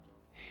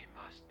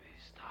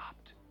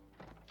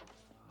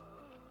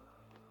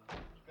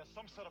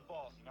some set of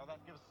balls, that?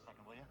 Give us a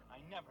second, will you? I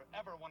never,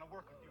 ever want to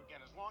work with you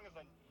again as long as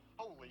I...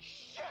 Holy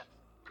shit!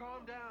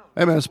 Calm down.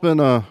 Hey, man, it's been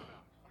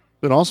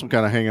awesome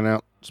kind of hanging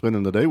out,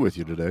 spending the day with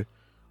you today.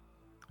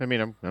 I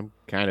mean, I'm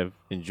kind of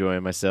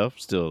enjoying myself.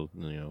 Still,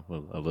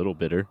 a little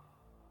bitter.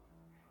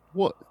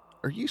 What?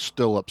 Are you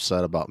still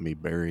upset about me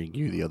burying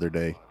you the other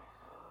day?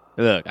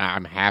 Look,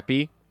 I'm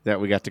happy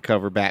that we got to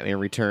cover Batman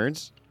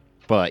Returns,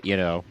 but,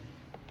 you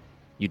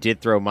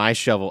did throw my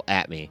shovel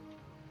at me.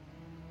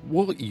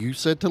 Well, you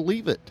said to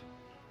leave it.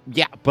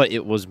 Yeah, but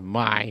it was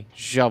my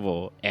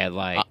shovel,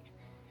 and,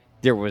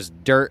 there was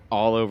dirt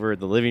all over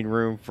the living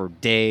room for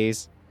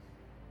days.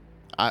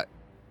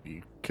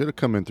 You could have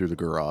come in through the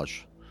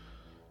garage.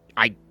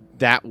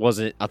 That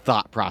wasn't a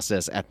thought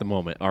process at the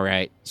moment, all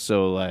right?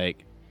 So,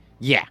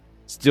 yeah,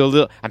 still a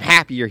little... I'm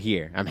happy you're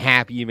here. I'm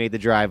happy you made the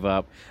drive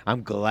up.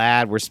 I'm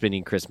glad we're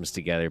spending Christmas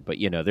together, but,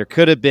 there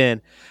could have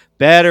been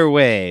better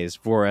ways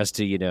for us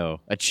to,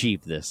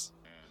 achieve this.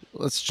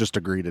 Let's just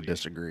agree to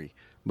disagree.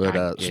 But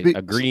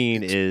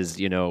agreeing is,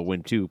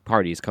 when two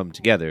parties come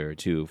together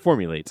to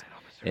formulate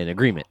an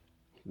agreement.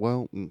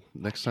 Well,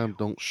 next time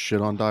don't shit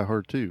on Die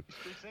Hard 2.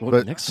 Well,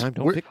 but next time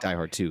don't pick Die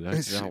Hard 2.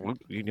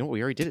 We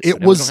already did it. It So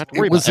we don't have to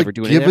worry about ever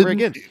doing it ever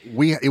again.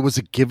 It was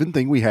a given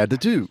thing we had to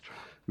do.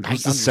 It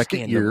was the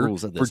second year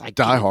for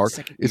Die Hard.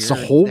 It's the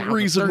whole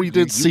reason we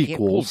did sequels. You can't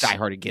pull Die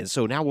Hard again.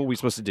 So now what are we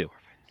supposed to do?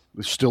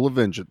 There's still a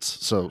vengeance,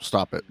 so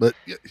stop it. But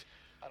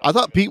I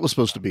thought Pete was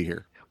supposed to be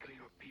here.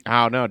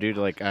 I don't know,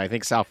 dude. I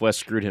think Southwest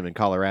screwed him in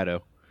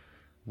Colorado.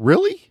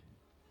 Really?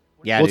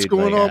 Yeah, what's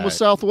going on with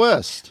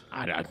Southwest?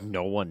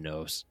 No one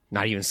knows.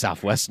 Not even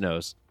Southwest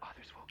knows.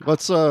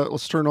 Let's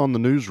turn on the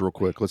news real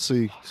quick. Let's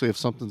see if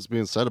something's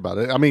being said about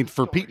it. I mean,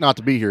 for Pete not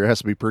to be here, it has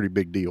to be a pretty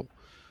big deal.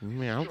 I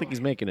don't think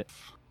he's making it.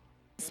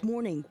 This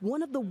morning,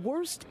 one of the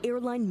worst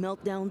airline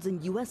meltdowns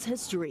in U.S.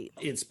 history.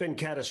 It's been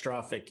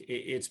catastrophic.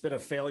 It's been a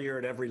failure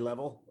at every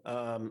level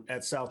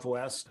at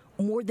Southwest.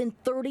 More than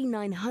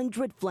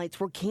 3,900 flights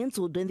were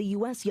canceled in the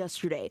U.S.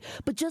 yesterday,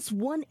 but just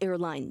one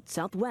airline,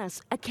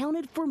 Southwest,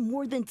 accounted for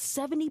more than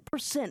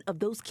 70% of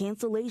those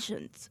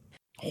cancellations.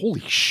 Holy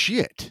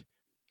shit.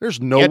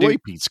 There's no way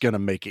Pete's going to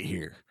make it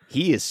here.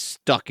 He is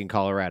stuck in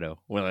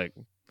Colorado. We're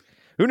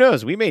who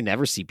knows? We may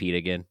never see Pete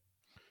again.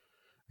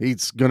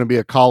 He's going to be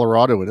a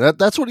Colorado.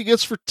 That's what he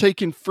gets for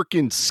taking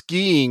freaking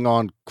skiing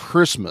on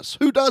Christmas.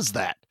 Who does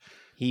that?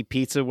 He eat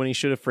pizza when he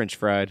should have French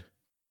fried.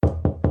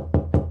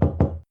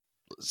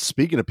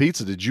 Speaking of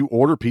pizza, did you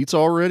order pizza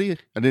already?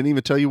 I didn't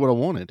even tell you what I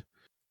wanted.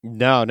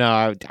 No.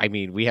 I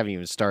mean, we haven't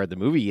even started the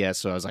movie yet,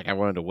 so I was I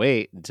wanted to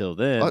wait until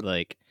then.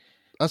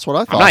 That's what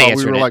I thought. I'm not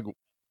we were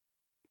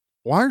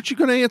why aren't you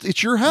going to answer?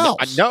 It's your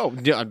house. No,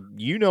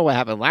 you know what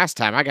happened last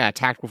time. I got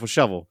attacked with a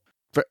shovel.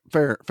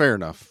 Fair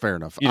enough.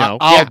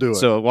 I'll do it.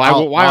 So why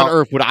on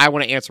earth would I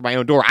want to answer my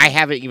own door? I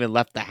haven't even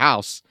left the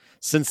house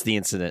since the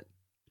incident.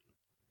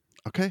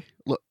 Okay,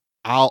 look,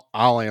 I'll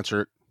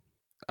answer it.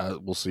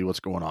 We'll see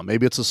what's going on.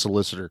 Maybe it's a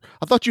solicitor.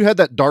 I thought you had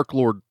that Dark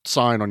Lord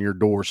sign on your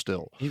door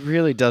still. It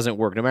really doesn't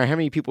work. No matter how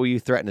many people you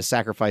threaten to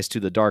sacrifice to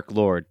the Dark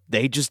Lord,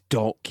 they just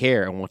don't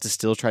care and want to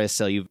still try to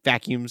sell you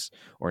vacuums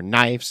or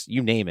knives,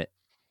 you name it.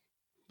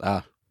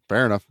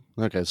 Fair enough.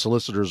 Okay,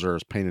 solicitors are a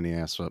pain in the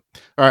ass. All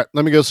right,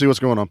 let me go see what's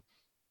going on.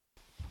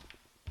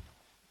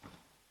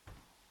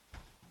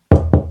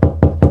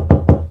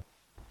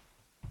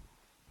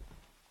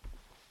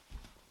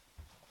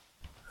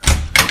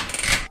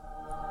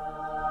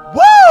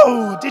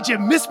 Whoa! Did you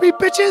miss me,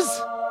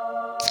 bitches?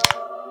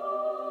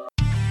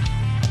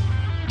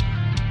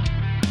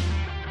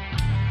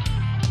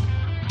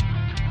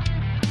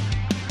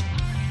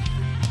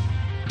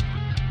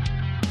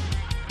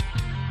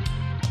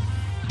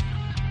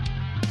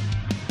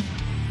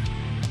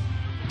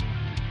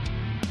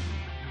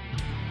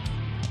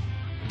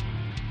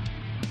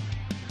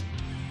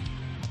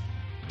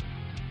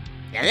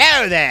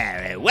 Hello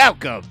there, and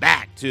welcome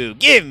back to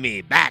Give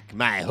Me Back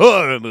My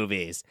Horror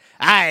Movies.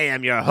 I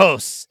am your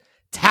host,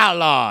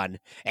 Talon,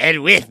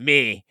 and with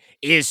me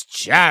is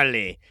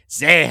Charlie.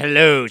 Say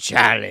hello,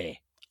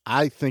 Charlie.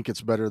 I think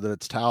it's better that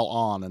it's towel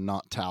on and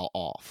not towel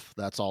off.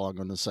 That's all I'm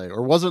going to say.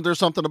 Or wasn't there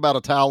something about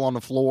a towel on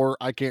the floor?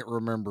 I can't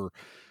remember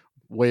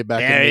way back.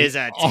 There is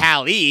a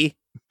towel-y.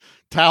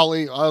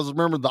 Towel-y. I was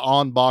remembering the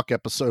On Bach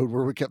episode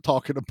where we kept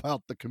talking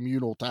about the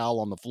communal towel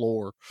on the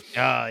floor.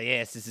 Oh,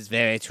 yes, this is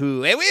very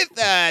true. And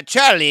with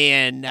Charlie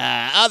and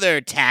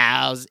other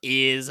towels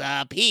is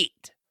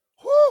Pete.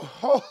 Whew,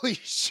 holy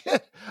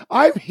shit.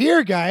 I'm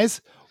here,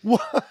 guys.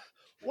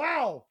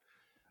 Wow.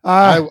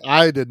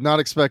 I did not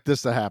expect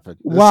this to happen.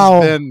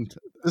 Wow.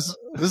 This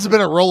has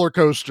been a roller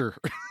coaster.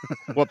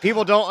 What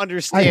people don't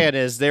understand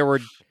is there were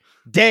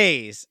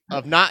days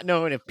of not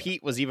knowing if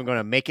Pete was even going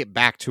to make it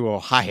back to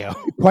Ohio.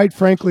 Quite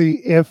frankly,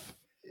 if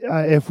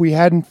we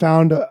hadn't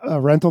found a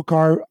rental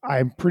car,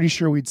 I'm pretty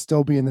sure we'd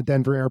still be in the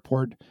Denver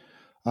airport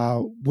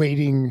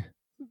waiting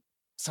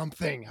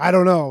something. I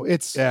don't know.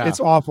 It's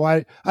awful.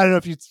 I don't know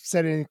if you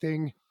said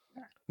anything.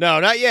 No,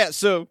 not yet.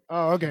 So,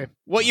 okay.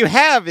 What you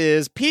have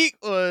is Pete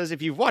was,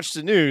 if you've watched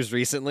the news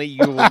recently,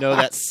 you will know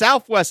that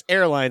Southwest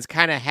Airlines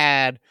kind of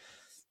had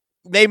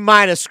they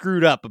might have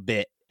screwed up a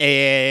bit,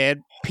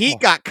 and Pete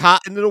got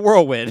caught into the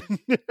whirlwind.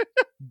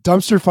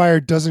 Dumpster fire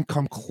doesn't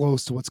come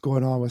close to what's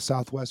going on with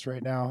Southwest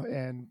right now.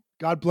 And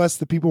God bless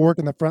the people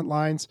working the front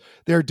lines.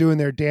 They're doing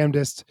their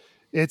damnedest.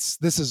 This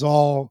is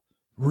all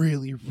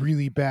really,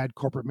 really bad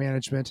corporate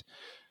management.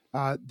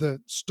 The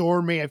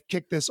store may have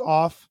kicked this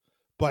off,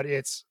 but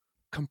it's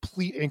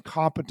complete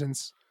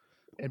incompetence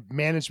and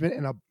management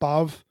and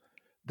above.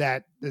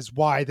 That is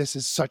why this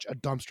is such a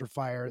dumpster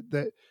fire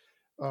that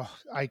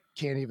I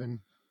can't even.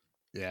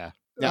 Yeah.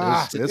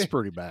 Yeah, It's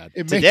pretty bad.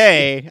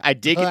 Today, I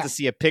did get to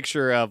see a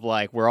picture of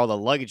like where all the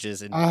luggage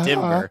is in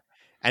Denver,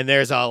 and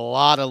there's a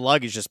lot of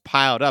luggage just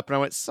piled up. And I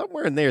went,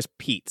 somewhere in there's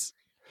Pete's.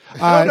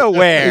 I don't know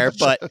where,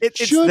 but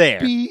it's should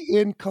there. Be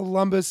in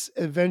Columbus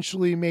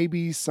eventually,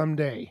 maybe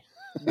someday.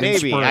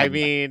 Maybe. I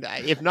mean,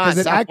 if not,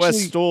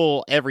 Southwest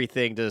stole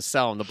everything to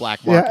sell on the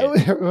black market.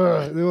 Yeah,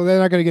 well, they're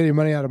not going to get any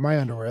money out of my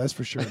underwear, that's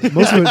for sure.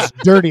 Most of it's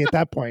dirty at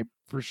that point,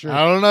 for sure.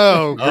 I don't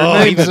know. Oh,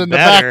 Your name's even in the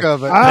better. back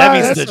of it. That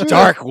means the true.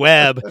 dark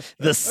web,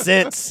 the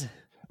sense.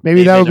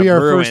 Maybe that'll be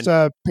our ruin. first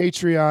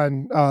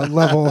Patreon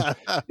level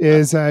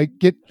is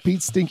get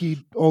Pete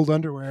stinky old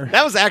underwear.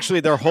 That was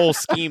actually their whole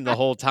scheme the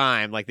whole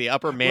time. Like the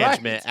upper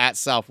management at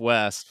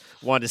Southwest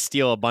wanted to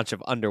steal a bunch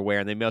of underwear,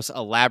 and the most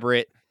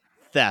elaborate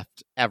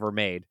theft ever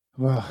made.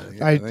 Well,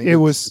 Yeah,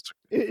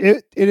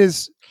 it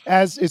is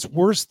as it's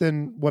worse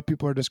than what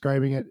people are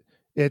describing it.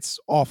 It's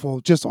awful,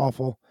 just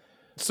awful.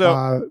 So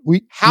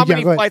how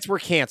many go ahead. flights were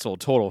canceled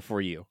total for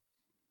you?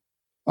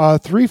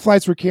 3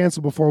 flights were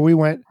canceled before we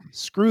went.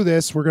 Screw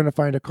this. We're going to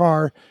find a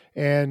car.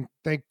 And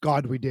thank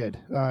God we did.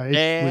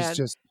 It was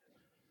just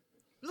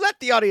Let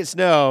the audience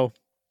know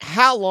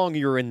how long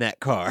you were in that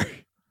car.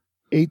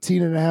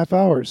 18 and a half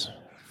hours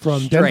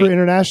from Straight. Denver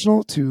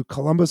International to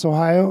Columbus,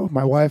 Ohio.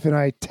 My wife and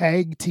I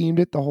tag teamed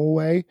it the whole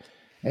way.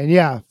 And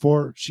yeah,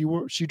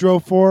 she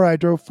drove 4, I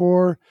drove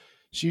 4,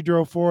 she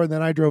drove 4, and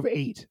then I drove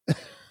 8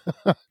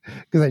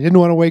 because I didn't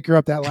want to wake her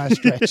up that last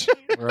stretch.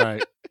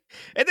 Right.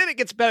 And then it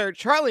gets better.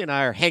 Charlie and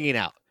I are hanging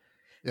out.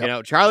 Yep. You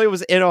know, Charlie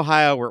was in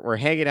Ohio. We're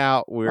hanging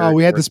out.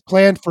 We had this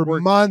planned for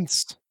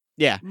months.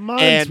 Yeah.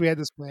 Months And we had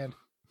this planned.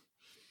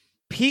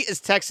 Pete is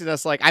texting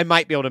us like, I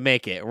might be able to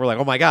make it. And we're like,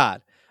 oh my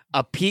God,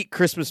 a Pete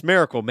Christmas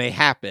miracle may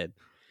happen.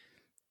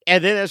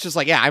 And then it's just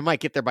like, yeah, I might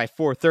get there by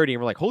 4:30.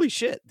 And we're like, holy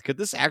shit, could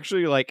this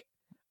actually like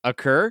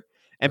occur?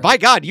 And by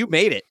God, you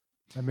made it.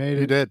 I made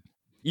You it. did.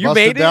 You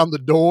Busted made it. down the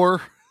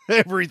door.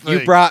 Everything.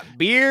 You brought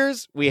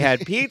beers. We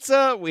had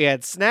pizza. We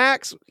had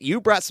snacks. You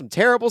brought some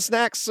terrible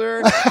snacks, sir.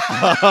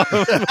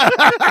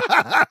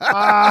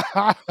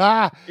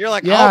 You're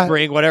like, Yeah. I'll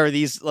bring whatever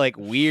these like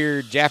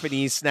weird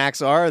Japanese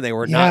snacks are. They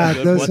were not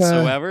good those,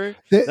 whatsoever.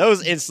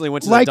 Those instantly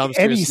went to like the dumpster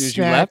any as soon as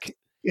you left. snack,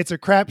 it's a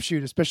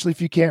crapshoot, especially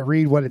if you can't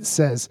read what it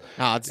says.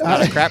 No, it's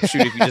not a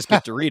crapshoot if you just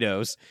get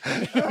Doritos.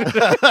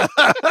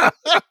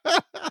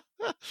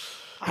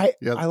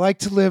 Yep. I like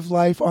to live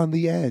life on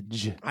the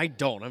edge. I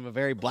don't. I'm a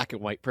very black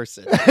and white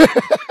person.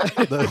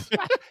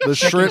 The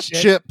shrimp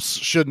shit. chips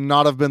should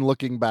not have been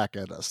looking back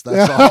at us.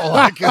 That's all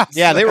I can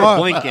Yeah, they were Oh.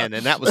 blinking,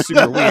 and that was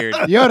super weird.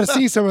 You ought to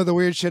see some of the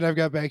weird shit I've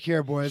got back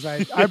here, boys.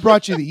 I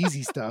brought you the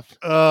easy stuff.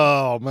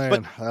 Oh man!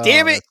 But Oh,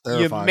 damn it, that's you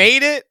terrifying.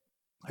 made it.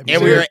 I And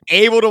made we it. were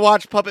able to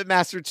watch Puppet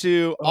Master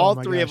 2, Oh all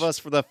my three of gosh. us,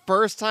 for the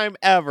first time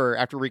ever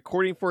after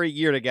recording for a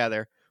year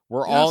together.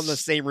 We're all in the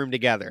Yes. same room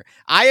together.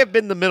 I have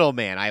been the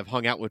middleman. I have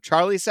hung out with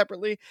Charlie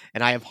separately,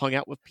 and I have hung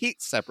out with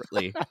Pete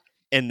separately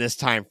in this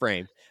time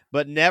frame.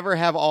 But never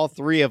have all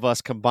three of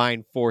us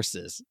combined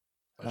forces.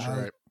 That's Uh,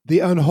 right. The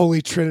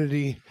unholy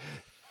trinity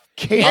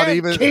came Not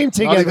even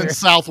together. Not even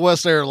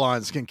Southwest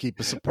Airlines can keep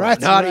us apart.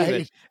 That's Not right.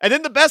 even. And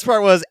then the best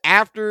part was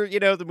after,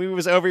 the movie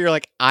was over, you're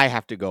like, I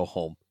have to go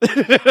home.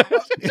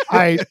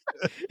 It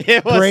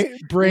was,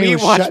 brain we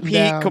was watched shutting Pete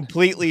down.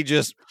 completely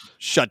just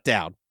shut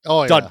down.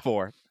 Oh yeah. Done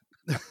for.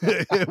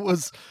 it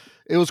was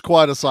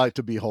quite a sight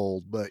to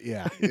behold, but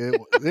yeah,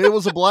 it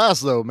was a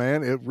blast though,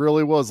 man. It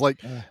really was. Like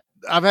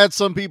I've had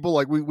some people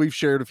like we've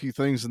shared a few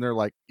things and they're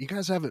like, you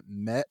guys haven't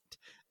met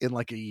in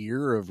like a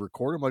year of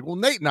recording. I'm like, well,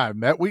 Nate and I have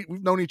met. We've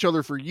known each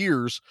other for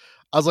years.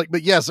 I was like,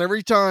 but yes,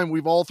 every time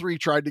we've all three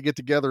tried to get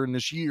together in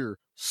this year,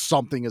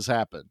 something has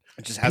happened.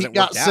 It just Pete hasn't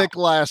got worked out. sick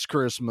last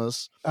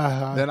Christmas.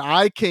 Uh-huh. Then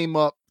I came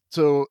up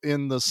to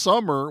in the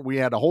summer. We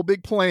had a whole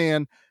big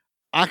plan.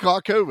 I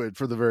caught COVID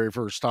for the very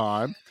first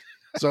time.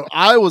 So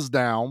I was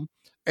down.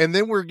 And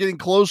then we're getting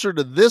closer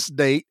to this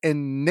date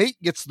and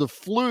Nate gets the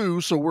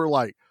flu. So we're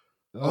like,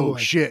 oh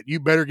shit, you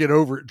better get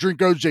over it. Drink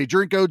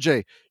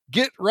OJ.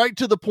 Get right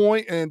to the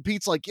point. And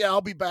Pete's like, yeah,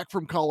 I'll be back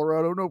from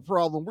Colorado. No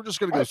problem. We're just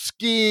going to go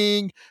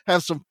skiing,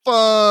 have some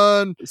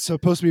fun. It's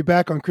supposed to be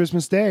back on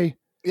Christmas Day.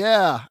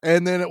 Yeah.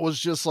 And then it was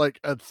just like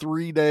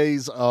 3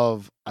 days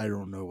of, I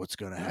don't know what's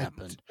going to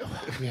happen.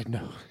 We had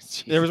no.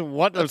 There was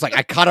one that was like,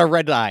 I caught a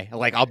red eye.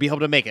 Like, I'll be able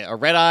to make it. A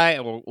red eye,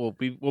 and we'll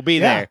be Yeah.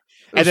 there.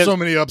 There's And then so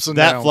many ups and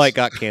that downs. flight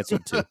got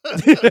canceled too.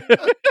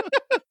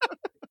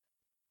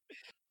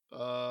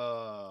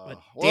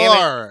 Well, damn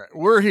it. all right.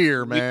 We're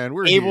here, man.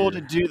 We're able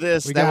here. to do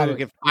this. We That got way we it.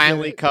 can We did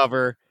finally it.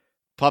 cover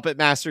Puppet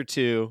Master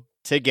 2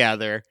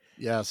 together.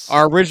 Yes.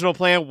 Our original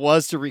plan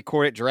was to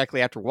record it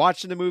directly after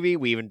watching the movie.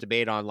 We even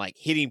debated on like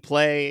hitting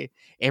play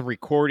and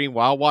recording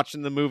while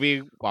watching the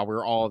movie while we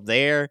were all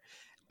there.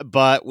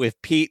 But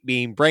with Pete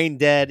being brain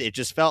dead, it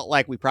just felt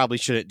like we probably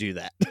shouldn't do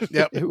that.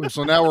 Yep.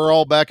 So now we're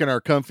all back in our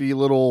comfy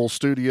little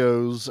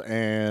studios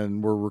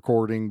and we're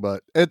recording,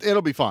 but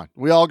it'll be fine.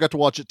 We all got to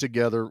watch it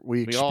together.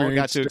 We all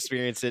got to it.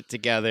 experience it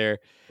together.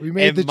 We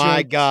made And the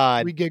my jokes.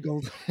 God. We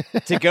giggled.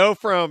 To go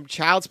from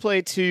Child's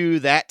Play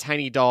to that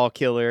tiny doll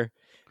killer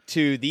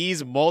to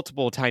these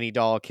multiple tiny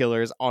doll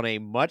killers on a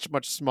much,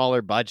 much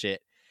smaller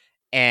budget,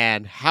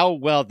 and how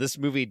well this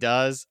movie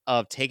does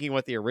of taking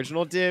what the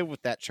original did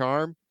with that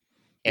charm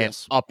and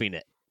Yes. upping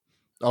it.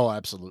 Oh,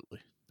 absolutely.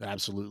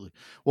 Absolutely.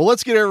 Well,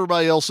 let's get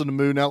everybody else in the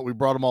mood now that we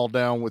brought them all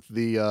down with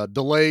the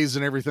delays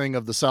and everything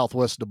of the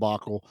Southwest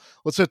debacle.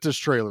 Let's hit this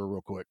trailer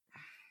real quick.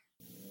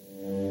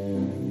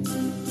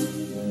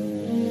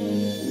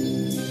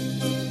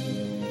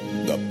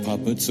 The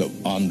Puppets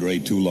of Andre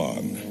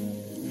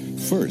Toulon.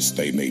 First,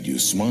 they made you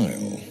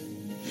smile.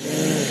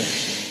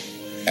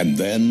 And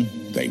then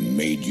they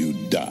made you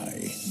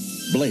die.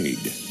 Blade,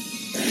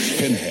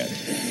 Pinhead,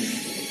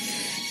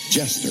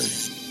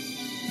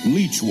 Jester,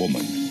 Leech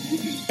Woman,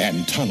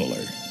 and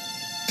Tunneler.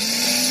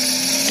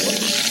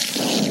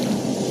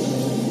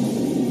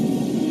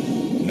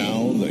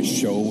 Now the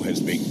show has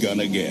begun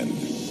again.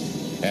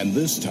 And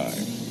this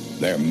time,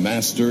 their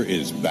master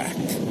is back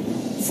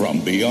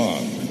from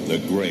beyond the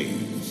grave.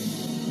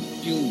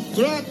 You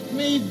brought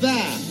me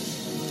back.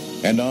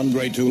 And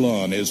Andre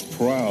Toulon is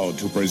proud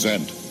to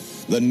present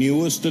the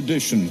newest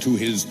addition to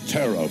his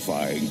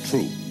terrifying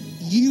troupe.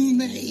 You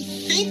may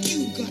think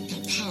you got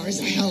the powers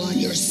of hell on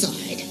your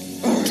side.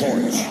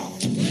 Torch.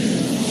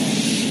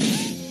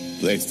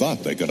 They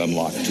thought they could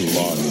unlock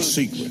Toulon's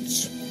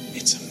secrets.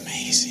 It's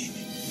amazing.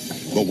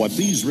 But what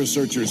these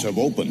researchers have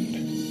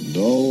opened,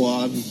 No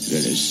one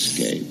will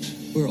escape.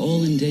 We're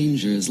all in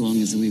danger as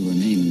long as we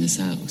remain in this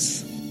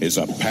house. is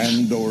a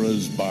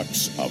Pandora's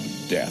box of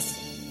death.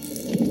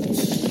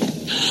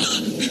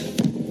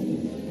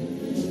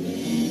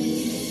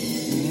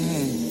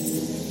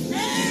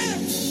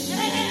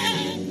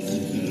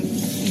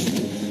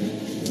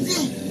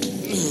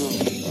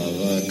 Our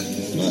work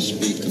must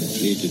be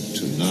completed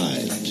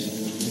tonight.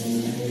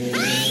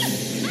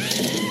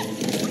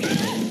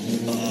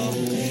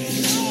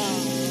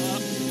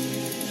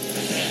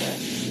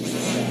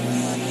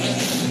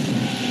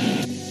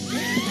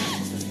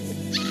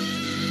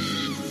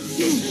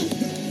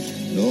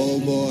 No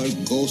more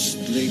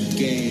ghostly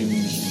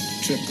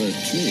games, trick or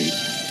treat.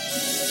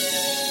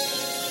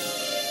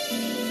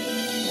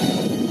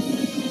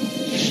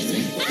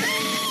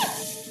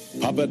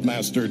 Puppet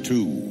Master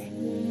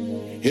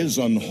 2. His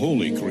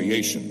unholy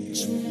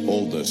creations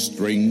hold the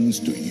strings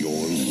to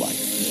your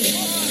life.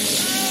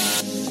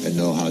 I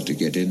know how to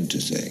get into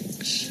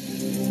things.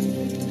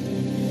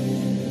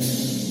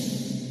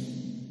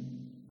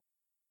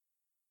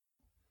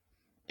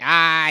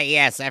 Ah,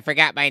 yes, I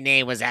forgot my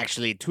name was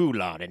actually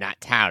Toulon and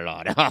not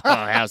Talon. Oh,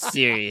 how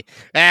serious.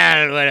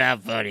 How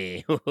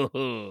funny.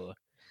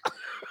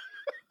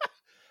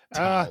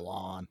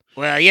 Talon.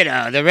 Well, you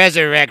know, the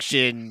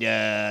resurrection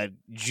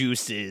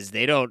juices,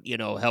 they don't,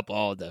 help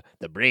all the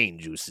brain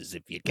juices,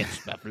 if you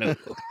catch my flow.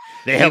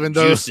 They help Even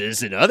though-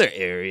 juices in other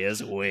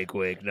areas. Wink,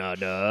 wink,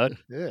 nod, nod.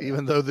 Yeah.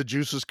 Even though the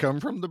juices come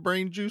from the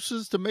brain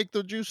juices to make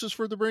the juices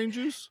for the brain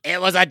juice? It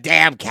was a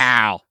damn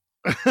cow.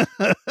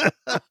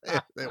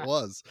 It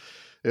was.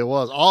 It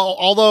was.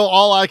 Although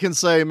all I can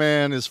say,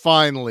 man, is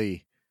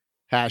finally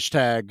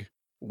hashtag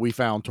we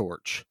found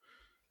Torch.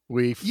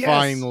 We Yes.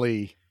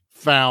 finally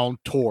found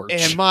Torch.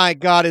 And my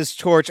God, is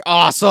Torch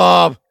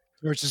awesome.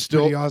 Which is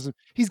Still- pretty awesome.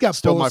 He's got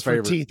still my bullets for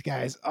favorite. teeth,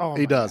 guys. Oh,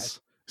 he my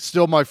does.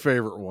 Still my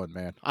favorite one,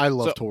 man. I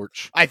love So-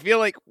 Torch. I feel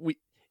like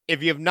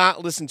if you have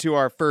not listened to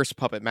our first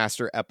Puppet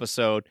Master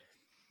episode,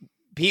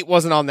 Pete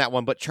wasn't on that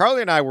one, but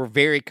Charlie and I were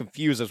very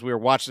confused as we were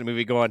watching the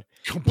movie going,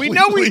 we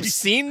know we've Completely.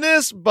 seen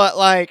this, but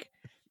like,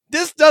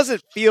 this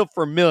doesn't feel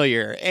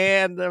familiar.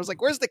 And I was like,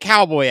 where's the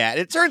cowboy at?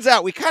 It turns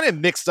out we kind of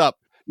mixed up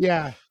God.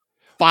 Yeah.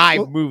 5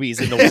 Well,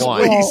 movies into At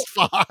one. least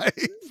 5.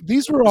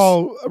 These were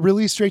all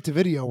released straight to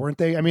video, weren't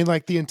they? I mean,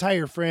 like the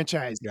entire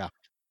franchise. Yeah.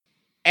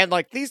 And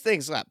like, these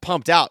things got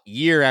pumped out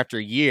year after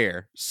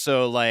year.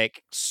 So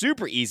like,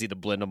 super easy to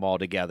blend them all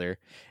together.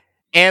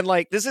 And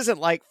like, this isn't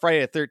like Friday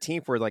the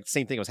 13th where like the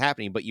same thing was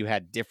happening, but you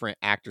had different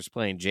actors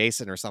playing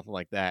Jason or something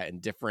like that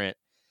in different,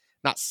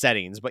 not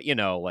settings, but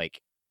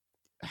like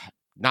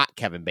not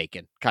Kevin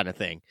Bacon kind of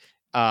thing.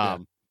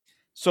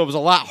 So it was a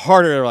lot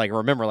harder to like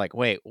remember, like,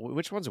 wait,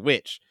 which one's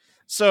which?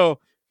 So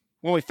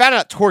when we found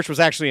out Torch was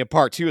actually in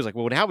part 2, it was like,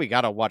 well, now we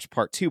got to watch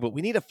part 2, but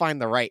we need to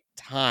find the right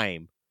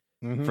time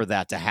Mhm. for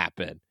that to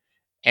happen.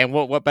 And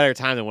what better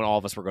time than when all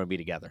of us were going to be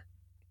together?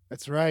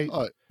 That's right.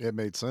 Oh, it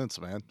made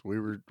sense, man. We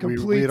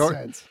Complete had already-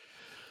 sense.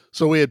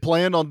 So we had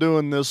planned on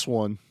doing this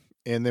one,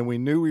 and then we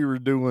knew we were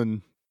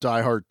doing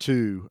Die Hard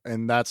 2,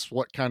 and that's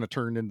what kind of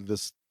turned into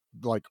this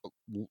like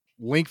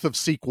length of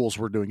sequels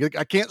we're doing.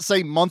 I can't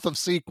say month of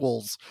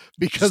sequels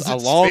because a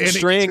it's long spanning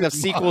string 2 of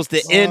sequels to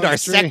months. end our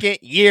second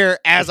year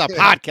as a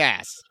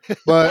podcast.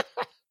 But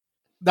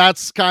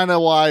that's kind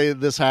of why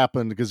this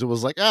happened, because it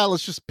was like,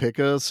 let's just pick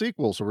a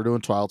sequel. So we're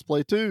doing Child's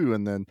Play 2.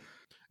 And then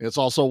it's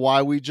also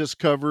why we just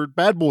covered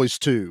Bad Boys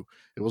 2.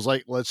 It was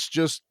like, let's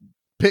just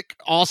pick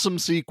awesome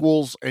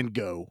sequels and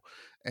go.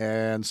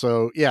 And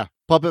so, yeah,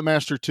 Puppet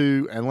Master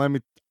 2.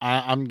 And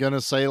I'm going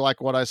to say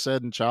like what I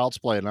said in Child's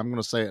Play, and I'm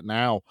going to say it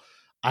now.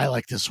 I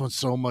like this one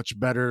so much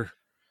better.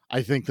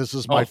 I think this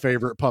is my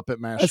favorite Puppet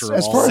Master.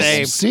 As far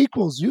as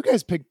sequels, you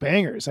guys pick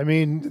bangers. I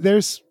mean,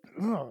 there's...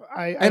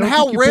 and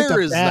how rare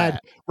is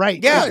that?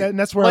 Right. Yeah. And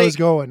that's where I was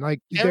going.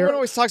 Like, everyone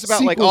always talks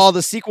about like, oh,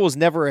 the sequel is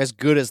never as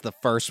good as the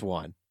first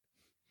one.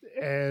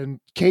 And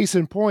case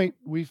in point,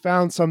 we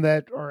found some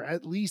that are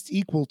at least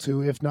equal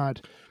to, if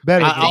not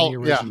better than the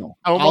original.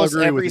 Yeah. Almost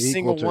every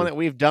single one that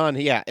we've done.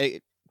 Yeah.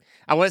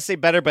 I wouldn't say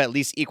better, but at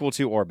least equal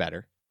to or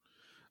better.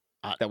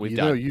 That we've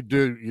done. You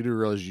do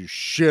realize you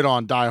shit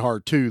on Die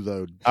Hard 2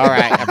 though. All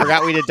right, I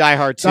forgot we did Die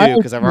Hard 2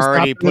 because I've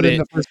already put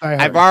it.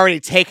 I've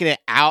already taken it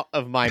out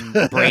of my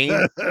brain.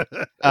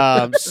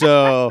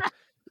 So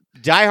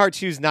Die Hard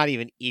 2 is not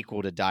even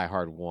equal to Die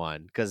Hard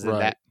 1 because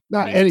that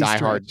means Die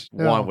Hard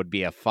 1 would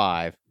be a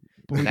 5.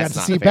 But we got to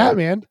see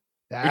Batman.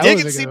 We did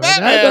get to see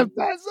Batman.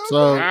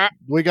 So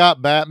we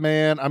got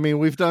Batman. I mean,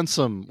 we've done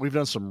some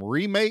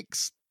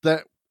remakes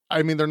that,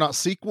 I mean, they're not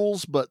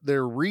sequels, but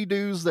they're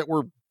redos that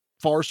were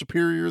far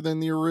superior than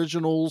the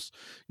originals,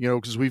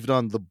 because we've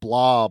done The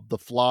Blob, The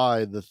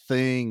Fly, The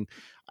Thing.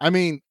 I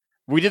mean,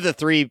 we did the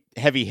 3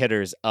 heavy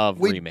hitters of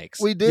remakes.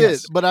 We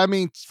did, but I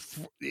mean,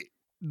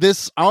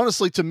 this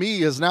honestly to me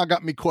has now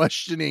got me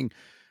questioning,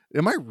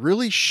 am I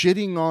really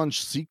shitting on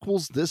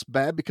sequels this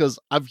bad? Because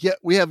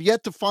we have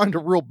yet to find a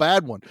real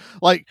bad one.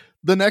 Like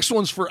the next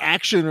ones for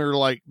action are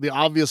like the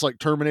obvious, like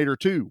Terminator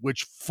 2,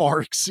 which far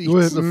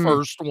exceeds the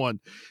first one.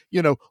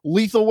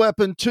 Lethal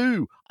Weapon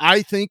 2,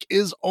 I think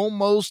is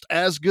almost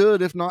as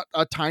good, if not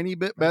a tiny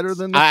bit better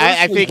than the first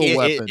I think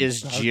Weapon. It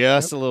is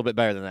just a little bit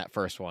better than that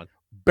first one.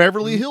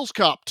 Beverly Hills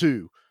Cop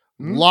 2,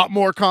 a lot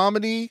more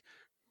comedy.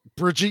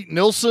 Brigitte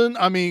Nielsen,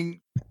 I mean,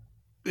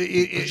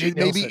 it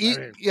may be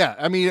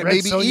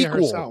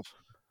equal. Herself.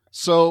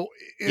 So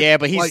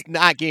but he's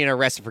not getting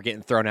arrested for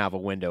getting thrown out of a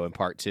window in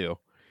part 2.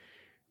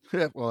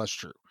 Yeah, well, that's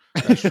true.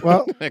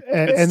 Well,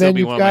 and then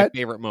you've one got of my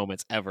favorite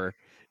moments ever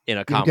in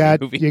a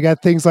comedy movie. You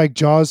got things like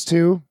Jaws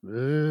 2.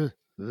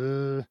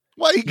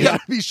 Why you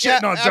gotta be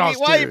shitting on Jaws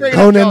 2?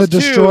 Conan the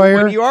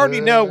Destroyer. You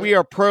already know we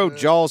are pro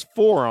Jaws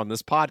 4 on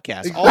this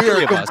podcast. All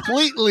three of us.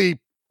 Completely.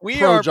 We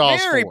pro are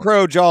Jaws very 4.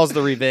 pro Jaws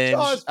the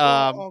Revenge.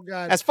 God.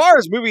 As far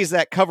as movies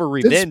that cover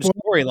revenge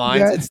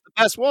storylines, it's the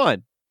best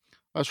one.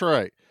 That's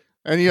right.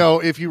 And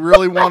if you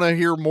really want to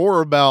hear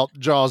more about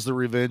Jaws the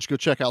Revenge, go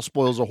check out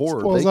Spoils of Horror.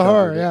 Spoils of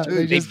Horror, yeah.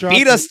 They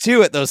beat us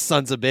to it, those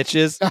sons of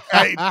bitches.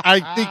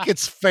 I think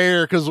it's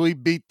fair because we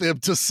beat them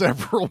to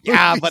several movies.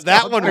 Yeah, but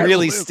that one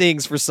really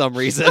stings for some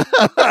reason.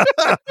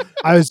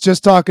 I was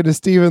just talking to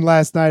Steven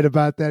last night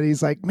about that.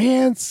 He's like,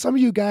 man, some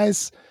of you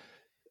guys,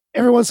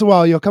 every once in a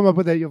while, you'll come up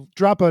with it. You'll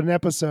drop an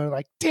episode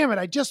like, damn it,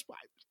 I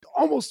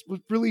almost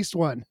released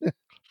one.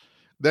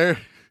 There,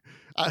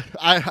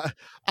 I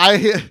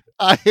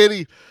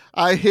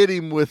hit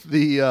him with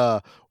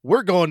the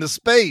we're going to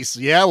space.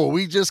 Yeah, well,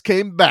 we just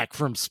came back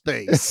from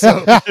space.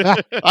 So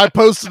I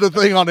posted a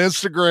thing on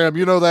Instagram.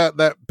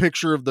 That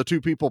picture of the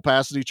two people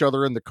passing each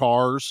other in the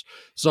cars.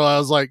 So I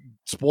was like,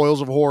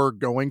 Spoils of Horror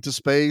going to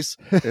space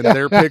in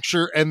their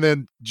picture, and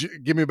then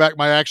give me back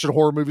my action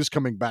horror movies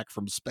coming back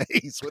from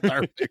space with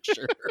our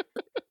picture.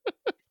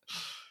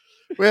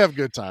 We have a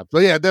good time.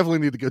 But yeah, definitely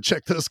need to go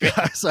check those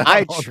guys out.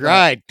 I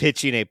tried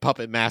pitching a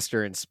Puppet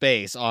Master in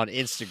space on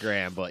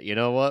Instagram, but you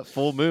know what?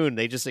 Full Moon,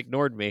 they just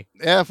ignored me.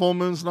 Yeah, Full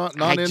Moon's not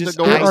into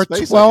going there to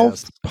space. There are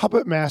 12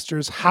 Puppet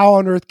Masters. How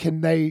on earth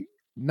can they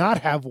not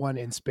have one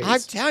in space? I'm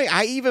telling you,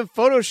 I even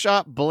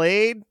photoshopped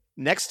Blade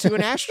next to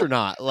an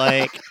astronaut.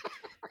 Like,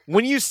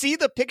 when you see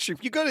the picture,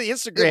 if you go to the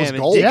Instagram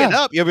and dig it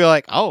up, you'll be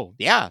like, oh,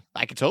 yeah,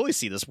 I can totally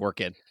see this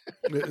working.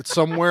 It's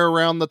somewhere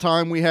around the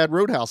time we had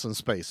Roadhouse in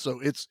space. So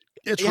it's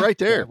right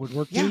there. That would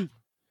work too.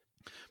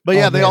 But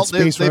yeah,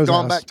 they've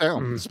gone back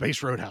down. Mm-hmm.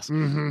 Space Roadhouse.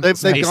 Mm-hmm.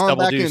 They've gone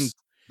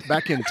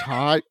back in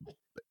time.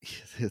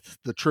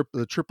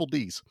 The triple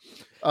D's.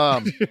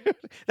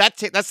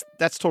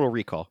 That's Total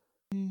Recall.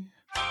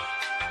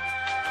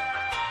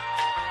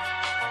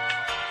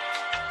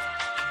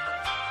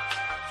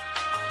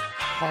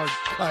 Hard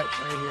cut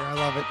right here. I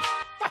love it.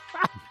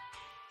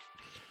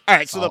 All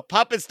right, so the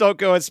puppets don't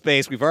go in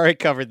space. We've already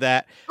covered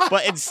that.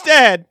 But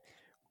instead,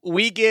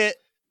 we get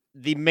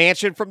the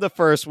mansion from the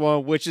first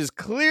one, which is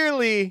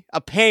clearly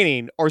a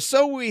painting, or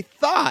so we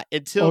thought,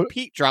 until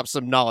Pete dropped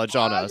some knowledge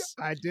on us.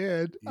 I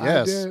did.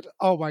 Yes. I did.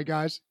 Oh my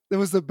gosh. It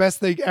was the best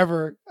thing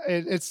ever.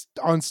 It's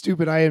on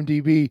stupid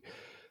IMDb.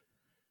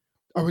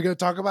 Are we going to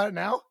talk about it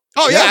now?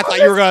 Oh yeah, I thought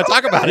you were going to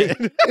talk about it.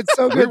 It's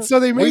so good. So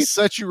they We made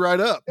set you right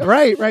up.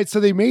 right. So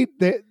they made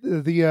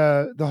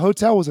the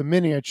hotel was a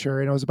miniature,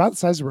 and it was about the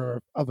size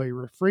of a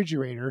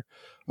refrigerator,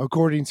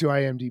 according to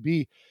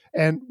IMDb.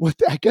 And what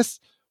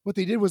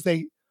they did was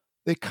they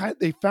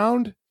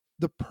found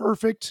the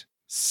perfect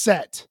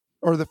set,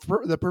 or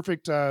the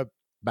perfect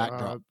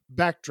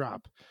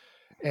backdrop,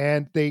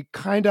 and they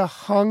kind of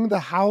hung the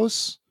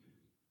house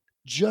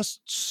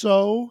just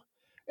so,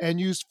 and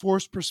used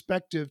forced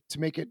perspective to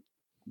make it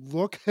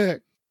look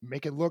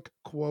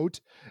quote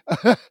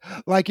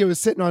like it was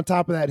sitting on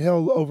top of that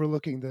hill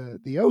overlooking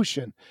the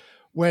ocean,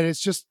 when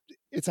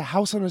it's a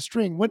house on a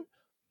string.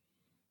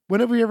 When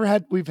have we ever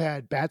had? We've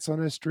had bats on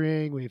a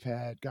string, we've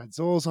had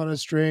Godzillas on a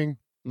string.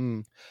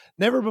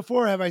 Never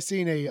before have I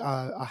seen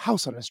a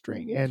house on a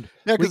string, and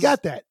we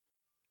got that.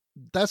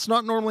 That's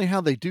not normally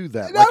how they do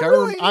that. Not Like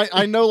really.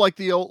 I know, like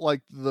the old,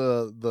 like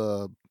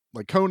the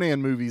like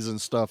Conan movies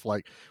and stuff,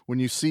 like when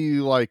you see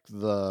like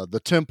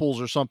the temples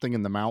or something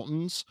in the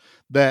mountains,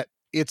 that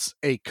it's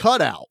a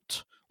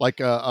cutout, like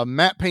a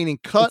matte painting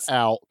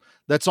cutout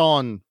that's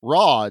on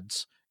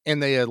rods,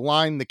 and they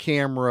align the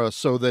camera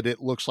so that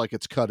it looks like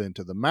it's cut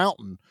into the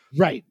mountain.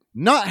 Right.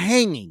 Not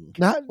hanging.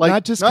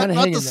 Not just kind of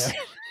hanging there.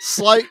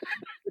 Slight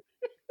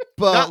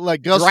but Not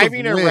like gust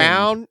driving of wind.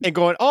 around and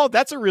going, "Oh,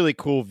 that's a really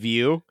cool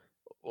view.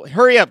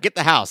 Hurry up, get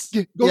the house."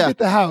 Go get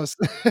the house.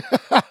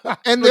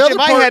 And Which the other in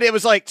my part, head, it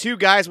was like two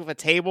guys with a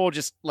table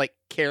just like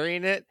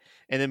carrying it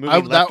and then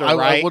moving left or I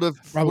right. would have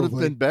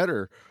Probably. been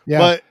better. Yeah.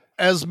 But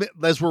as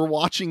we're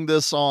watching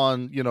this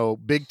on,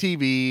 big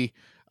TV,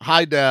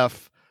 high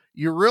def,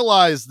 you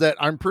realize that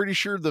I'm pretty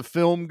sure the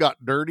film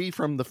got dirty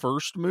from the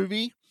first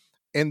movie,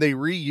 and they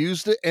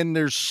reused it, and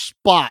there's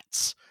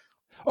spots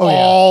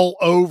all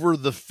over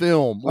the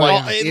film.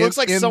 Well, it looks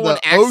like someone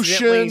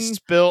accidentally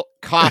spilt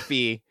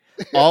coffee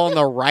all on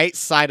the right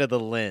side of the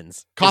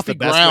lens. Coffee is the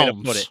best way to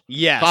grounds. put it.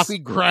 Yes. Coffee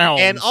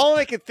grounds. And all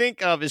I could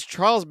think of is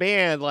Charles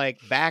Band, like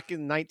back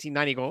in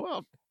 1990, going,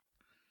 "Well,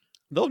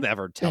 they'll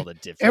never tell the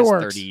difference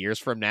works. 30 years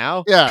from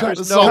now. Yeah, There's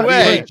it's no on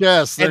way."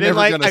 VHS, they're And then, never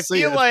like, gonna I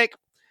see feel it. like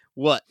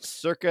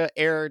circa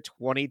era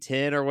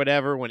 2010 or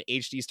whatever, when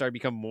HD started to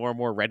become more and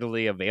more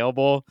readily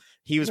available,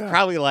 he was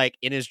probably like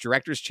in his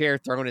director's chair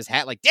throwing his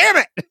hat, like, "Damn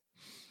it!"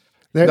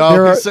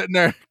 He's sitting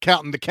there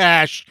counting the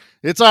cash.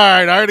 It's all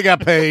right. I already got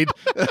paid.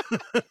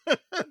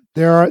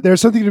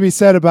 There's something to be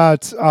said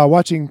about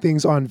watching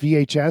things on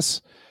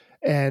VHS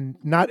and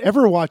not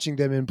ever watching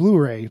them in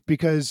Blu-ray,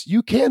 because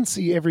you can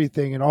see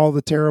everything and all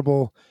the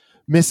terrible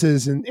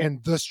misses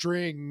and the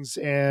strings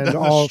and The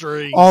all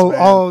strings,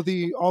 all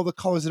the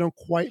colors that don't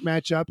quite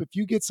match up. If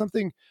you get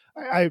something,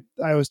 I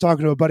was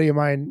talking to a buddy of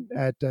mine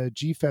at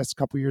G Fest a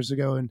couple years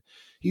ago, and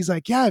he's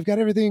like, "Yeah, I've got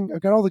everything.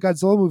 I've got all the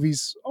Godzilla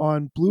movies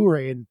on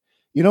Blu-ray." And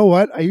you know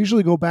what? I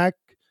usually go back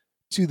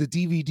to the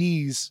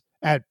DVDs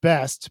at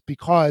best,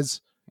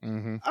 because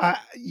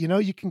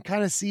you can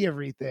kind of see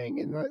everything,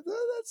 and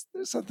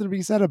there's something to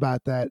be said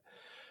about that.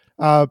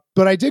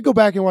 But I did go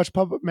back and watch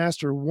Puppet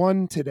Master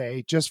 1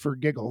 today just for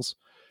giggles.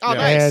 Oh,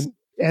 nice.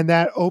 And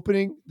the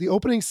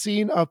opening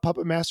scene of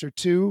Puppet Master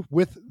 2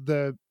 with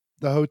the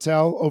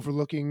hotel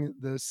overlooking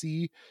the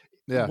sea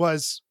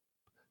was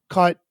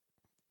cut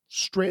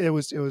straight. It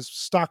was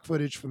stock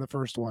footage from the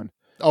first one.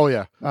 Oh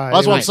yeah,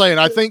 that's what I'm saying.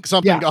 I think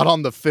something got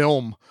on the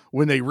film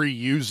when they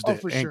reused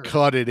it and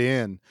cut it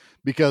in,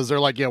 because they're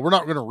like, "Yeah, we're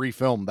not going to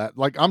refilm that."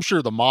 Like, I'm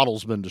sure the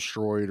model's been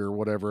destroyed or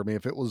whatever. I mean,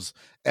 if it was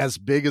as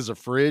big as a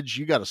fridge,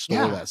 you got to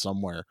store that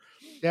somewhere.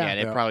 Yeah,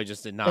 they probably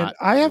just did not. And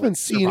I haven't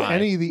seen survive.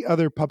 any of the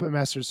other Puppet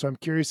Masters, so I'm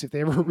curious if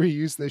they ever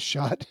reused this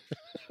shot.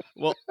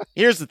 Well,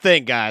 here's the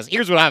thing, guys.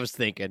 Here's what I was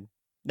thinking.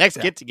 Next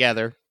get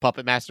together,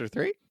 Puppet Master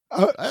 3.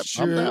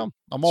 Sure. I'm down.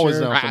 I'm always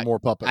down for more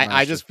Puppet Master.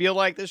 I just feel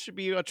like this should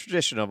be a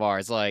tradition of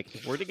ours. Like,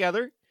 if we're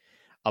together,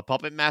 a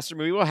Puppet Master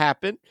movie will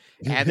happen,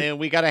 and then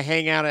we got to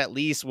hang out at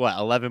least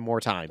 11 more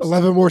times.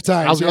 11 more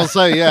times. I was going to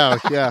say,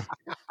 yeah.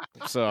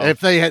 So if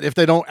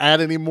they don't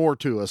add any more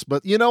to us,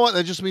 but you know what?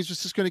 That just means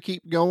it's just going to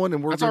keep going,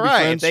 and we're that's going all to be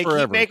right. If friends they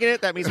forever. keep making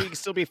it, that means we can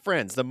still be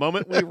friends. The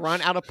moment we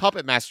run out of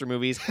Puppet Master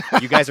movies,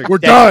 you guys are We're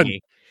dead done. to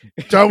me.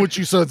 Done with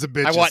you sons of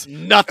bitches. I want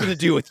nothing to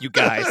do with you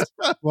guys.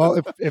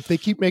 Well, if they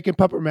keep making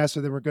Puppet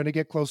Master, then we're going to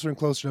get closer and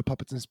closer to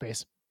Puppets in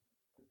Space.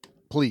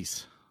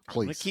 Please. I'm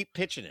gonna keep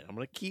pitching it. I'm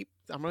gonna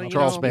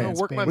Charles I'm gonna Band.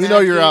 work my We know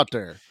you're magic. out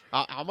there.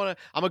 I'm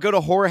gonna go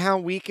to Horror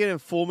Hound Weekend,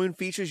 and Full Moon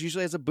Features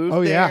usually has a booth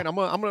there, yeah. and I'm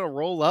gonna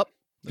roll up.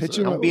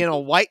 Pitching I'm a- gonna be in a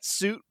white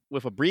suit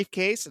with a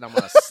briefcase, and I'm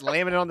gonna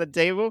slam it on the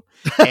table,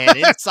 and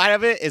inside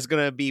of it is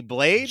gonna be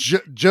Blade.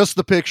 Just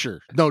the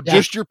picture. No, Yeah.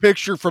 just your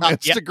picture from Yeah.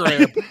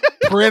 Instagram.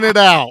 Print it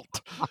out.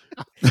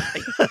 All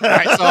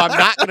right, so I'm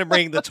not gonna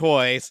bring the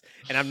toys,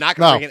 and I'm not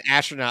gonna No. bring an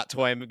astronaut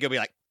toy. I'm gonna be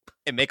like,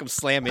 and make them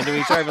slam into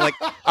each other. Be like,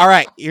 all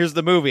right, here's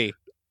the movie.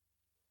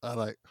 I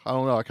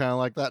don't know. I kind of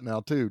like that now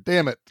too.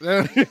 Damn it.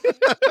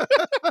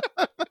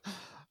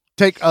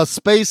 Take a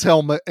space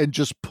helmet and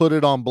just put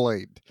it on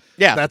Blade.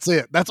 Yeah, That's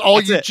it. That's all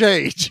That's you it.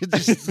 change.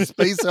 It's just a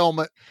space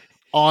helmet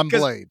on 'Cause-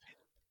 Blade.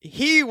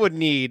 he would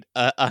need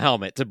a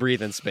helmet to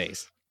breathe in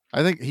space.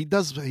 I think he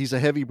does. He's a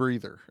heavy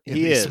breather in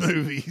He these is.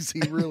 movies.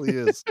 He really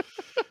is.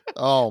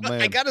 Oh But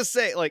man, I gotta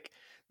say, like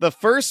the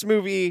first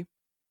movie,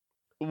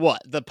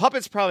 the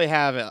puppets probably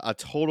have a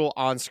total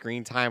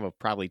on-screen time of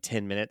probably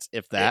 10 minutes,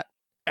 if that.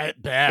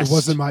 at best, It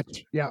wasn't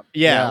much. Yeah.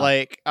 Yeah, Yeah.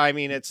 like I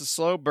mean, it's a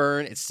slow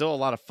burn. It's still a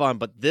lot of fun,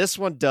 but this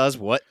one does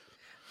what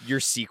your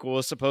sequel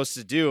is supposed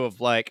to do. Of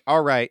like,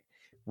 all right,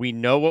 we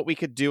know what we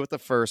could do with the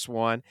first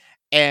one,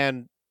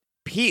 and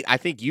Pete, I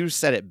think you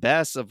said it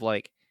best. Of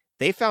like,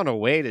 they found a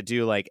way to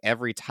do like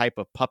every type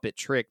of puppet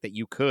trick that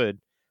you could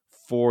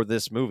for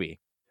this movie.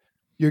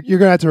 You're going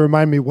to have to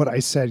remind me what I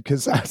said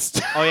because Oh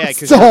yeah,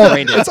 because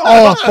it's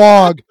all a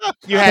fog.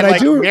 You had But I like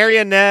do-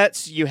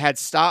 marionettes, you had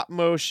stop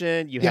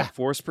motion, you Yeah. had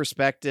forced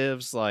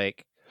perspectives.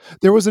 Like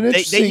There was an they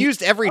interesting.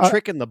 used every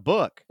trick in the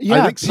book.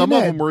 Yeah, I think some of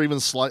Pinhead. them were even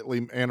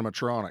slightly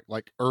animatronic,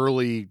 like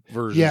early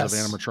versions Yes. of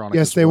animatronic.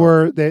 Yes, as they well.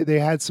 were. They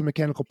had some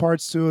mechanical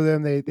parts to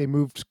them. They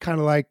moved kind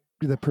of like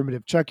the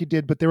primitive Chucky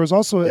did. But there was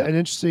also Yeah. an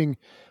interesting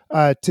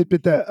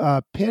tidbit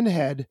that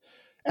Pinhead,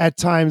 at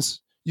times,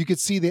 you could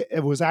see that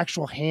it was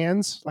actual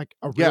hands, like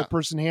a real Yeah.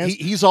 person hands.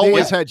 He's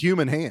always had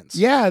human hands.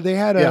 Yeah, they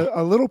had Yeah.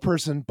 a little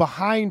person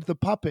behind the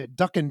puppet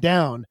ducking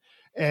down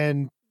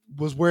and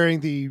was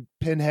wearing the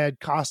Pinhead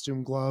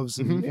costume gloves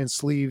and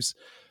sleeves,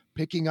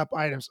 picking up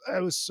items.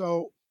 It was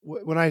so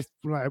when I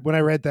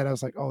read that, I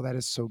was like, oh, that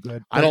is so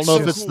good. I don't know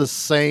if just- it's the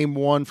same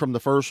one from the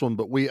first one,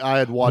 but I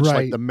had watched like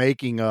Right. the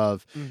making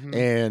of, Mhm.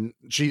 and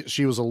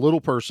she was a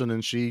little person,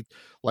 and she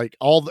like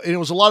and it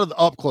was a lot of the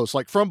up close,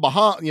 like from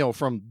behind,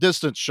 from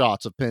distance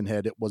shots of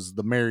Pinhead. It was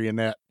the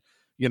marionette,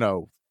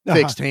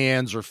 fixed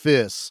hands or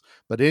fists.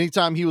 But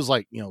anytime he was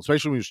like,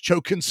 especially when he was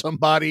choking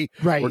somebody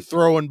right. or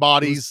throwing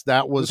bodies,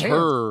 that was hands.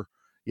 her.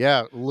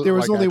 Yeah, There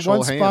was like only actual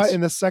one spot hands.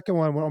 in the second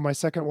one on my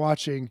second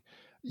watching.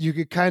 You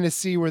could kind of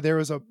see where there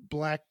was a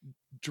black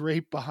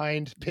drape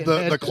behind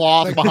Pinhead. the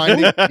cloth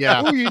behind him.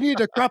 Yeah, Oh, you need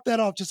to crop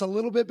that off just a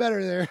little bit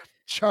better there,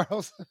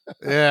 Charles.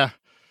 yeah.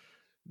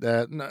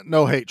 That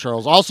no hate,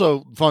 Charles.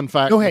 Also, fun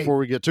fact No hate. before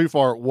we get too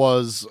far,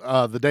 was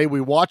the day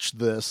we watched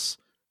this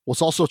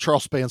was also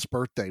Charles Span's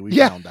birthday. We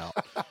Yeah. found out.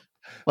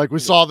 Like we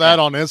saw that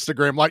on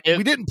Instagram. Like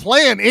we didn't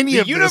plan any The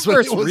of this. but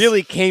universe it was-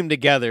 really came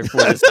together for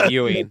this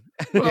viewing.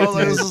 Oh,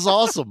 this is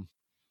awesome.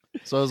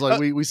 So I was like,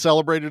 we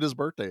celebrated his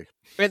birthday.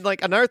 And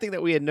like another thing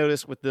that we had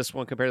noticed with this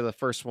one compared to the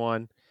first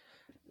one,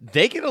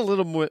 they get a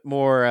little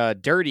more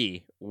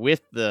dirty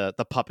with the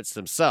puppets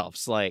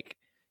themselves. Like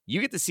you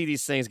get to see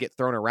these things get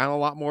thrown around a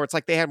lot more. It's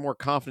like they had more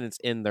confidence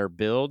in their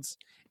builds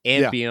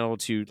and Yeah. being able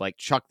to like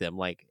chuck them.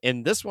 Like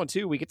in this one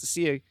too, we get to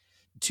see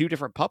two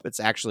different puppets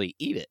actually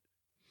eat it.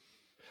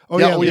 Oh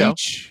Yeah, yeah, oh,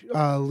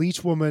 yeah.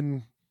 Leech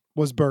woman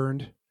was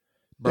burned.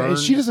 Yeah, and Burned.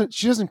 she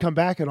doesn't come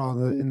back at all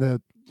in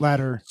the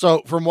latter.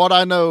 So from what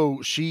I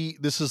know,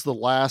 this is the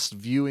last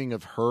viewing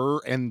of her,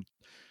 and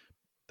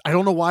I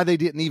don't know why they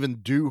didn't even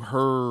do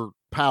her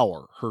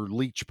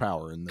leech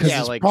power in this. Yeah,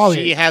 it's like, probably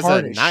she has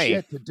hard a as knife.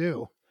 shit to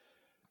do.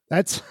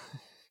 That's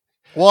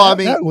Well, I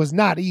mean, that was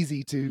not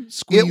easy to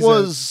squeeze. it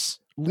was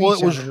a leech well,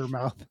 it was out of her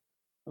mouth.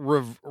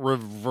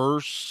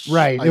 reverse,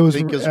 Right, I it was,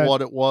 think is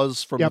what it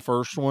was from the yep.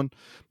 first one.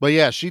 But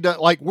yeah, she does.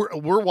 Like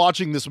we're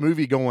watching this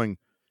movie, going,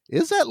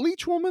 is that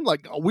Leech Woman?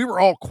 Like we were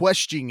all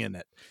questioning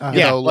it. Uh, You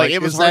Yeah, know, like, like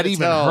it was is hard that to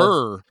even tell.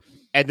 her?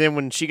 And then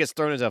when she gets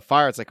thrown into a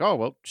fire, it's like, oh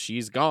well,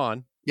 she's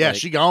gone. Yeah, Like,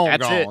 she gone.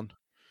 that's it.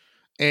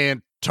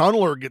 And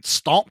Tunneler gets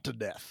stomped to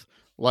death.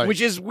 Like,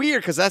 Which is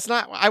weird because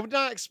I would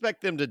not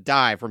expect them to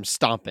die from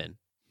stomping.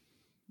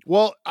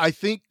 well, I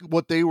think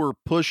what they were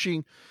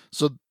pushing,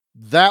 so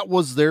that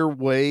was their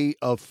way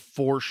of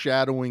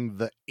foreshadowing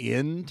the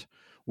end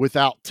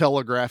without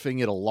telegraphing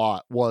it a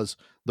lot. Was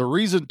the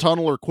reason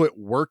Tunneler quit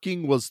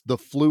working was the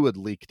fluid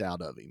leaked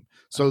out of him.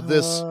 So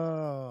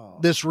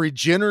this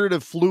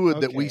regenerative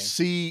fluid that we Okay.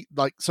 see,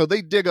 like, so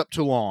they dig up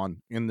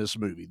Toulon in this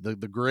movie, the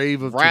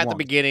grave of Right at the Toulon.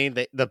 beginning,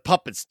 the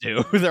puppets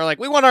do. They're like,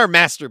 we want our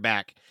master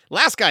back.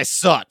 Last guy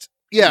sucked.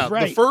 Yeah,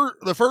 Right.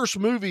 the first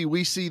movie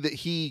we see that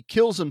he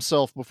kills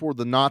himself before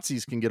the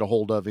Nazis can get a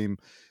hold of him,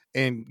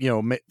 and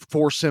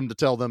force him to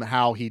tell them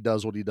how he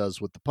does what he does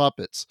with the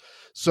puppets.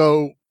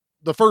 So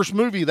the first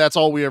movie, that's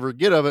all we ever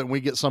get of it, and we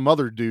get some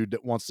other dude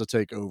that wants to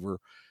take over.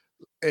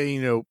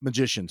 And,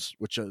 magicians,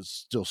 which is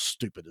still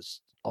stupid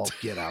as all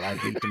get out. I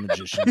hate the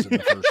magicians in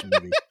the first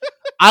movie.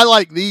 I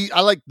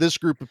like this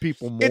group of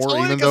people more, It's only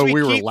even 'cause though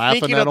we were keep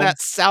laughing thinking at of them. that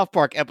South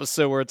Park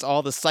episode where it's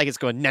all the psychics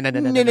going like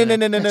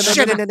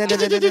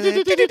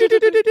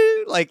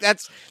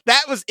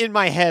that was in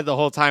my head the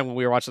whole time when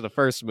we were watching the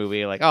first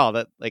movie. Like, oh,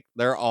 that like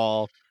they're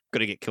all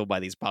gonna get killed by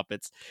these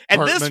puppets.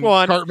 And this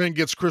one, Cartman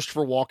gets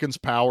Christopher Walken's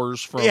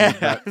powers from Yeah.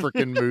 that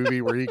freaking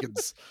movie where he can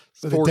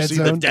The foresee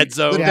dead zone? Dead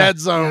zone. the Yeah. dead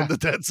zone, Yeah. the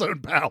dead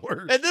zone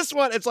powers. and this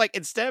one, it's like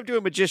instead of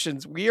doing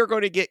magicians, we are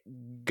going to get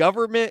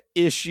government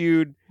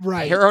issued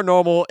Right.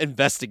 paranormal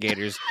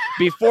investigators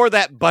before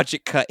that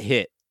budget cut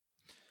hit.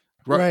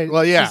 Right.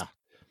 Well, yeah,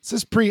 This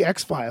is pre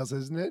X-Files,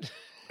 isn't it?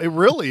 it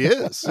really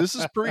is. This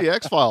is pre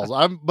X Files.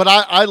 But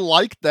I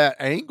like that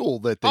angle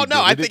that they Oh no, did.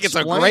 I It think it's a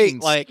explains-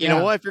 great, like, you know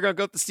Yeah. what, if you're gonna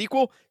go with the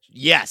sequel,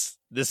 yes,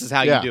 this is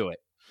how Yeah. you do it.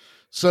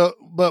 So,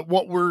 but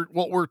what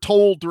we're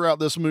told throughout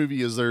this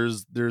movie is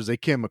there's a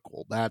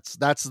chemical that's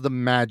the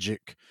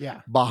magic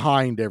Yeah.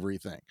 behind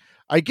everything.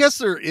 I guess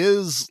there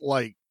is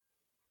like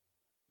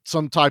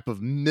some type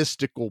of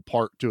mystical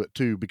part to it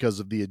too because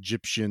of the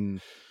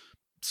Egyptian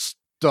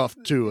stuff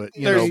to it,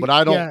 but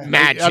I don't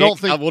magic. I don't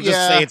think I will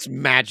just say it's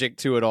magic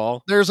to it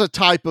all. There's a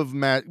type of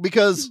magic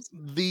because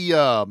they do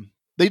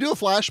a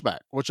flashback,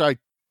 which I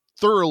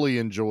thoroughly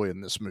enjoy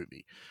in this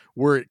movie,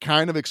 where it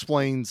kind of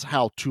explains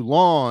how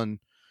Toulon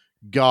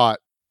got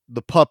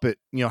the puppet,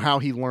 how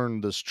he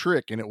learned this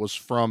trick, and it was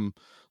from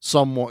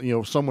someone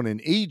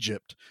in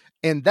Egypt,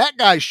 and that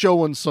guy's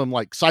showing some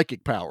like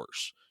psychic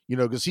powers,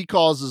 because he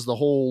causes the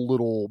whole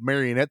little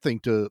marionette thing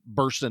to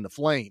burst into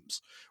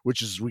flames,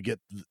 which is we get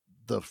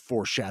the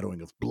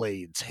foreshadowing of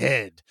Blade's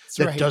head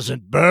that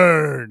doesn't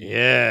burn.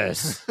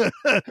 Yes.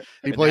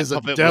 He plays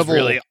a puppet devil.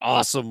 Was really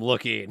awesome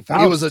looking.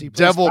 He was a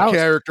devil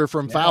character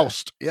from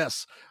Faust.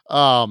 Yes.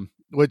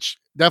 Which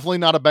definitely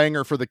not a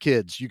banger for the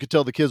kids. You could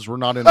tell the kids were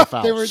not into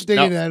Faust. They were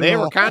digging at They it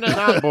were all. kind of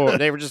not bored.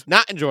 They were just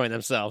not enjoying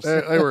themselves.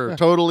 They were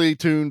totally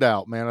tuned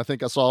out, man. I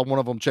think I saw one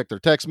of them check their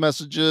text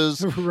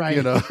messages. Right.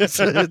 It's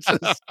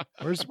just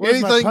Where's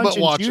anything my but Punch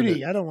and watching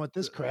Judy? it. I don't want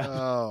this crap.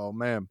 Oh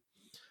man.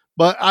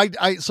 But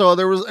so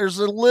there's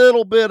a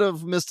little bit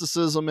of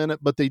mysticism in it,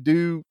 but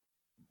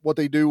what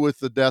they do with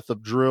the death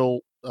of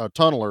Drill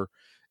Tunneler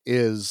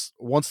is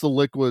once the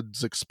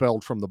liquid's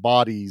expelled from the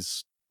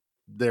bodies,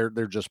 they're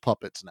just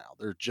puppets now.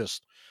 They're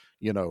just,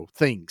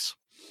 things.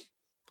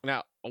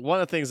 Now, one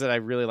of the things that I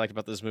really liked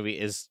about this movie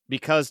is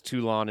because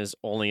Toulon is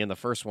only in the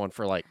first one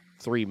for like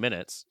 3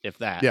 minutes, if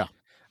that. Yeah.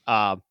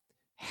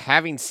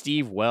 Having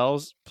Steve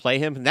Wells play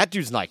him, and that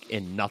dude's like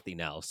in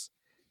nothing else.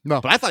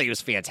 No. But I thought he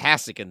was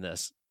fantastic in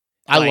this.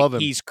 I love him.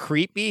 He's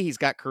creepy. He's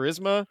got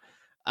charisma.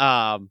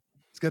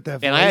 He's got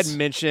that voice. And I had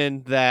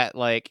mentioned that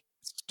like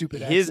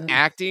Stupid his accent.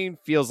 acting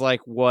feels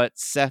like what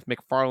Seth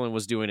MacFarlane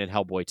was doing in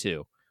Hellboy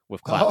 2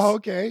 with Klaus. Oh,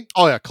 okay.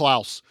 Oh yeah,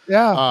 Klaus.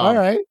 Yeah. All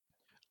right.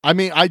 I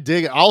mean, I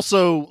dig it.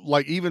 Also,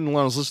 like even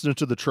when I was listening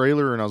to the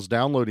trailer and I was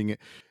downloading it,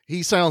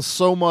 he sounds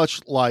so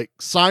much like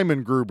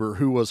Simon Gruber,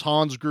 who was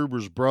Hans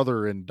Gruber's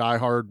brother in Die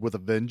Hard with a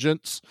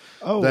Vengeance.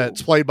 Oh,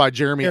 that's played by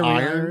Jeremy Jeremy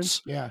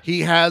Irons. Yeah.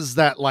 He has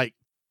that like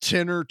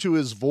tenor to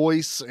his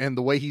voice and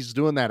the way he's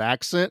doing that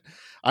accent.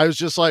 I was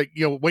just like,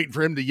 waiting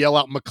for him to yell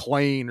out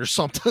McLean or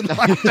something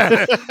like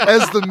that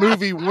as the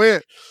movie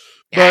went.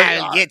 But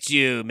I'll get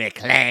you,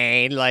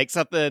 McLean. Like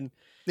something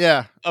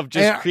of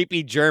just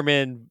creepy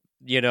German,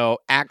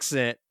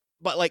 accent.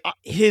 But like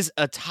his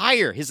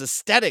attire, his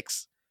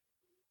aesthetics.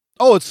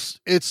 Oh,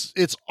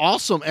 it's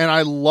awesome. And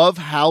I love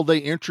how they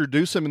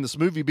introduce him in this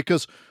movie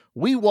because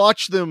we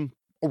watch them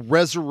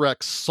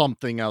resurrect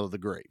something out of the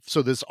grave.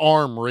 So this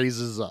arm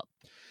raises up.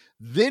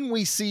 Then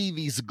we see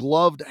these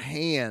gloved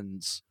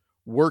hands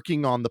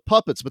working on the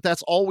puppets, but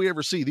that's all we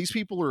ever see. These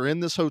people are in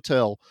this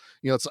hotel.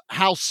 It's a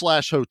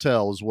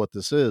house/hotel is what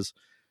this is.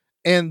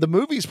 And the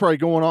movie's probably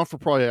going on for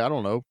I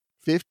don't know,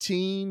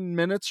 15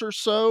 minutes or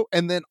so.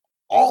 And then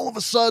all of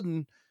a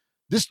sudden,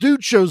 this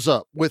dude shows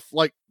up with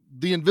like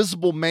the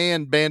Invisible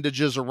Man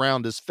bandages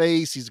around his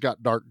face. He's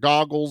got dark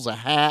goggles, a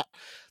hat.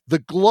 The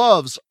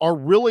gloves are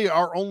really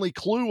our only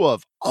clue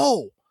of,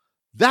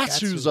 that's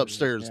who's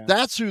upstairs. Yeah.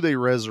 That's who they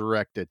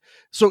resurrected.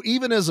 So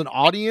even as an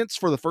audience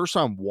for the first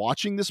time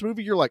watching this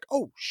movie, you're like,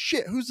 oh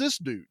shit, who's this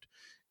dude?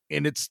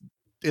 And it's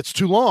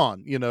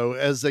Toulon,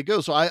 as they go.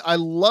 So I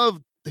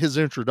love his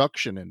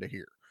introduction into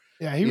here.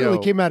 Yeah, he really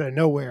came out of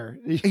nowhere.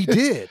 He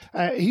did.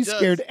 He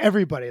scared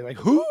everybody. Like,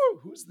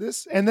 who's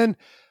this? And then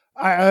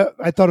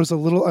I thought it was a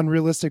little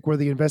unrealistic where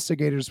the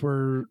investigators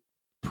were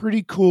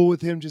pretty cool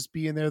with him just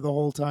being there the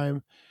whole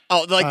time.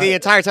 Oh, like the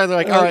entire time they're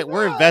like, all right,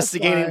 we're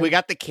investigating. We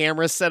got the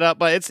camera set up,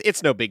 but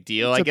it's no big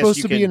deal. It's I guess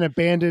supposed to be an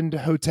abandoned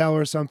hotel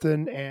or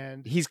something,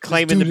 and he's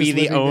claiming to be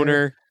the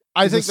owner.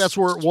 I think that's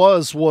where it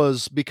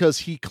was because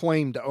he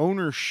claimed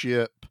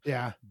ownership.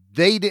 Yeah.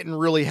 They didn't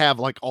really have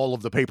like all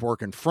of the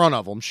paperwork in front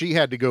of them. She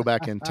had to go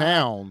back in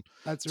town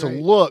to right.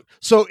 look.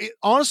 So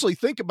honestly,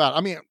 think about it.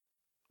 I mean,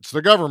 it's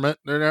the government.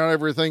 They're not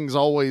everything's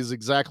always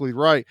exactly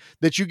right.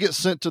 That you get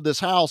sent to this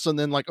house and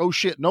then like, oh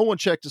shit, no one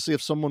checked to see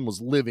if someone was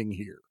living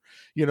here.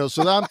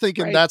 So I'm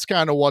thinking Right. that's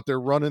kind of what they're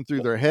running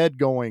through their head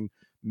going,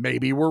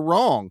 maybe we're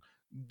wrong.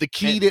 The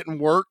key didn't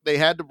work. They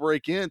had to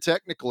break in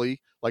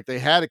technically. Like they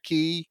had a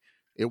key.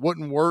 It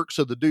wouldn't work.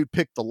 So the dude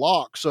picked the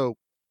lock. So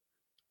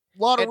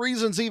a lot of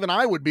reasons even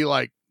I would be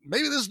like,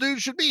 maybe this dude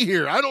should be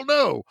here. I don't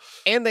know.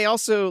 And they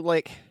also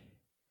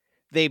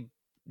they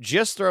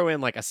just throw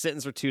in like a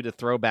sentence or two to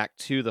throw back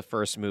to the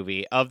first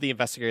movie of the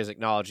investigators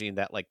acknowledging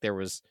that like there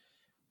was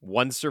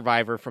one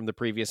survivor from the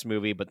previous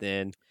movie, but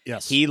then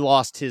he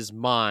lost his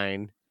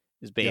mind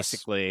is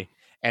basically,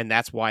 and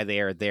that's why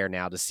they are there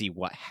now to see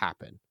what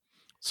happened.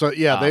 So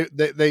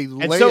they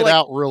lay so, it like,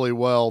 out really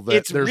well. That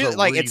it's there's really a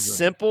like reason. it's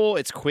simple,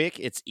 it's quick,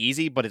 it's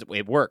easy, but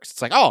it works.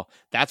 It's like, oh,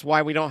 that's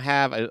why we don't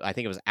have. I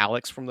think it was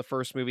Alex from the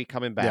first movie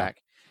coming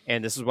back,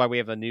 and this is why we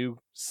have a new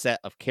set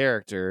of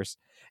characters,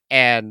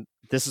 and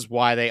this is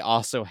why they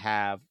also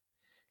have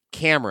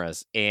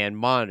cameras and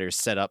monitors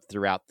set up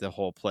throughout the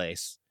whole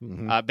place.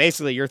 Mhm.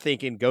 Basically, you're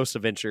thinking Ghost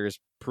Adventures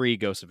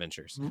pre-Ghost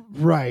Adventures.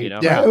 Right. You know?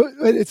 Yeah.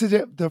 It's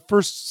the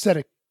first set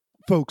of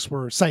folks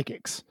were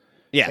psychics.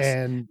 Yes.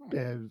 And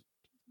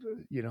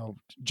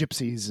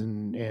gypsies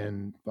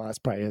and well, that's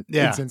probably an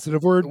Yeah.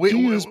 insensitive word We- to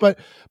we- use, but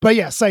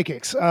yeah,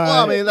 psychics.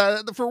 Well, I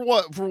mean, for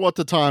what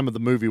the time of the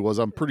movie was,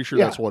 I'm pretty sure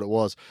Yeah. that's what it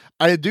was.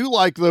 I do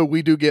like, though,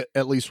 we do get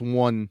at least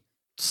one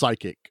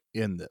psychic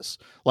in this.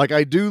 Like,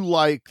 I do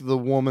like the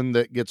woman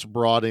that gets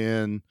brought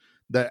in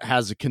that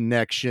has a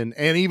connection,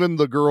 and even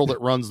the girl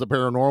that runs the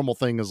paranormal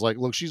thing is like,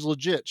 look, she's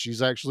legit.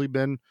 She's actually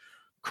been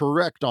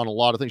correct on a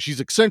lot of things. She's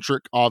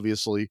eccentric,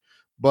 obviously,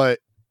 but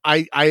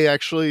I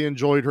actually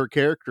enjoyed her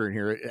character in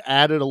here. It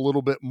added a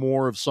little bit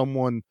more of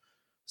someone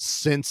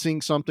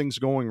sensing something's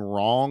going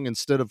wrong,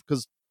 instead of,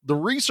 because the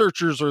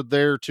researchers are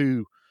there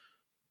to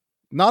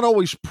not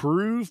always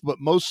prove, but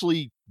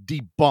mostly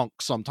debunk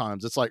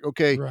sometimes. It's like,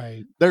 okay,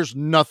 right. there's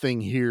nothing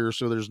here,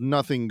 so there's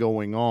nothing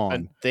going on.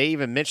 And they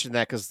even mentioned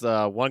that because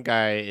the one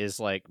guy is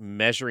like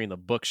measuring the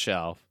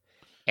bookshelf,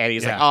 and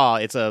he's like, "Oh,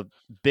 it's a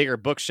bigger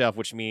bookshelf,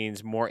 which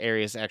means more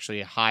areas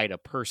actually hide a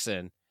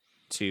person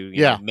to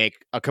you know,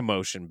 make a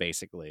commotion."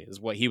 Basically, is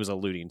what he was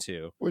alluding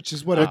to. Which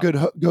is what a good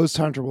ghost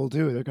hunter will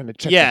do. They're going to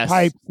check Yes. the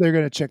pipes. They're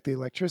going to check the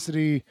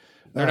electricity.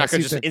 They're not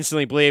going to see just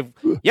instantly believe,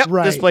 "Yep, this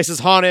Right. place is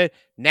haunted.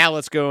 Now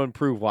let's go and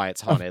prove why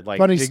it's haunted." Like,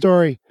 funny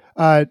story.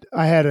 I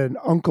had an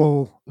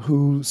uncle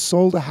who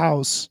sold a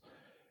house,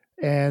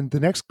 and the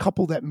next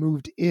couple that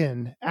moved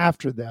in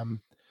after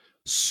them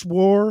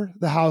swore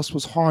the house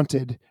was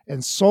haunted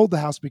and sold the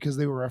house because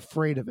they were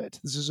afraid of it.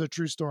 This is a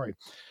true story.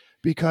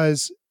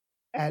 Because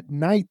at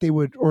night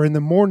or in the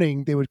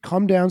morning, they would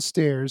come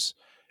downstairs,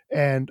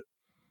 and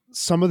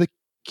some of the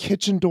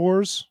kitchen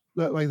doors,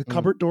 like the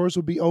cupboard doors,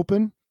 would be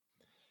open.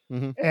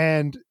 Mhm.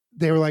 And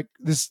they were like,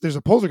 there's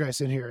a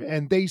poltergeist in here.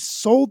 And they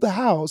sold the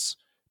house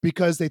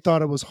because they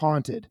thought it was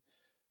haunted.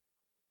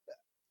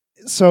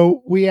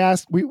 So we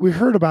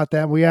heard about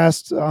that. And we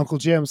asked Uncle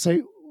Jim,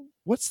 say,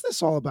 what's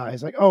this all about?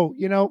 He's like, oh,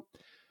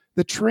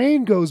 the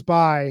train goes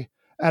by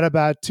at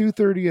about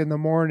 2:30 in the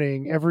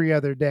morning every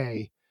other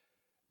day.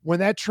 When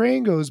that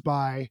train goes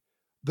by,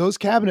 those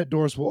cabinet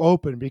doors will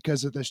open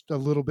because of the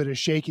little bit of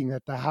shaking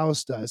that the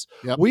house does.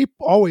 Yep. We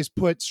always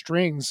put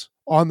strings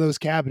on those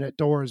cabinet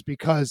doors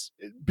because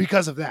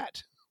of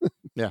that.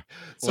 Yeah.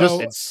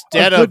 just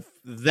instead of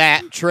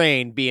that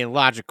train being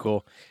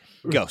logical,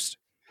 ghost.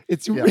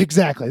 It's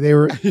exactly. They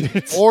were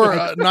Or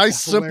a nice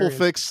simple hilarious.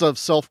 fix of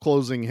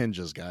self-closing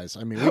hinges, guys.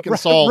 I mean, we can Right,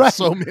 solve right,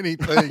 so many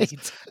things.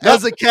 Right.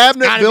 As a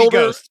cabinet Gotta be builder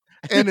ghost.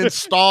 and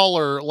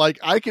installer, like,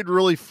 I could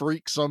really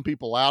freak some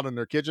people out in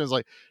their kitchens.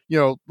 Like,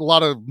 a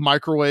lot of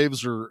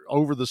microwaves or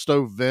over the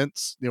stove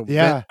vents,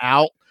 vent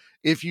out.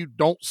 If you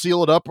don't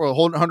seal it up or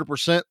hold it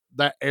 100%,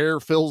 that air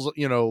fills,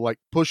 like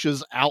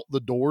pushes out the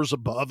doors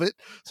above it.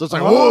 So it's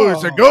like, oh,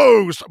 it's a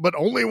ghost, but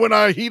only when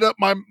I heat up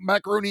my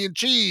macaroni and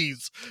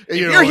cheese. If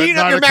you're heating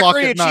up your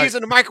macaroni and cheese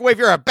in the microwave,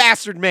 you're a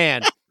bastard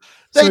man.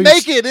 They So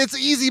make it. It's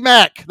Easy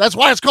Mac. That's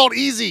why it's called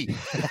Easy.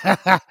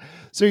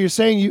 So you're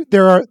saying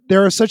there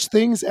are such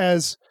things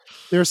as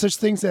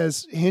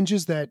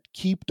hinges that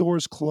keep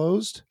doors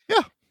closed?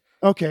 Yeah.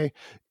 Okay.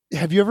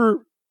 Have you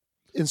ever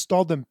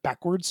installed them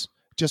backwards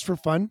just for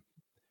fun?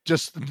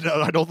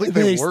 No, I don't think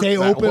They they work stay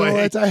that open all way.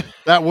 that time?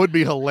 That would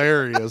be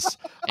hilarious.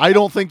 I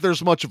don't think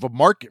there's much of a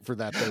market for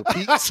that, though,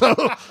 Pete. So,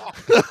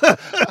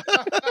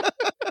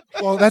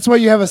 Well, that's why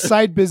you have a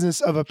side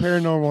business of a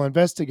paranormal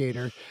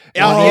investigator.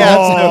 Oh,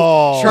 yeah.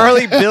 So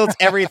Charlie builds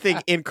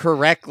everything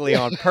incorrectly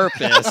on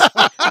purpose.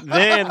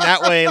 Then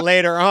that way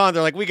later on,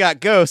 they're like, we got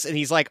ghosts. And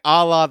he's like,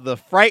 a la the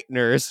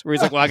Frighteners, where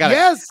he's like, well,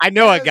 I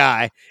know a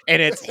guy,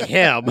 and it's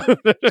him.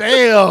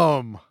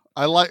 damn.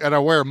 And I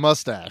wear a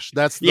mustache.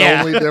 That's the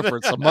only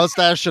difference. A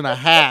mustache and a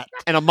hat.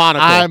 And a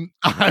monocle.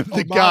 I'm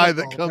the guy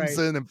that monocle, comes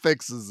right. in and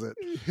fixes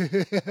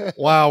it.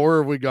 Wow, where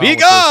have we gone? Be with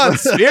gone,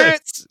 this?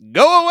 spirits.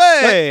 Go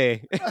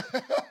away.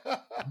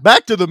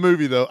 Back to the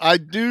movie, though.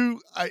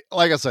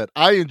 Like I said,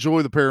 I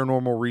enjoy the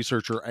paranormal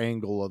researcher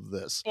angle of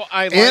this. Well,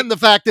 I And the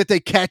fact that they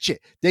catch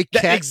it. They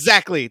catch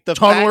exactly. The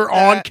Tunneler fact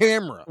on that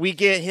camera. we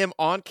get him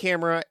on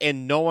camera,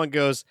 and no one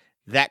goes,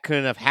 that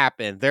couldn't have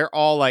happened. They're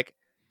all like,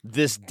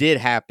 this did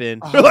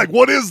happen. They're like,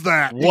 what is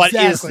that? What is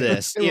Exactly.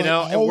 this? They were You know,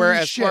 like, and holy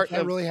whereas shit, part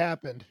that of really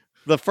happened.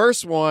 the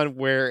first one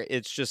where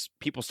it's just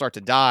people start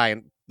to die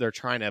and they're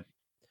trying to,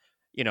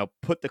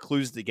 put the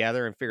clues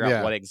together and figure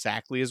out what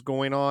exactly is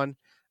going on.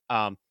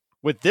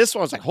 With this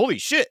one, it's like, holy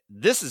shit,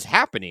 this is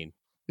happening.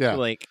 Yeah.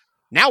 Like,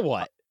 now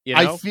what? You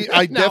know?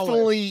 I Now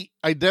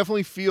what?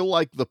 definitely feel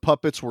like the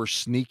puppets were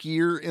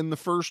sneakier in the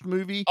first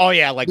movie. Oh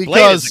yeah, like Blade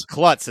Because- is a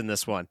klutz in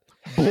this one.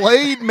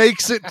 Blade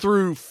makes it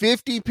through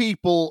 50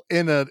 people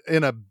in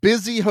a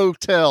busy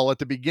hotel at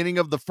the beginning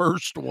of the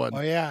first one. Oh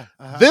yeah.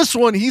 Uh-huh. This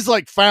one, he's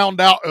like found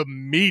out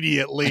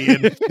immediately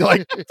and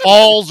like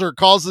falls or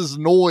causes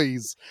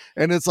noise.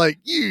 And it's like,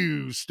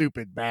 you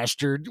stupid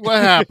bastard.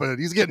 What happened?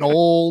 He's getting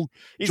old.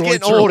 He's Joints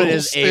getting are a old at little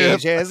his stiff.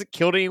 age. He hasn't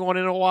killed anyone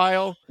in a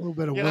while. a little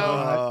bit of You wood know,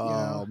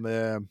 rot, Oh,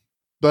 man.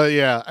 But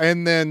yeah,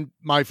 and then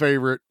my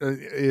favorite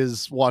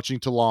is watching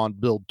Talon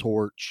build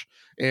Torch,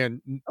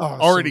 and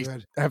already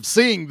have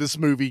seen this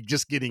movie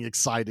just getting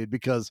excited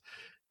because,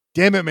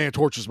 damn it, man,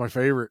 Torch is my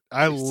favorite.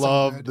 I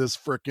love this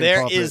freaking.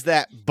 There puppet. is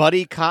that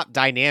buddy cop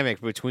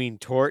dynamic between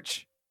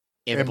Torch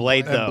and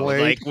Blade, though.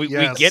 Blade, like we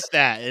get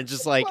that, and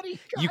just like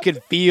you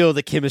can feel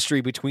the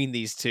chemistry between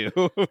these two.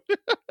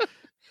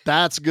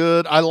 That's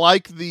good. I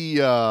like the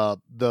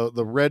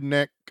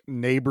redneck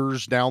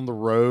neighbors down the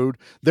road.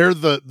 They're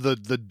the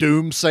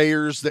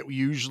doomsayers that we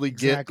usually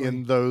get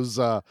in those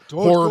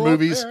horror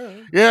movies.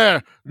 Yeah,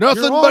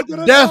 nothing but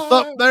death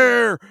up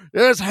there.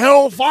 There's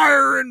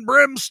hellfire and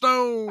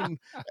brimstone.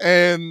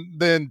 And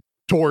then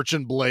Torch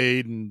and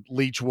Blade and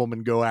Leech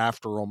Woman go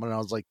after them, and I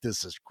was like,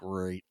 this is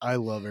great. I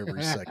love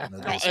every second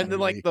of this. And then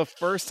like the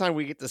first time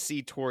we get to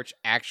see Torch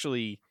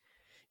actually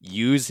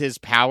use his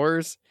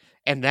powers,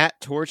 and that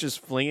torch is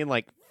flinging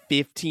like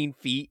 15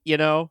 feet, you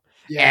know?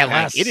 Yeah, and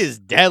like it is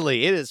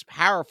deadly. It is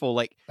powerful.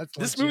 Like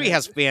this movie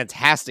has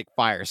fantastic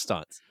fire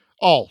stunts.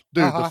 Oh,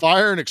 dude, the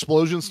fire and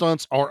explosion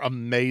stunts are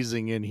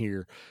amazing in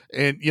here.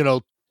 And you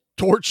know,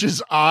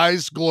 Torch's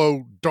eyes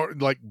glow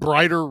like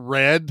brighter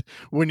red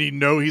when you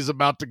know he's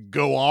about to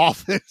go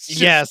off.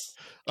 Yes.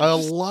 I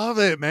love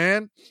it,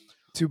 man.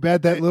 Too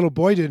bad that little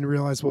boy didn't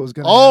realize what was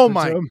going to happen. Oh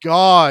my my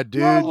God,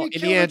 dude.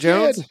 Indiana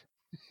Jones?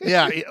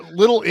 Yeah,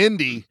 little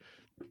Indy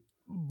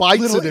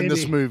bites it in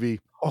this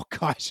movie. Oh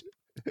gosh.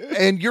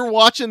 And you're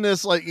watching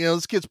this like, you know,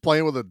 this kid's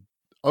playing with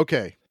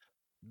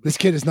this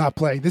kid is not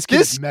playing. This kid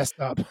is messed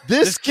up.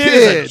 This kid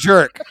is a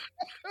jerk.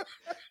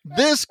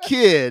 This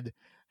kid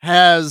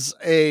has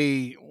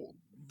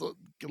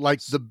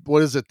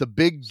what is it? The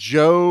Big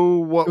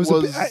Joe?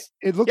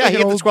 It looked like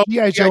an old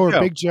G.I. Joe or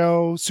Big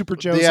Joe, Super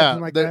Joe,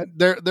 something like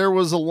that. There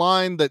was a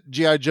line that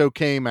G.I. Joe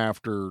came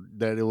after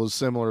that it was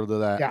similar to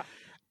that. Yeah.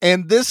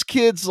 And this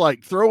kid's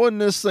like throwing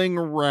this thing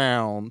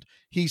around.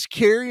 He's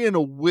carrying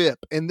a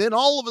whip. And then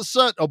all of a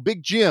sudden,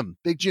 Big Jim,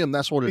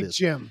 that's what it is.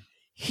 Big Jim.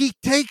 He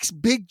takes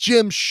Big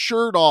Jim's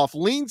shirt off,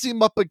 leans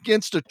him up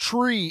against a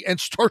tree, and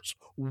starts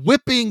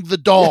whipping the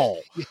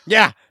doll.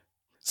 Yeah.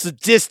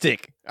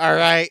 Sadistic. All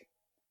right.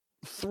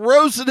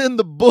 Throws it in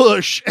the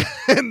bush,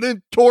 and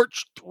then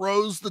Torch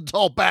throws the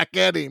doll back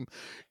at him.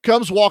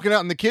 Comes walking out,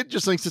 and the kid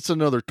just thinks it's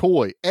another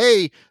toy.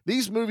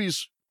 These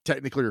movies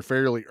technically are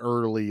fairly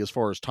early as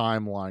far as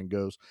timeline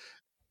goes.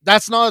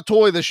 That's not a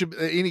toy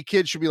that any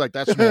kid should be like,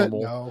 that's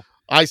normal. No.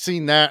 I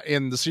seen that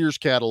in the Sears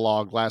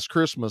catalog last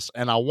Christmas,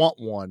 and I want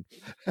one.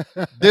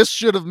 This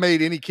should have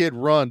made any kid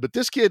run, but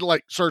this kid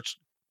like starts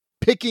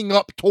picking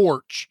up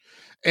Torch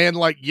and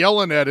like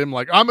yelling at him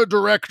like, I'm a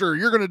director,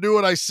 you're going to do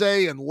what I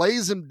say, and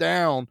lays him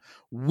down,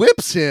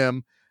 whips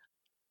him.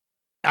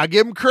 I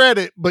give him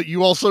credit, but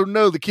you also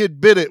know the kid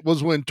bit it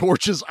was when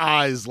Torch's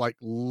eyes like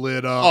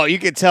lit up. Oh, you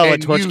can tell when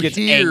Torch gets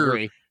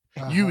angry.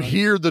 You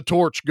hear the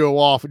torch go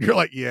off, and you're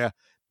like, yeah,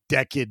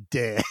 that kid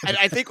dead. And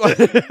I think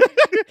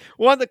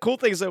one of the cool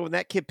things though when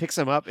that kid picks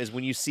him up is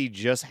when you see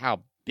just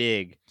how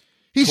big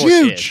he's Torch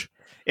huge. Is.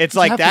 It's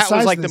like that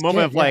was like the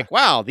moment of like,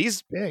 wow,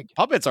 these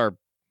puppets are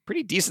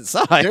pretty decent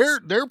size.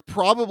 They're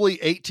probably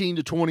 18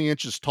 to 20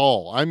 inches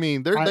tall. I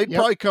mean, they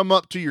probably come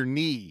up to your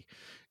knee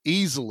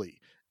easily.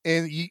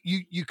 And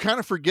you kind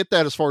of forget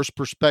that as far as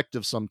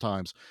perspective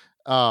sometimes.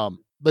 But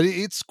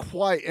it's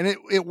quite, and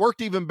it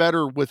worked even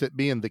better with it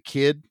being the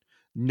kid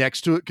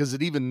next to it, because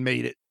it even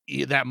made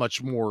it that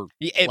much more.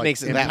 It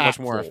makes it that much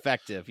more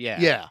effective. Yeah.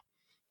 Yeah.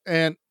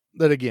 And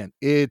then again,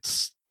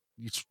 it's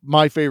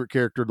my favorite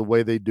character, the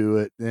way they do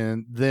it.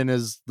 And then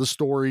as the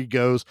story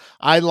goes,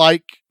 I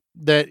like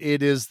that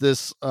it is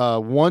this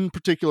one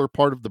particular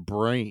part of the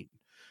brain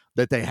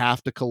that they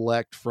have to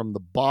collect from the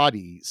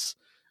bodies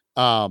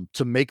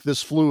to make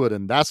this fluid,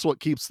 and that's what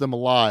keeps them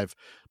alive.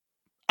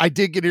 I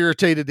did get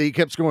irritated that he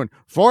kept going,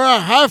 for a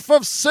half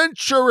of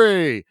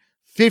century.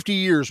 50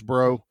 years,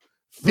 bro.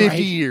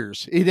 50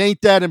 years. It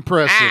ain't that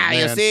impressive,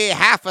 man. You see,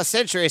 half a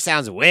century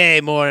sounds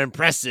way more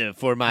impressive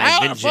for my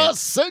vengeance. Half a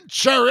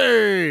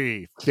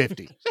century.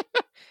 50.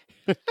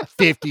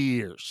 50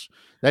 years.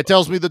 That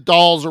tells me the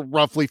dolls are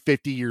roughly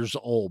 50 years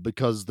old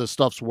because the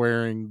stuff's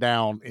wearing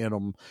down in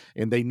them,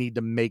 and they need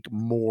to make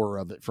more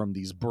of it from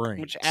these brains.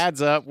 Which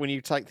adds up when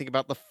you think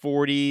about the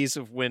 40s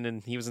of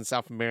when he was in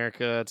South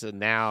America to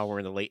now we're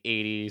in the late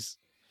 80s.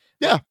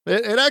 Yeah,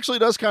 it actually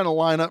does kind of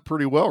line up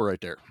pretty well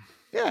right there.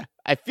 Yeah.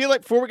 I feel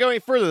like before we go any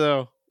further,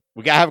 though,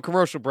 we got to have a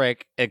commercial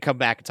break and come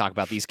back and talk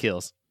about these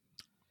kills.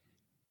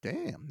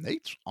 Damn,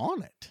 Nate's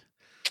on it.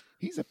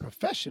 He's a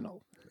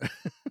professional.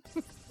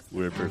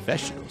 We're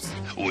professionals.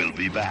 We'll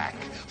be back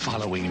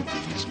following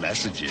these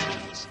messages.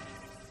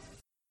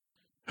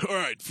 All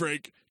right,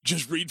 Frank,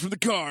 just read from the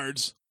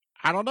cards.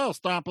 I don't know,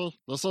 Stompy.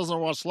 This isn't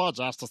what Sludge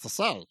asked us to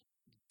say.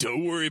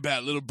 Don't worry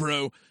about it, little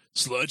bro.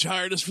 Sludge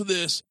hired us for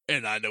this,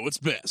 and I know what's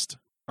best.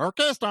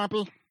 Okay,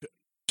 Stompy.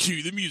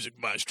 Cue the music,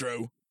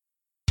 maestro.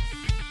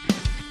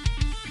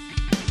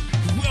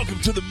 Welcome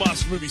to the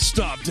Monster Movie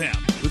Stomp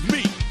Down with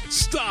me,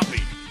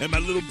 Stompy, and my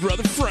little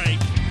brother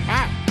Frank.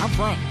 Hi, I'm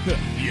Frank.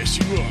 Yes,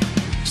 you are.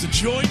 So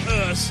join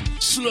us,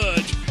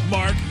 Sludge,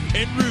 Mark,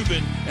 and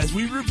Ruben as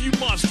we review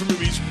monster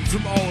movies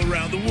from all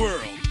around the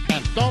world.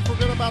 And don't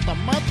forget about the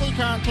monthly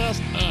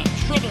contest and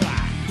trivia.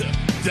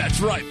 That's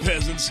right,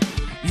 peasants.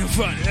 You'll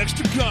find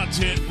extra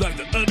content like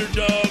the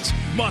Underdogs,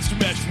 Monster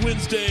Mash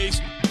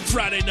Wednesdays,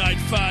 Friday Night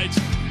Fights,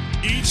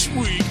 each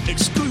week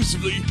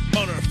exclusively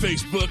on our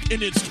Facebook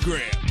and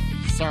Instagram.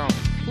 So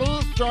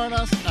please join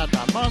us at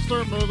the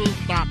Monster Movie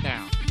Stop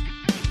Down.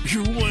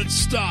 Your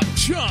one-stop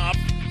shop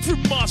for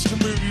monster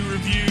movie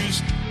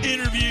reviews,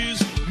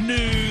 interviews,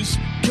 news,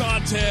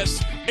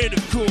 contests, and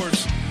of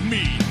course,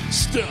 me,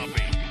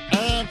 Stumpy.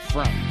 And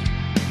Frank.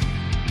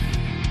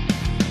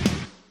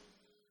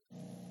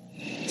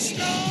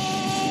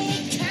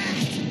 Snowcat!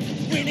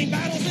 Winning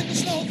battles in the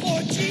snow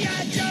for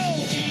G.I.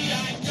 Joe!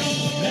 G.I.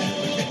 Joe!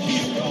 American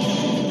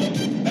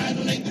hero!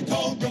 Battling the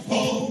Cobra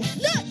foe!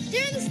 Look!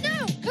 They're in the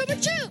snow! Cobra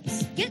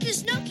troops! Get the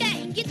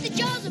Snowcat and get the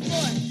Jaws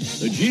aboard!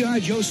 The G.I.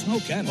 Joe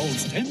Snowcat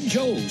holds 10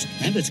 Joes,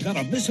 and it's got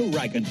a missile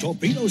rack and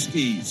torpedo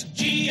skis.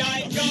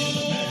 G.I. Joe!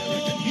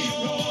 American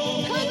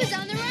hero! Cobra's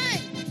on the run!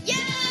 Yo,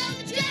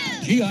 let's go!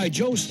 G.I.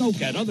 Joe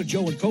Snowcat, other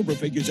Joe and Cobra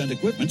figures and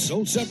equipment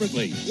sold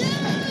separately. Yo,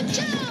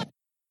 Joe!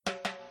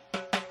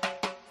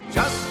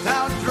 Just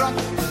how drunk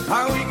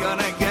are we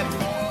gonna get?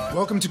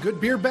 Welcome to Good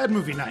Beer, Bad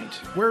Movie Night,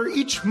 where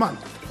each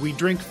month we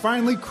drink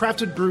finely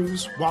crafted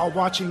brews while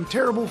watching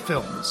terrible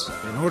films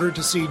in order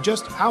to see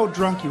just how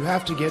drunk you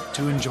have to get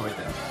to enjoy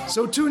them.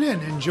 So tune in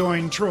and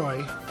join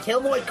Troy.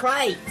 Killboy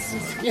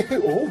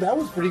Kreitz. Oh, that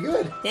was pretty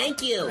good.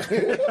 Thank you.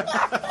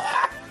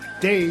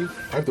 Dave.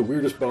 I have the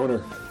weirdest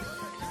boner.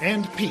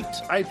 And Pete.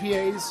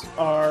 IPAs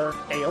are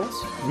ales,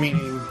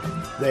 meaning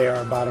they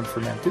are bottom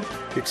fermented.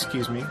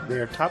 Excuse me, they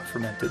are top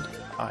fermented.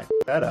 I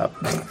that up.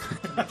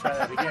 Try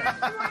that again.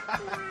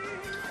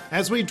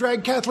 As we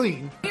drag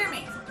Kathleen, Hear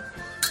me.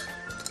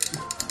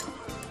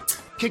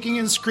 kicking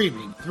and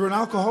screaming through an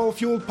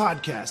alcohol-fueled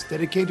podcast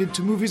dedicated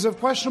to movies of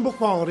questionable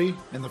quality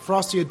and the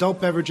frosty adult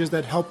beverages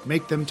that help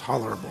make them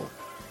tolerable.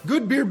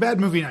 Good Beer, Bad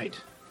Movie Night.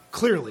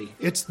 Clearly,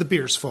 it's the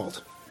beer's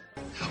fault.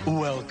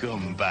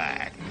 Welcome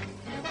back.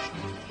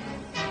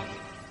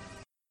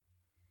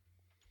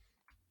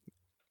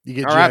 You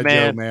get All G.I. right, Joe,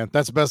 man. man.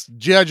 That's the best.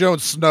 G.I. Joe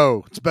and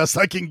Snow. It's the best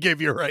I can give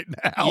you right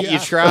now. You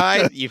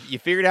tried. You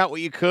figured out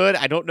what you could.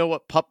 I don't know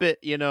what puppet,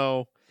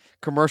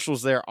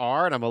 commercials there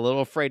are, and I'm a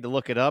little afraid to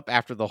look it up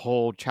after the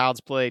whole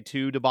Child's Play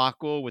 2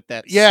 debacle with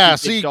that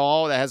stupid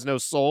doll that has no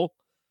soul.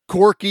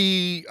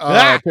 Corky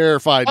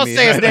terrified Don't me.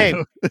 say his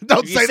name.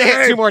 Don't If say you the say it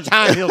name. 2 more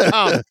times, he'll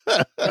come.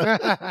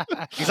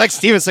 He's like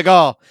Steven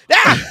Seagal.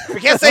 We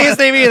can't say his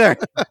name either.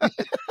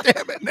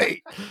 Damn it,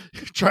 Nate.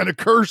 You're trying to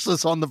curse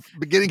us on the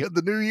beginning of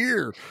the new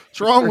year. What's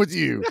wrong with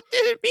you?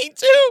 Me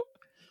too.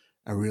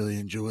 I really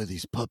enjoy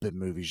these puppet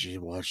movies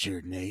you watch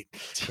here, Nate.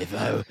 If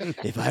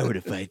I were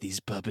to fight these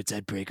puppets,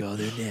 I'd break all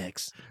their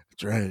necks.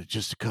 That's right.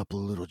 Just a couple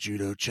of little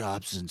judo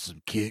chops and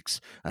some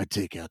kicks. I'd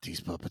take out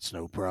these puppets,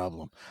 no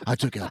problem. I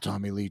took out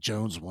Tommy Lee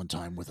Jones one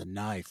time with a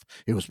knife.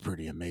 It was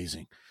pretty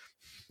amazing.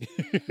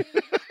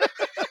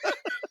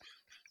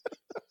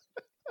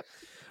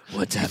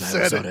 One time I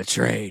was on a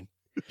train.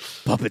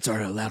 Puppets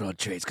aren't allowed on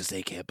trains because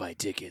they can't buy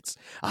tickets.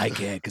 I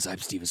can because I'm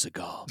Steven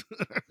Seagal.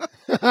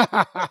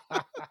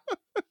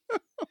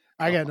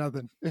 I got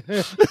nothing.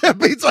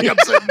 Pete's like,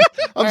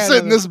 I'm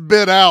sitting this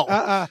bit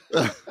out.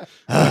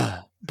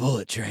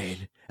 Bullet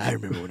Train. I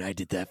remember when I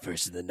did that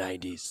first in the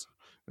 90s.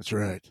 That's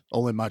right.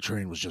 Only my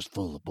train was just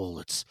full of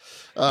bullets.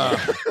 And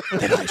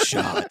I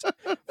shot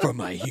from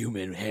my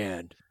human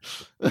hand.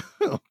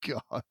 Oh,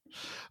 God. All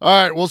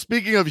right. Well,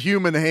 speaking of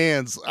human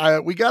hands,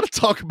 we got to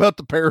talk about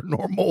the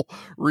paranormal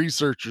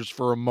researchers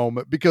for a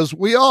moment, because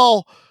we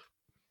all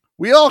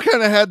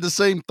kind of had the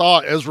same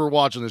thought as we're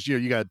watching this.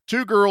 You got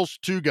 2 girls,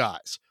 2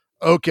 guys.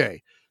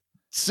 Okay.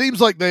 Seems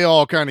like they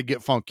all kind of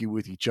get funky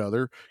with each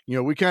other.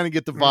 We kind of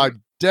get the vibe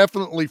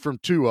definitely from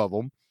 2 of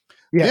them.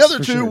 Yes, the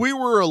other 2 sure. we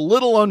were a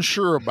little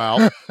unsure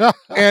about.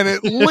 And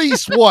at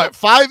least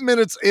 5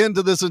 minutes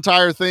into this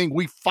entire thing,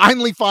 we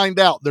finally find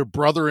out they're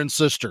brother and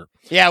sister.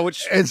 Yeah,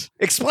 which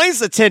explains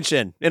the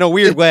tension in a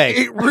weird way.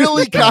 It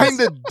really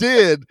kind of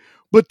did,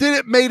 but then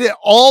it made it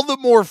all the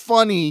more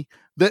funny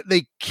that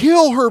they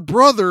kill her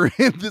brother,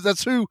 and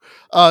that's who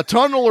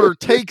Tunneler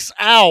takes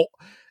out,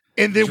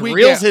 and then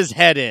drills his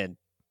head in.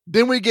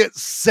 Then we get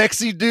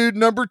sexy dude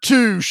number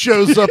 2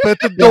 shows up at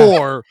the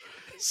door.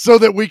 So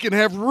that we can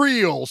have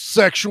real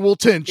sexual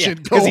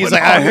tension going he's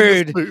like, on I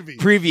heard in this movie.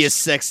 Previous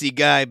sexy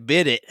guy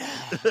bit it.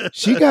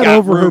 She got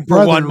over her room for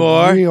brother one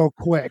more. real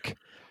quick.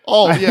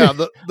 Oh yeah,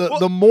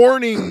 the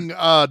morning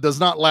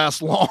does not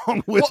last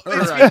long with her.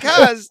 It's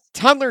because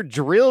Tunneler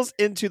drills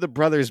into the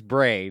brother's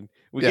brain.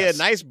 We get a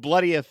nice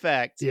bloody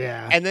effect.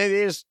 Yeah. And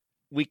then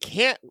we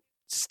can't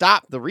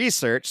stop the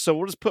research, so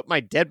we'll just put my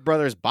dead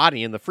brother's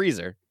body in the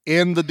freezer.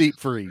 In the deep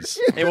freeze.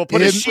 And we'll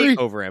put a sheet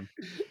over him.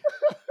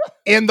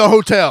 In the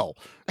hotel.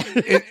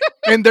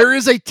 And there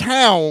is a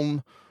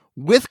town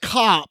with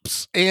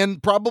cops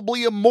and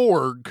probably a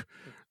morgue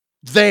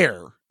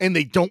there, and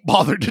they don't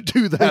bother to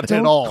do that They at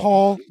don't all.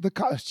 Call the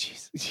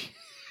cops.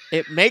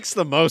 It makes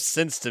the most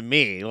sense to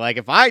me. Like,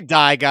 if I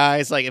die,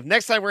 guys, like, if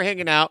next time we're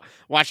hanging out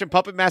watching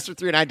Puppet Master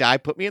 3 and I die,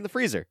 put me in the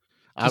freezer.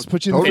 Just I'll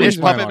put you in the finish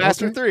freezer. Puppet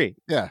Master 3.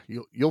 Yeah,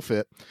 you'll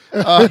fit.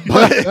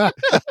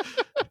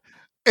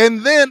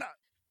 And then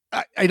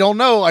I don't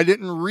know. I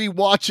didn't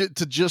rewatch it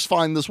to just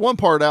find this one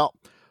part out.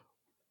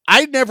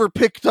 I never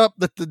picked up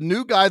that the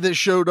new guy that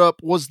showed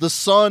up was the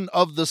son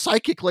of the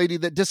psychic lady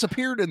that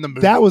disappeared in the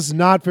movie. That was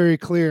not very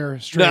clear.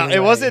 No, it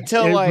wasn't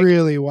until it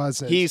really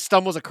wasn't. He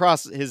stumbles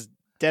across his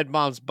dead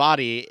mom's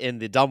body in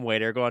the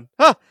dumbwaiter going,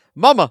 huh,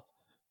 mama.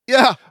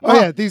 Yeah. Oh,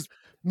 yeah.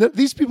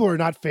 These people are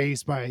not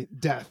fazed by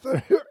death.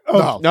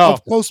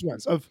 of close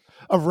ones, of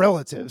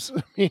relatives.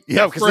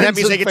 Yeah, because that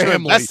means they get to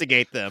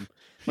investigate them.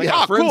 Like,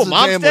 oh, cool,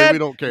 mom's dead. We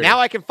don't care. Now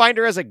I can find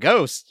her as a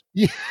ghost.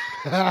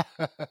 Yeah.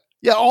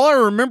 Yeah, all I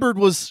remembered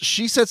was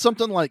she said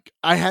something like,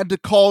 I had to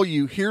call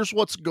you. Here's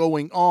what's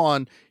going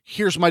on.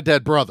 Here's my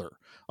dead brother.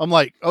 I'm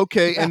like,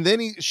 okay. And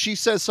then she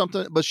says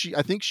something, but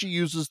I think she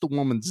uses the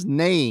woman's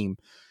name.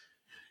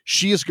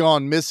 She has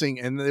gone missing.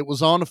 And it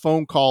was on a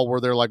phone call where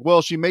they're like,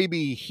 well, she may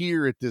be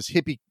here at this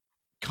hippie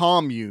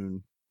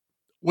commune,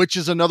 which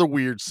is another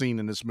weird scene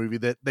in this movie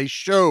that they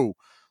show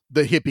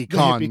the hippie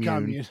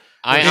commune.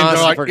 I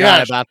honestly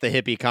forgot about the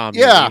hippie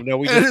commune. Yeah. You know,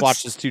 we just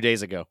watched this 2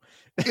 days ago.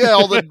 Yeah,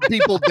 all the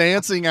people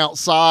dancing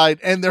outside,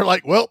 and they're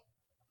like, well,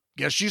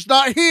 guess she's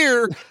not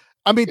here.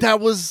 I mean,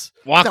 that was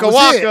Waka that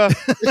was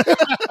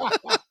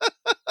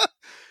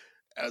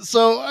waka.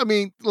 So, I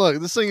mean, look,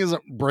 this thing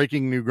isn't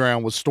breaking new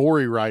ground with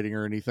story writing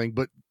or anything,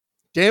 but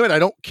damn it, I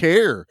don't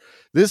care.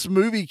 This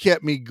movie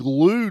kept me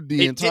glued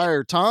the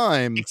entire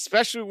time.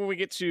 Especially when we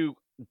get to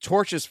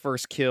Torch's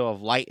first kill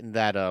of lighting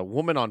that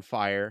woman on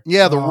fire.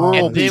 Yeah, the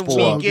rural and then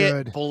people. we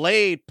get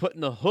Blade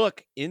putting the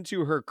hook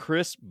into her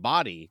crisp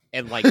body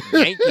and like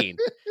yanking.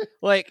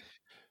 Like,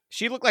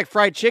 she looked like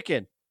fried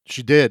chicken.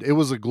 She did. It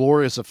was a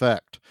glorious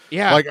effect.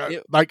 Yeah.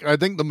 Like I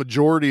think the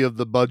majority of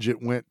the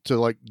budget went to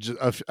like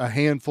a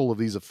handful of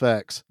these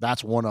effects.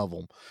 That's one of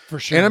them. For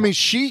sure. And I mean,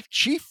 she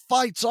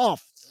fights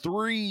off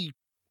 3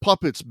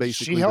 puppets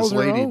basically. This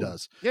lady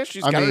does. Yeah,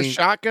 she's got her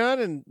shotgun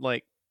and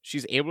like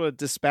she's able to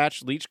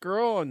dispatch Leech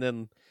Girl, and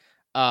then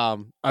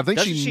I think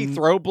she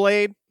throw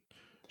Blade.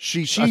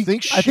 I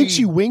think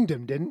she winged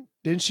him,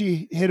 didn't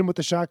she hit him with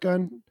the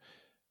shotgun?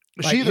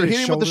 She either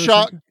hit him with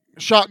the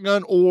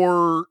shotgun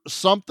or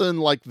something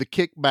like the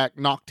kickback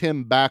knocked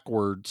him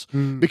backwards,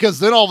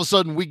 because then all of a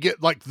sudden we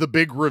get like the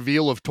big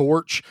reveal of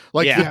Torch,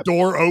 like the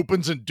door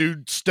opens and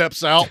dude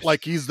steps out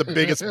like he's the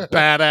biggest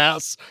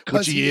badass,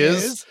 which he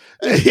is.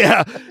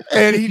 Yeah,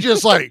 and he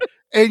just like,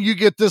 and you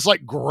get this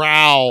like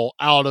growl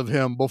out of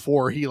him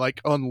before he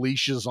like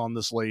unleashes on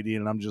this lady,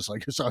 and I'm just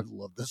like, I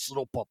love this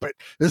little puppet.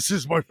 This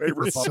is my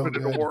favorite puppet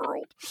in the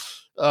world.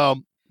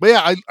 But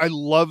yeah, I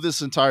love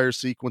this entire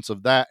sequence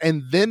of that.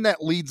 And then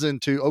that leads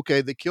into,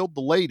 okay, they killed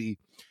the lady.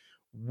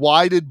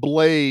 Why did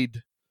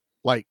Blade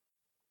like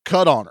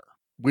cut on her?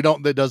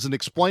 That doesn't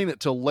explain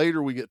it till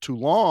later. We get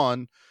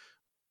Toulon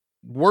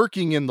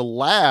working in the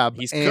lab.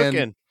 He's and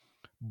cooking.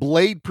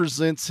 Blade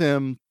presents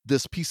him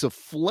this piece of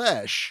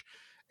flesh,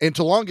 and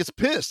Toulon gets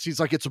pissed.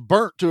 He's like, it's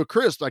burnt to a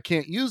crisp. I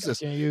can't use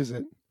this. I can't use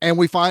it. And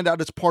we find out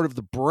it's part of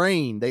the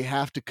brain. They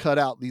have to cut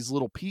out these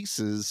little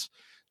pieces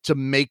to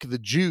make the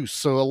juice.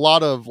 So a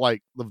lot of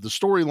like of the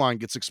storyline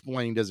gets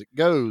explained as it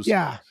goes.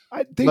 Yeah.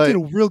 They did a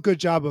real good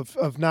job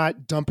of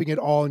not dumping it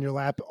all in your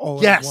lap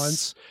all at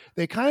once.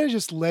 They kind of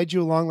just led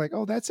you along like,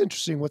 oh, that's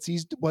interesting. What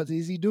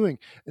is he doing?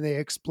 And they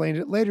explained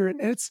it later.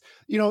 And it's,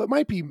 it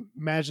might be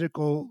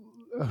magical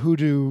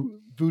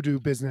voodoo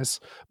business,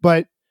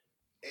 but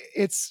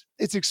it's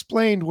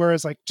explained,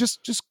 whereas like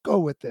just go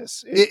with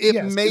this. This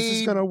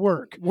is gonna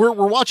work. We're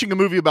watching a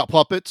movie about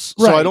puppets,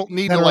 so I don't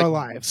need to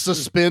like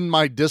suspend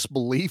my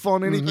disbelief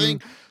on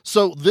anything.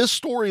 So this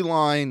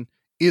storyline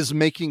is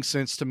making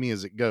sense to me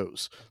as it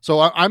goes. So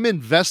I'm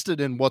invested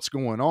in what's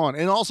going on.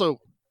 And also,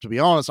 to be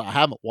honest, I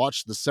haven't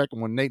watched the second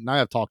one. Nate and I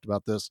have talked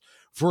about this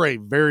for a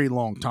very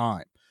long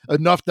time,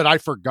 enough that I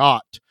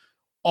forgot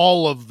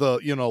all of the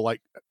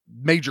like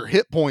major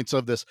hit points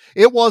of this.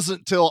 It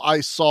wasn't till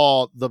I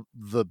saw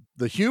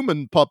the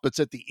human puppets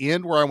at the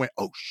end where I went,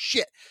 oh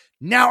shit,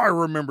 now I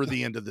remember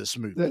the end of this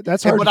movie.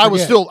 That's hard. But I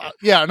was still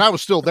and I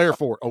was still there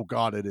for it. Oh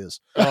god, it is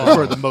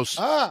for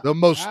the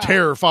most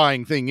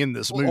terrifying thing in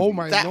this movie. Oh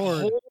my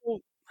lord.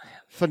 Whole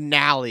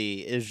finale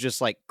is just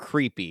like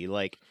creepy.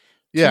 Like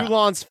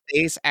Toulon's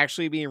face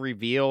actually being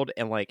revealed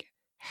and like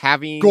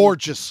having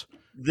gorgeous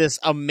this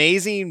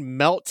amazing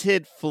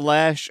melted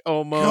flesh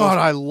almost. God,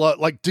 I love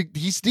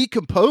he's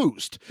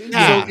decomposed.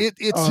 Yeah. So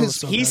it's his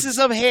pieces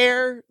of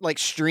hair, like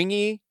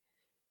stringy.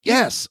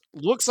 Yes.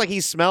 Looks like he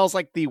smells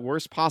like the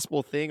worst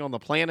possible thing on the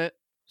planet.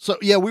 So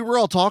yeah, we were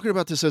all talking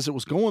about this as it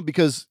was going,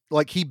 because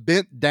like he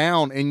bent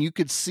down and you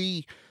could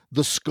see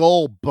the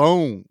skull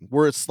bone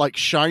where it's like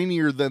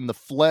shinier than the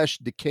flesh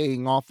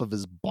decaying off of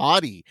his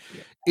body.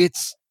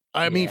 It's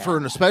for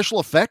a special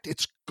effect,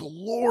 it's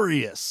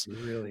glorious. It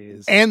really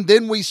is. And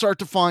then we start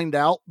to find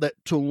out that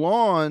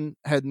Toulon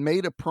had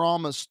made a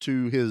promise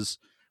to his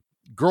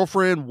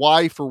girlfriend,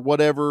 wife, or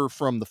whatever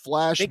from the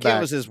flashback. I think it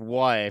was his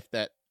wife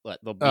that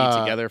they'll be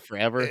together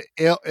forever.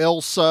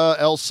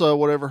 Elsa,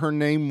 whatever her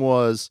name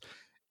was,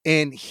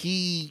 and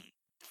he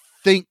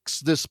thinks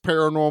this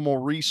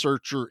paranormal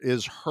researcher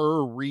is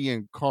her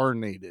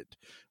reincarnated.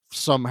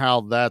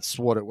 Somehow that's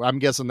what I'm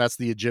guessing that's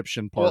the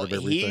Egyptian part of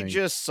everything. He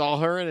just saw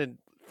her and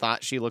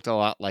thought she looked a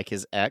lot like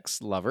his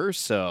ex-lover,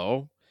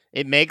 so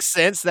it makes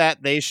sense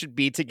that they should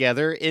be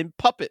together in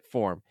puppet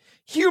form.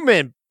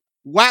 Human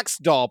wax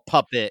doll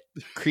puppet,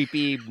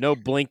 creepy, no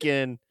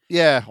blinking.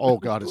 Yeah. Oh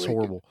God, it's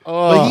horrible.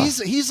 But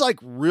he's like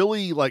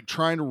really like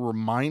trying to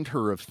remind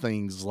her of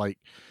things. Like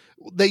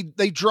they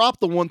drop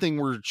the one thing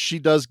where she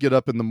does get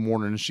up in the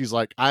morning and she's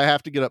like, I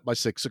have to get up by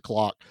 6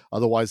 o'clock,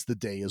 otherwise the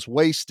day is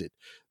wasted.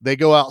 They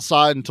go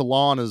outside and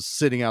Talon is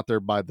sitting out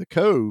there by the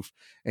cove,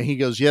 and he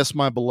goes, yes,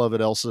 my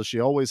beloved Elsa, she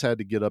always had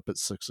to get up at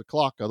 6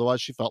 o'clock,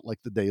 otherwise she felt like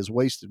the day is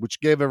wasted,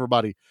 which gave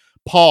everybody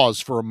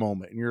pause for a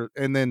moment.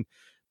 And then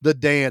the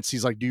dance,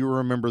 he's like, do you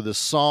remember this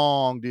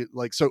song?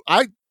 So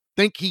I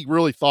think he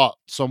really thought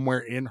somewhere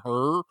in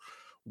her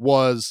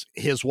was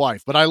his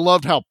wife. But I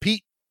loved how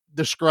Pete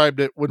described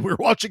it when we were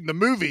watching the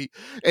movie,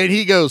 and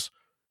he goes,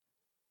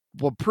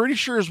 well, pretty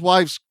sure his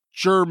wife's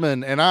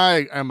German, and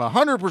I am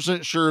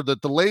 100% sure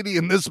that the lady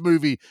in this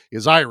movie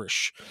is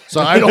Irish.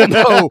 So I don't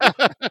know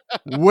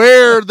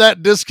where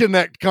that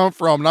disconnect come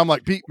from. And I'm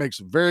like, Pete makes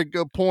a very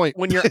good point.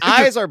 When your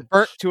eyes are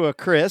burnt to a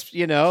crisp,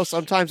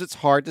 sometimes it's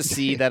hard to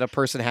see that a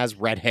person has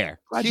red hair.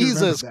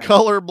 He's as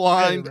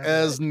colorblind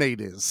as Nate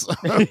is.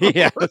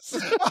 Yes.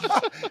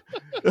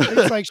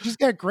 It's like, she's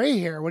got gray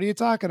hair. What are you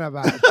talking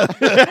about?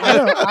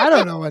 I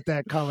don't know what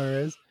that color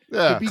is.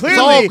 Yeah, clearly, it's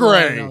all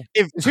gray.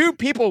 If two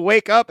people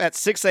wake up at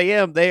 6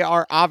 a.m., they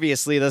are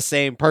obviously the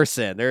same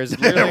person. There's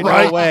really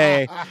no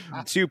way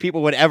two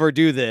people would ever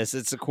do this.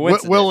 It's a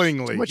coincidence.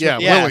 Willingly.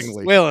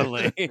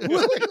 Willingly.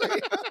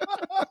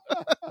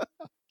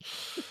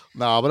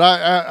 No, but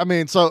I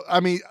mean, some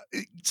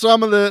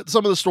of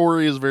the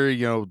story is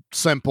very,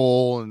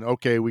 simple and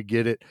okay, we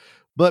get it.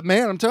 But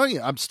man, I'm telling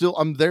you,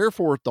 I'm there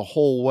for it the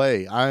whole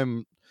way.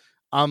 I'm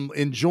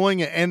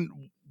enjoying it. And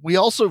we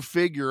also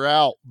figure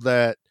out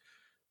that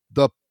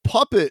the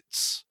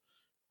puppets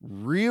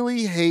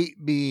really hate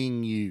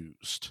being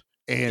used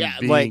and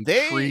being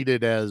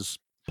treated as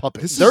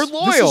puppets. They're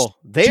loyal.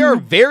 They are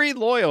very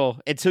loyal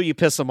until you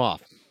piss them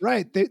off.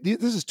 Right.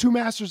 This is two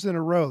masters in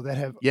a row that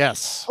have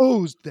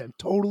hosed them,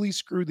 totally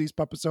screwed these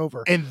puppets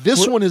over. And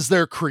this one is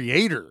their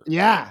creator.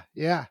 Yeah.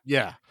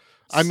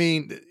 I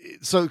mean,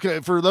 so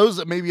for those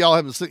that maybe y'all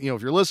haven't seen,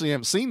 if you're listening, you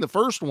haven't seen the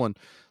first one,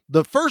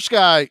 the first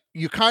guy,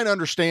 you kind of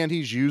understand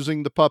he's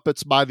using the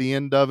puppets by the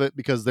end of it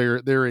because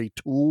they're a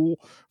tool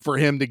for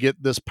him to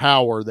get this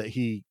power that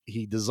he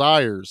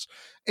desires.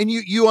 And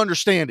you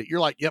understand it. You're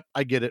like, yep,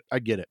 I get it.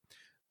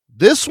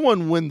 This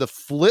one, when the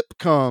flip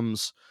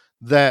comes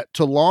that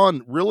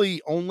Talon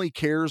really only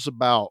cares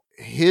about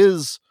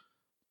his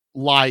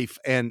life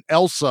and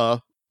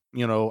Elsa, I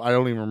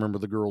don't even remember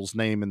the girl's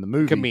name in the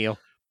movie. Camille.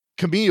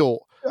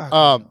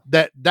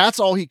 That's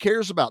all he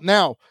cares about.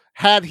 Now,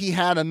 had he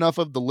had enough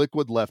of the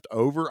liquid left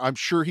over, I'm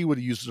sure he would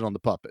have used it on the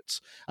puppets.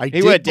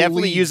 He would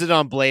definitely use it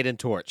on Blade and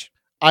Torch.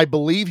 I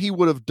believe he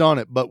would have done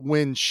it, but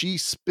when she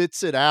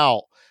spits it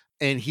out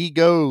and he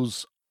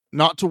goes,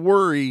 not to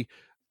worry,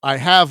 I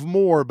have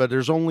more, but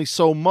there's only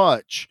so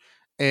much.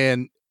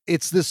 And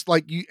it's this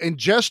and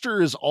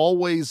Jester is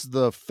always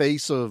the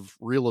face of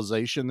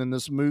realization in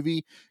this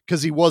movie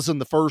because he was in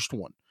the first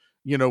one.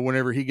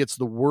 Whenever he gets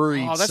the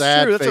worried, that's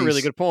sad true. That's face. a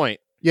really good point.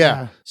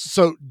 Yeah.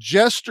 So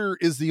Jester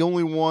is the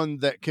only one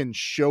that can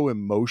show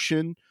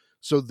emotion.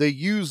 So they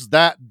use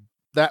that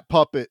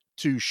puppet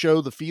to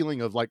show the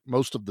feeling of like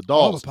most of the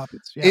dolls. All the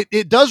puppets. Yeah.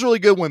 It does really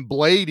good when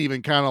Blade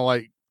even kind of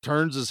like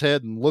turns his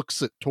head and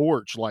looks at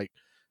Torch like,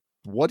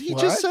 what he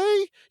just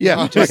say? Yeah.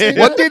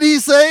 What did he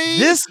say?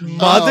 This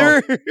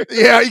mother.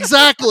 Yeah,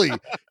 exactly.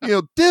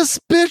 This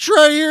bitch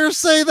right here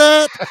say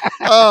that.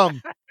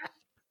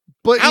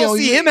 But I don't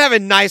see him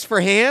having nice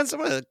for hands.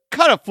 I'm gonna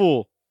cut a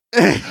fool.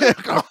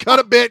 Gonna cut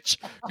a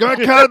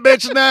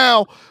bitch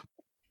now.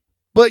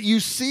 But you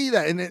see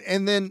that,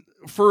 and then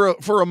for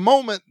a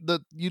moment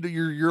that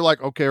you're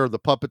like, okay, are the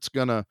puppets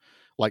gonna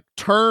like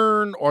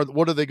turn, or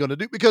what are they gonna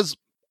do? Because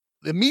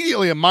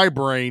immediately in my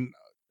brain,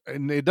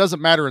 and it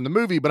doesn't matter in the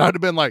movie, but I'd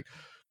have been like,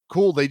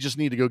 cool, they just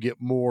need to go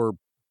get more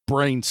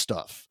brain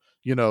stuff.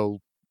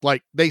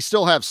 Like they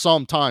still have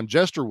some time.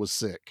 Jester was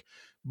sick,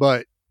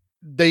 but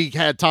they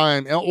had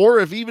time,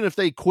 or even if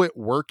they quit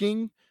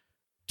working,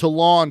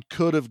 Talon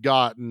could have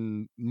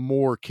gotten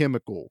more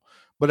chemical.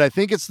 But I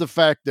think it's the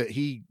fact that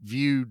he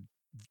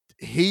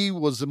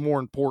was more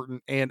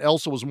important and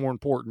Elsa was more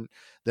important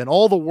than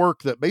all the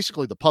work that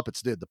basically the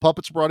puppets did. The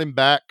puppets brought him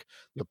back.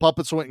 The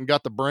puppets went and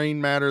got the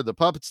brain matter. The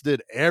puppets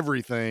did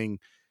everything.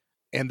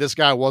 And this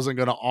guy wasn't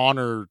going to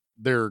honor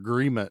their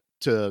agreement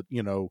to,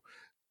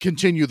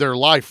 continue their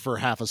life for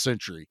half a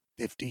century,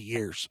 50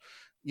 years.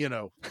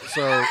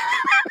 So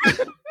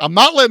I'm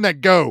not letting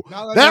that go.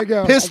 Not letting That it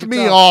go. I pissed can me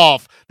tell.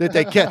 off that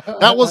they kept.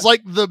 That was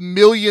like the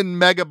 1,000,000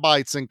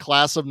 megabytes in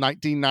class of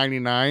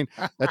 1999.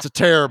 That's a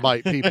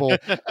terabyte, people.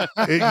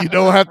 You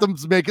don't have to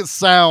make it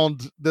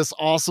sound this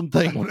awesome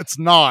thing when it's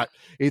not.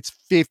 It's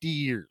 50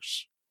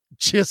 years.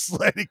 Just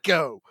let it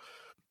go.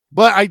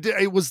 But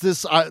it was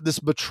this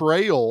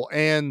betrayal,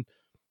 and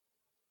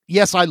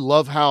yes, I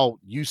love how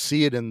you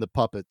see it in the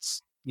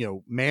puppets,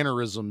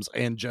 mannerisms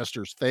and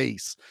Jester's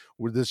face,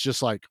 where this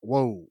just like,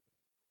 whoa,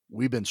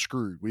 we've been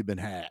screwed, we've been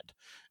had.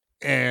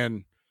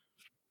 And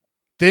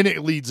then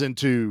it leads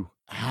into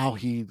how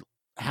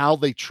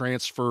they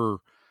transfer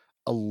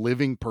a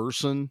living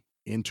person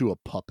into a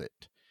puppet.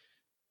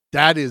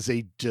 That is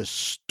a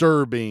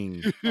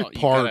disturbing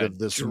part of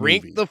this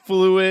drink movie. the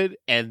fluid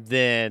and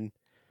then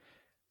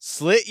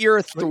slit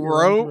your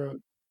throat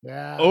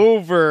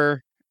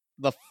over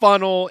the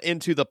funnel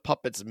into the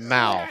puppet's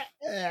mouth.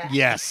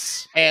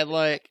 Yes. And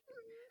like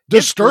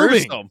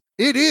disturbing. gruesome.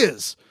 It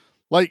is.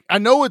 Like, I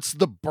know it's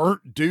the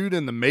burnt dude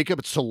in the makeup,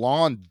 it's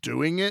Talon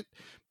doing it,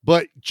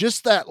 but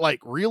just that like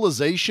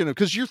realization of,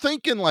 because you're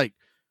thinking like,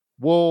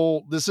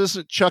 well, this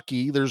isn't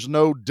Chucky, there's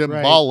no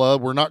Damballa,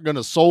 we're not going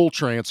to soul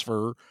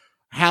transfer.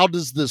 How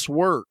does this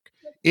work?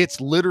 It's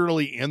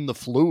literally in the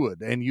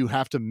fluid, and you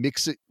have to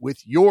mix it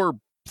with your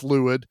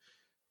fluid,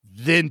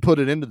 then put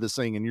it into this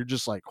thing, and you're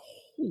just like,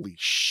 holy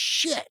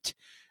shit.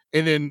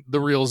 And then the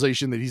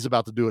realization that he's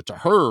about to do it to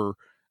her,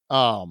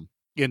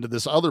 into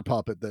this other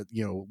puppet that,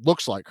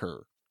 looks like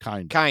her,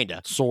 kind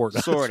of. Sort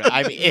of.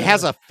 I mean, it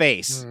has a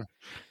face.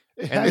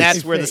 And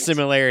that's where the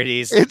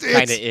similarities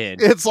kind of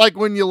end. It's like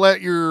when you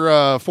let your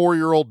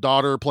 4-year-old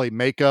daughter play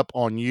makeup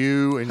on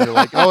you, and you're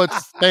like, oh,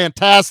 it's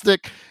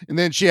fantastic. And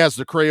then she has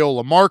the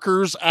Crayola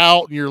markers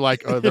out, and you're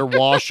like, oh, they're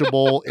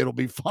washable. It'll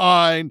be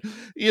fine.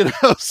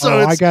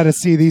 So I got to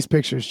see these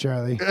pictures,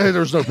 Charlie.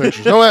 There's no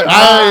pictures. No,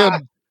 I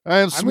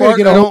am smart.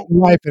 Get a hold of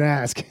my wife and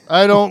ask.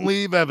 I don't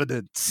leave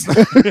evidence.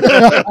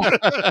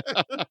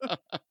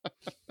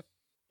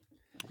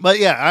 But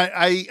yeah,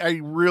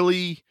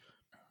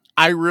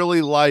 I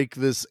really like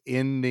this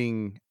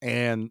ending,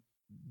 and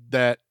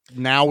that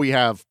now we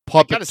have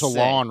Puppet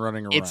Talon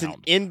running around. It's an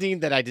ending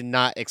that I did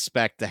not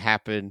expect to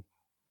happen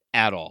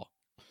at all.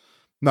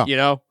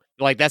 No.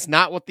 Like that's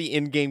not what the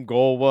in-game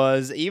goal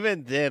was.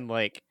 Even then,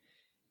 like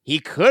he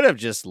could have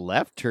just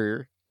left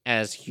her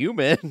as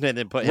human and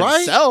then put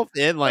himself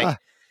in like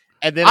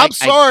and then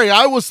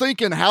I was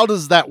thinking, how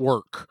does that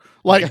work?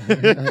 Like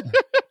we'll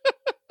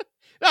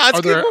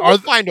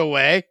find a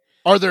way.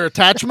 Are there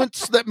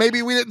attachments that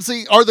maybe we didn't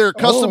see? Are there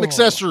custom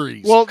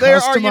accessories? Well, there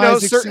are,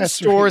 certain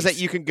stores that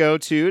you can go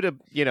to,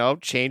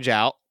 change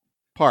out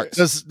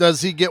parts.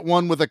 Does he get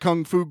one with a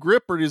kung fu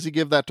grip, or does he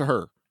give that to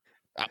her?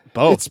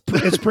 Both.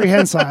 It's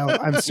prehensile,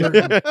 I'm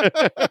certain.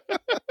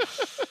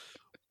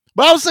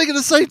 But I was thinking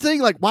the same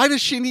thing. Like, why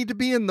does she need to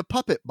be in the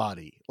puppet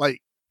body?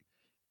 Like,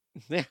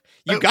 yeah,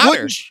 you got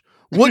her.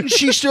 Wouldn't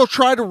she still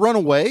try to run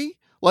away?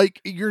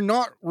 Like, you're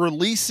not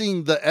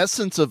releasing the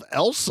essence of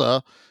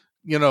Elsa,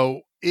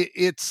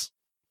 It's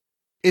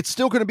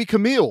still going to be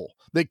Camille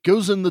that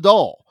goes in the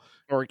doll,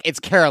 or it's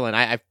Carolyn.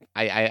 I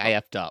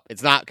effed up.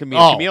 It's not Camille.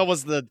 Oh. Camille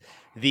was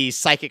the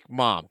psychic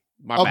mom.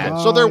 My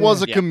bad. So there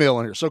was a Camille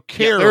in here. So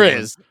Carolyn, there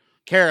is.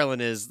 Carolyn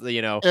is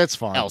the it's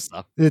fine.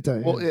 Elsa.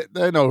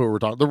 I know who we're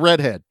talking. The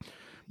redhead,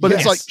 but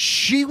it's like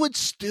she would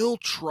still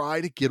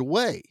try to get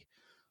away.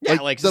 Yeah,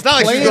 like it's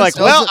not like she's like,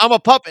 well, I'm a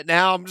puppet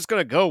now. I'm just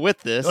gonna go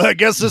with this. I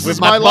guess this is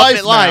my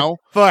life now.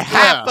 For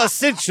half a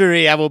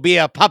century, I will be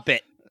a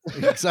puppet.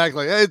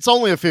 Exactly. It's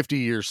only a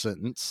 50-year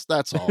sentence.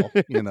 That's all,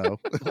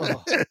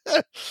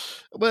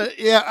 But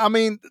yeah, I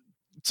mean,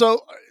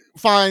 so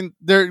fine.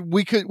 There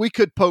we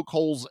could poke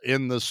holes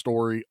in the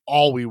story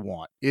all we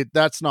want.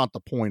 That's not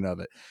the point of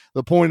it.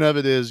 The point of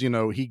it is,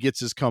 he gets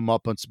his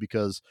comeuppance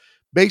because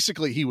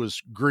basically he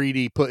was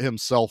greedy, put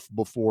himself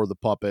before the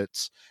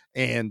puppets,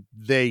 and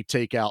they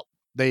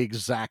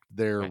exact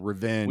their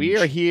revenge. We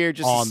are here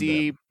just to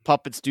see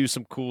puppets do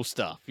some cool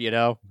stuff,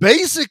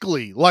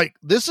 Basically, like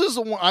this is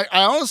the one.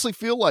 I honestly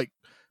feel like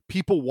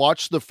people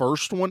watched the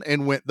first one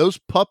and went, "Those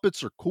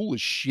puppets are cool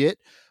as shit.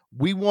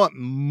 We want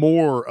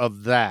more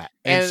of that."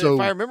 And so,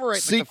 if I remember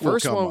right, the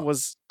first one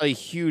was a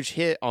huge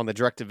hit on the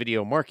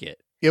direct-to-video market.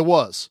 It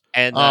was,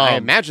 and I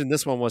imagine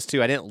this one was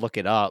too. I didn't look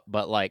it up,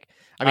 but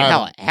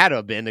hell, it had to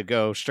have been to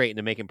go straight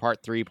into making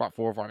part 3, part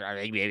 4, part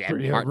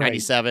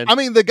 97. I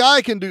mean, the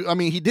guy can do. I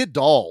mean, he did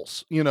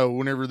dolls.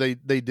 Whenever they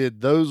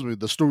did those with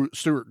the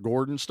Stuart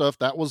Gordon stuff,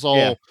 that was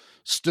all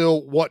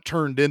still what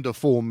turned into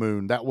Full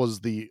Moon. That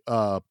was the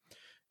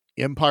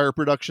Empire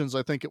Productions,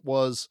 I think it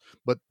was,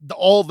 but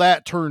all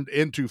that turned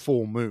into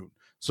Full Moon.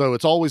 So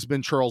it's always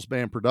been Charles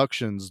Band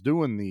Productions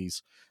doing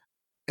these.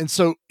 And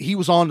so he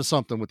was on to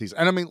something with these.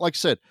 And I mean, like I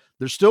said,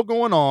 they're still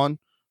going on.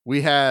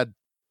 We had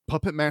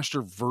Puppet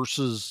Master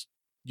versus,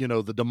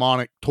 the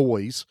demonic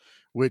toys,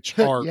 which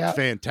are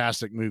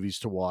fantastic movies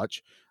to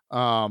watch.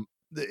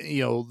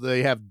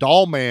 they have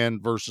Doll Man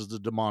versus the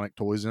Demonic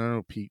Toys, and I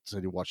know Pete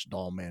said he watched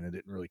Doll Man and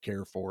didn't really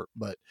care for it,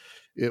 but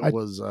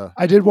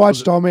I did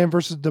watch Doll Man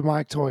versus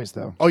Demonic Toys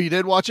though. Oh, you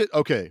did watch it?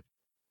 Okay,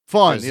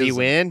 fun. Does he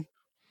win?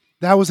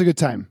 That was a good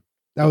time.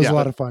 That was a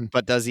lot of fun.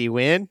 But does he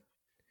win?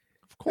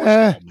 Of course,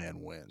 Doll Man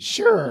wins.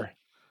 Sure.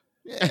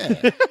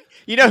 Yeah.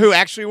 You know who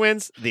actually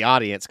wins? The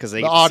audience, because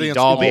they get to see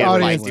Doll Man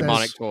with like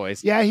Demonic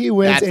Toys. Yeah, he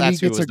wins, and he who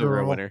gets was a the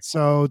real girl. winner.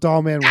 So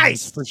Doll Man wins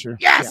Nice! for sure.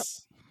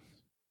 Yes.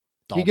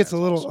 Yeah. He gets a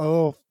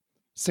little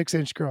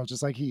 6-inch girl,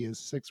 just like he is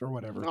 6 or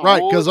whatever.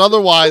 Right, because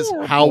otherwise,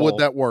 how would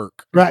that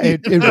work? Right,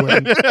 it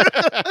would.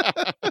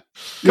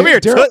 Come here,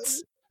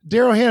 Toots.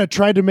 Daryl Hannah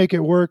tried to make it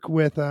work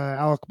with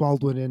Alec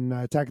Baldwin in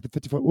Attack of the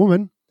 50-Foot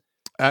Woman.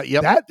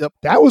 Yep.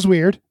 That was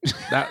weird.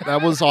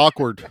 That was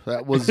awkward.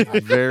 That was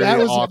very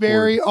awkward.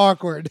 Very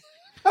awkward.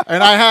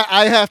 And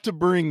I have to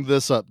bring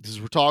this up because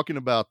we're talking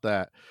about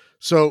that.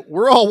 So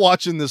we're all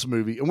watching this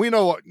movie, and we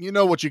know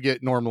what you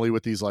get normally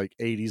with these like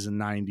 80s and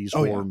 90s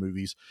horror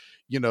movies.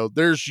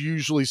 There's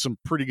usually some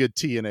pretty good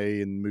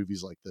TNA in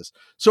movies like this.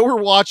 So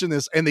we're watching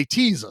this, and they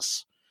tease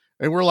us,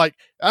 and we're like,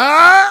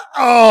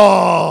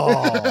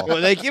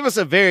 Well, they give us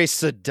a very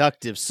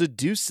seductive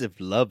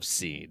love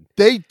scene.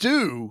 They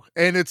do,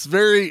 and it's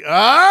very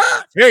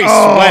sweaty.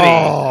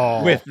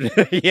 With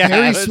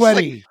very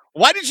sweaty. Like,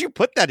 why did you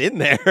put that in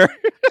there?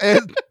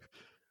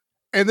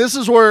 And this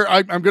is where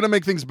I'm going to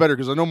make things better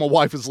because I know my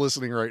wife is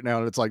listening right now,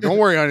 and it's like, don't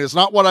worry, honey, it's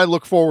not what I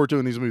look forward to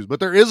in these movies.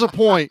 But there is a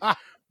point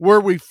where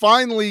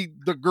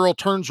the girl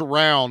turns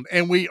around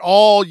and we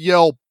all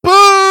yell,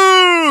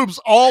 boobs!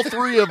 All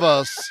three of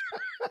us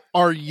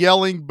are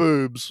yelling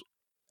boobs.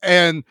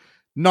 And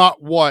not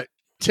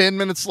 10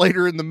 minutes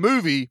later in the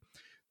movie,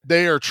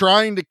 they are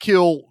trying to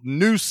kill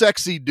new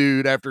sexy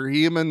dude after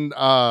him and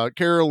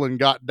Carolyn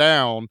got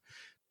down.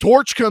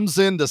 Torch comes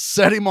in to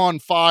set him on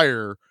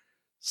fire,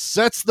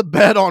 sets the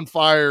bed on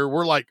fire.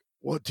 We're like,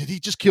 what? Did he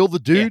just kill the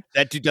dude? Yeah,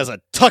 that dude does a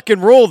tuck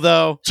and roll,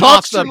 though.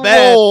 Tucks off and the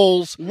bed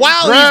rolls.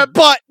 while he's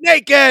butt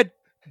naked.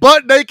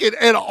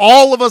 And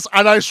all of us,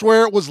 and I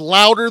swear it was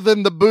louder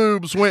than the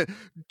boobs, went,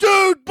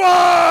 dude,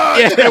 butt!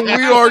 Yeah. And we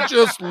are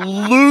just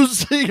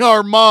losing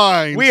our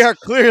minds. We are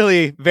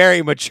clearly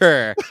very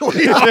mature.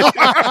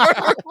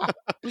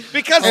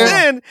 Because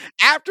then,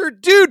 after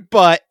dude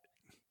butt,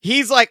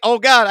 he's like, oh,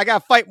 God, I got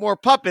to fight more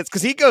puppets,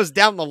 because he goes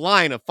down the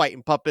line of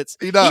fighting puppets.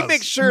 He does. He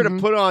makes sure to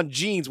put on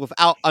jeans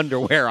without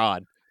underwear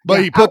on.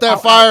 But he put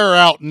that fire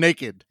out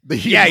naked.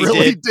 He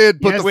really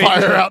did put the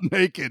fire out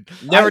naked.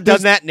 Never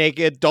done that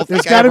naked. Don't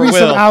think There's I ever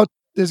will.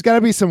 There's got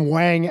to be some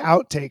Wang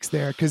outtakes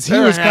there because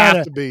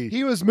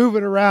he was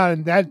moving around,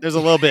 and that there's a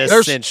little bit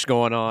of cinch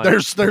going on.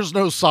 There's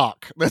no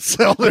sock. That's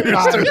all there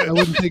is to it. I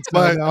wouldn't think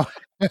so. No.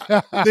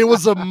 There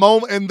was a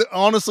moment, and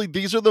honestly,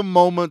 these are the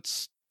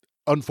moments.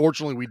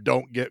 Unfortunately, we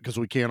don't get because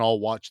we can't all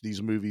watch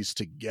these movies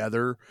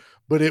together.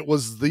 But it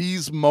was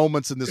these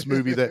moments in this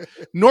movie that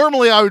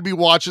normally I would be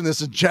watching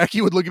this and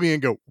Jackie would look at me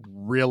and go,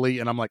 really?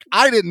 And I'm like,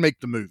 I didn't make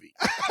the movie.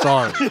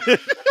 Sorry.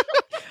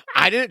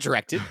 I didn't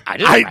direct it. I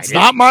didn't write it's it.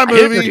 not my movie.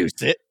 I didn't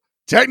produce it.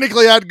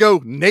 Technically, I'd go,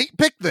 Nate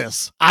picked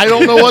this. I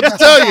don't know what to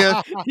tell you.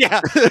 Yeah.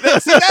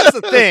 See, that's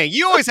the thing.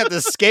 You always have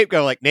the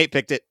scapegoat like, Nate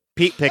picked it.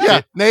 Pete picked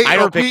it. Nate I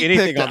don't or pick Pete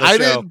anything picked on it. the I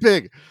show. didn't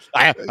pick.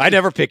 I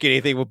never pick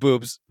anything with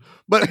boobs.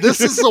 But this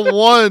is the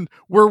one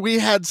where we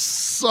had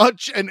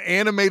such an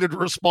animated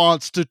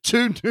response to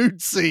two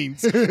nude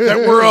scenes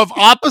that were of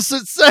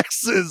opposite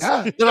sexes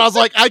that I was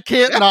like, I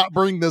can't not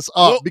bring this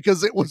up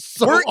because it was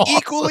so We're awesome.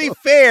 equally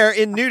fair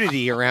in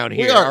nudity around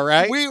here, all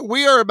right?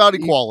 We are about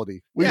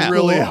equality. We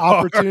really Equal are.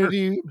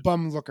 opportunity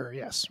bum looker.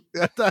 Yes.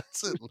 Yeah,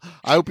 that's it.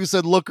 I hope you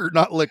said looker,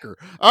 not liquor.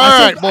 All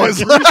right,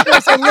 boys. I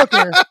said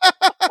looker.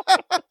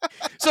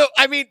 So,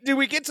 I mean, do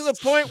we get to the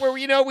point where,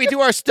 we do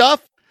our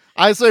stuff?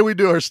 I say we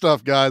do our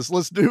stuff, guys.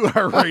 Let's do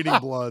our rating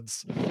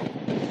bloods.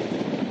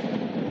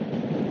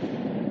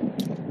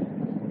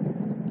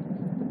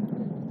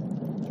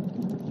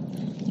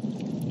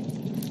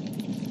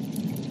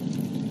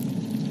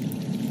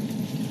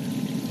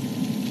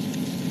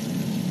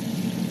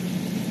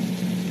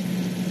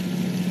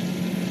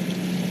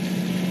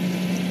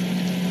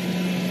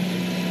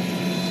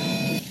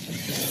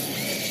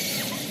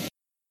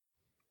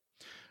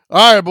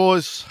 All right,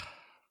 boys.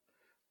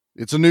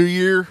 It's a new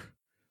year,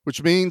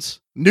 which means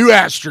new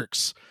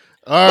asterisks.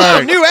 All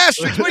right. New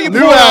asterisks. What are you New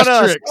pulling on us?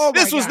 asterisks. Oh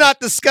This my was God. not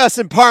discussed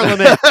in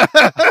Parliament.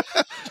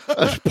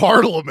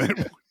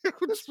 Parliament.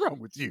 What's wrong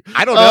with you?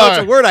 I don't know. It's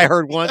a word I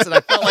heard once, and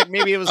I felt like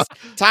maybe it was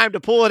time to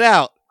pull it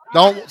out.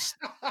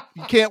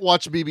 You can't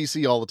watch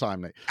BBC all the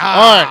time, Nate.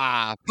 All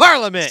right.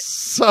 Parliament.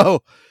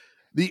 So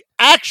the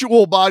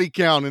actual body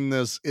count in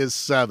this is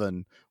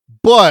 7,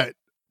 but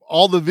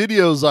all the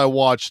videos I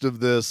watched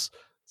of this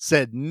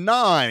said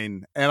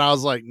 9, and I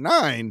was like,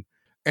 9?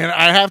 And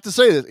I have to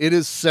say that it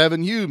is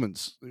 7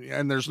 humans,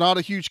 and there's not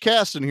a huge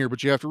cast in here,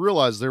 but you have to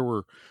realize there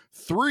were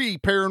 3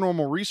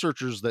 paranormal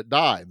researchers that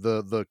died.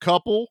 The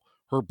couple,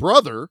 her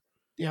brother,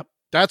 Yep.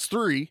 that's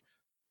 3.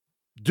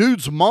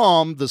 Dude's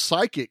mom, the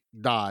psychic,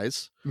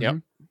 dies.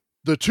 Yep.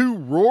 The 2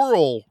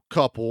 rural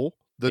couple,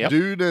 the Yep.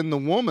 dude and the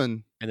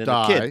woman, And then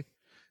die.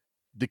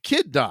 The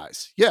kid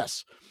dies.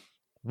 Yes.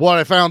 What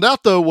I found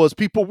out though was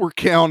people were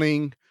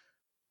counting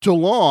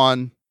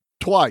Toulon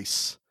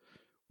twice.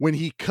 When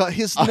he cut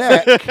his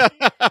neck,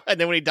 and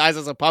then when he dies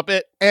as a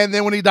puppet, and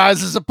then when he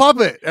dies as a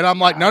puppet, and I'm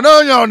like, no,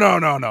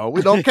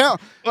 we don't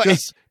count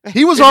because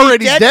he was is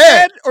already he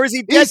dead, or is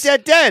he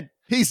dead?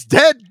 He's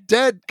dead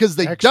because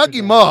they dug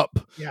him up.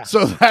 Yeah.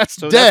 So that's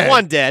dead. That's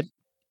one dead,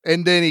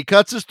 and then he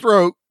cuts his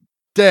throat,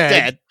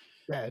 dead.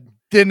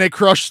 Then they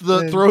throw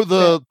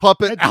the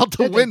puppet out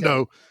the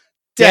window,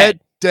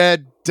 dead.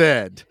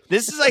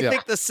 This is, I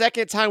think, the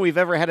second time we've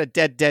ever had a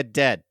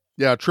dead.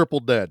 Yeah, triple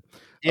dead.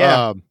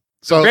 Yeah.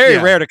 So very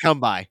rare to come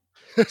by.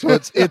 So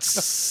it's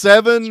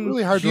 7 It's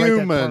really hard to write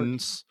that part.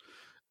 humans.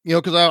 You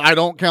know, because I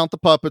don't count the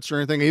puppets or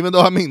anything. Even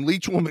though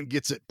Leech Woman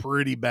gets it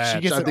pretty bad.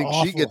 She gets I it think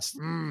awful.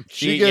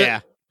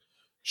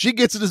 she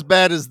gets it as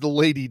bad as the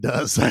lady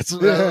does. That's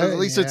at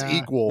least it's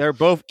equal. They're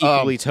both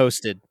equally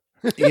toasted.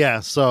 Yeah.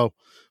 So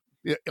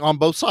on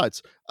both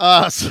sides.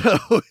 So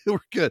we're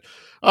good.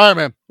 All right,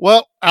 man.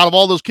 Well, out of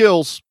all those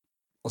kills,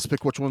 let's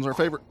pick which one's our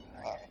favorite.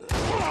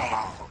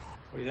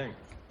 What do you think?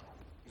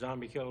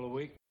 Zombie kill of the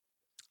week?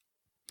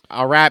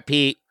 All right,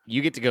 Pete,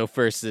 you get to go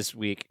first this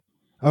week.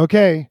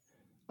 Okay.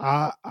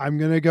 I'm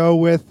going to go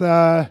with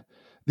the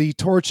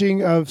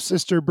torching of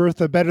Sister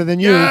Bertha Better Than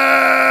You.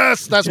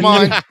 Yes, that's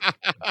mine.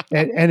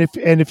 and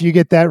if you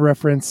get that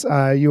reference,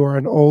 you are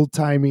an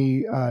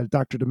old-timey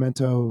Dr.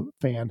 Demento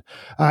fan.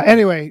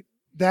 Anyway,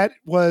 that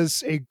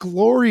was a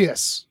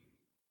glorious,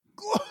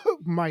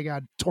 my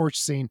God, torch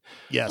scene.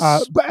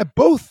 Yes. But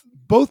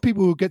both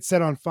people who get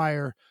set on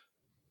fire,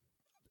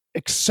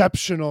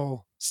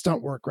 exceptional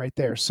stunt work right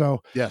there.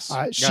 So yes,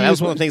 that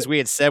was one of the things we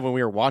had said when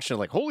we were watching.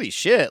 Like, holy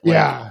shit!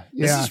 Like,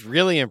 this is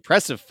really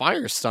impressive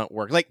fire stunt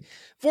work. Like,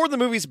 for the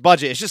movie's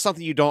budget, it's just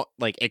something you don't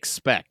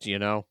expect. You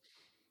know?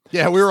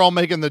 Yeah, we were all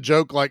making the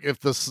joke like if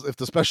the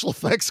special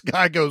effects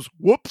guy goes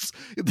whoops,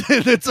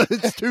 then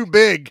it's too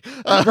big.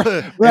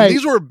 Right. And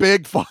these were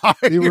big fires.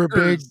 They were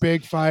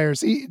big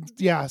fires.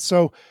 Yeah.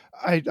 So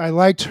I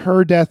liked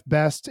her death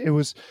best. It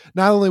was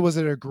not only was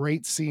it a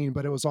great scene,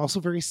 but it was also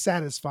very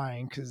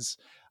satisfying because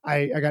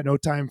I got no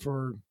time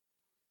for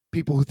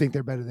people who think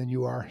they're better than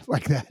you are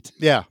like that.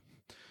 Yeah.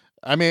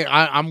 I mean,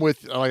 I'm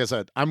with, like I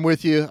said, I'm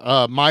with you.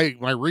 My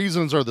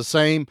reasons are the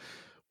same.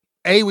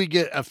 We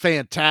get a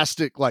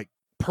fantastic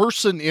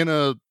person in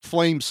a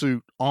flame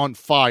suit on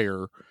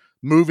fire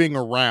moving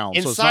around.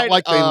 So it's not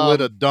like they lit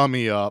a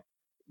dummy up.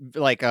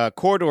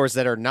 Corridors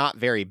that are not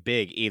very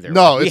big either.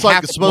 No, it's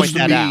it's supposed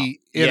to be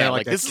in this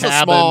cabin. is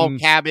a small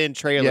cabin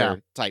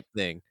trailer type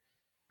thing.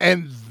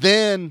 And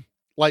then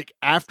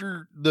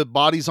after the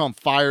body's on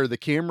fire, the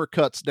camera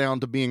cuts down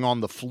to being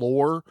on the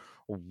floor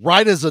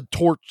right as a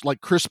torch,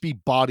 crispy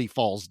body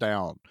falls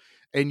down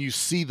and you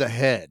see the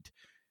head.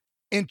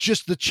 And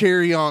just the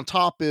cherry on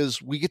top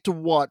is we get to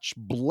watch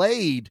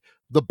Blade,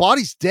 the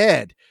body's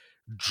dead,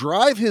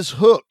 drive his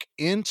hook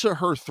into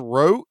her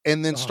throat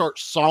and then start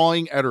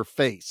sawing at her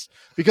face.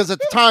 Because at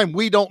the time,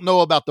 we don't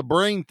know about the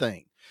brain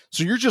thing.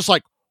 So you're just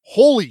like,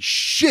 holy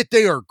shit,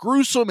 they are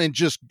gruesome and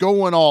just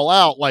going all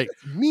out.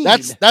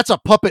 That's a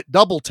puppet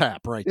double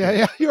tap right there.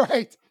 Yeah, you're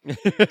right.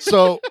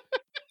 So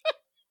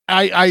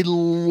I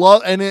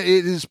love, and it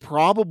is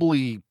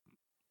probably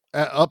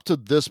up to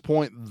this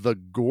point the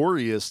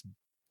goriest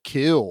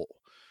kill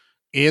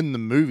in the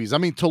movies. I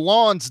mean,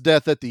 Toulon's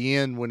death at the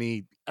end when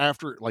he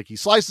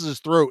slices his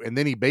throat and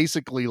then he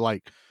basically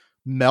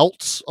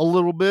melts a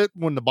little bit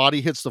when the body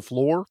hits the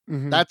floor.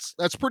 Mm-hmm.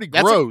 That's pretty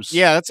gross.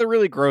 That's a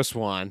really gross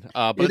one.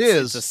 But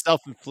it's a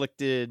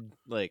self-inflicted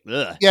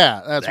ugh.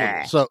 Yeah, that's what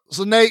it is.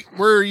 So Nate,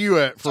 where are you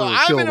at for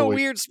I'm kill in of the a week?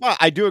 weird spot.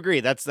 I do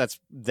agree. That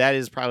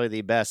is probably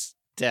the best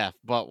death,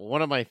 but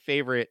one of my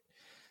favorite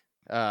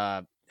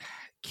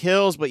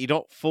kills, but you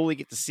don't fully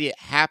get to see it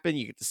happen.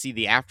 You get to see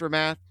the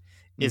aftermath.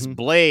 Is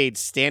Blade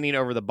standing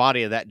over the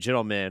body of that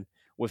gentleman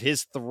with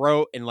his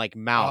throat and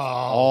mouth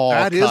all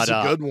that cut is a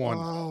up. good one.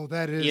 Oh,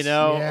 that is,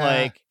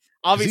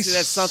 obviously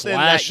that's something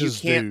that you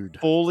can't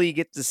dude. fully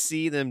get to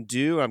see them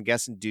do. I'm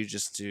guessing due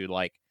just to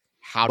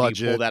how budget,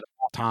 do you pull that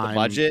off time, the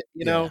budget,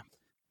 you know?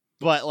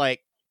 But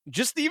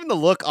just even the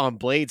look on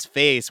Blade's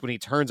face when he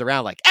turns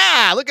around, look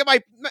at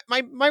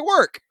my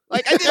work.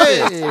 I did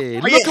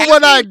hey, look at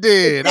what I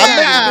did. Yeah.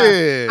 I made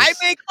this. I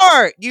make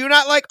art. You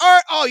not like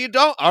art? Oh, you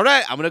don't? All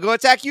right, I'm gonna go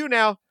attack you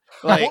now.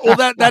 Well,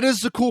 that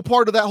is the cool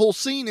part of that whole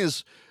scene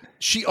is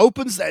she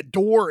opens that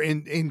door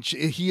and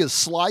he has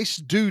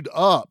sliced dude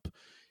up.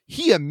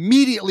 He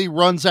immediately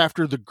runs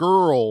after the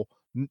girl.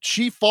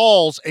 She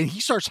falls and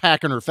he starts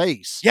hacking her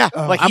face. Yeah,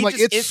 I'm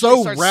it's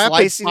so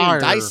rapid fire.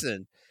 And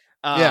dicing.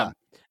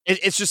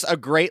 It's just a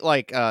great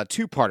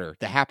two-parter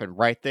that happened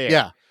right there.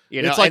 Yeah.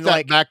 You know, it's like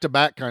that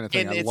back-to-back kind of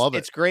thing. I love it.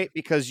 It's great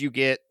because you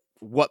get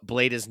what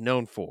Blade is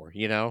known for,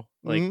 you know?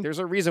 There's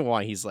a reason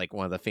why he's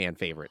one of the fan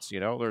favorites, you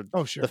know?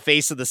 Or sure. The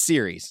face of the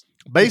series.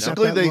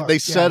 Basically, they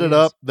set it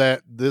up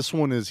that this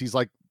one he's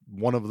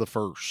one of the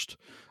first.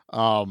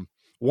 One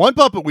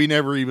puppet we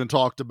never even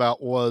talked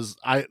about was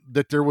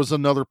that there was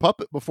another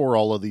puppet before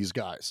all of these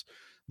guys.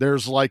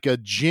 There's a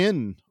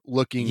djinn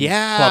looking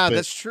Yeah, puppet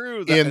that's true.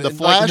 in the and,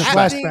 flashback.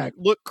 that thing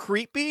looked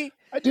creepy.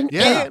 I didn't.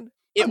 Yeah. And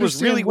it was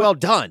understand really what- well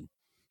done.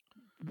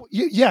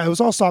 Yeah, it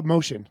was all stop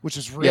motion, which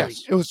is really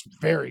Yes. it was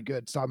very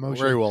good stop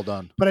motion. Very well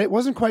done. But I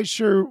wasn't quite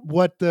sure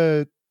what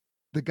the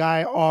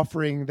guy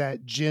offering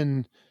that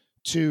gin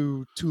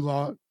to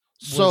Law.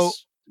 So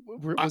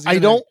was he I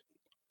gonna-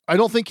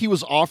 don't think he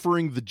was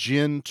offering the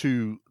gin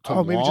to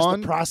Oh, maybe just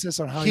Lon. the process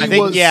on how He I he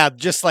think was-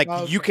 just like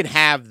Oh, you okay. can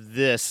have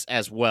this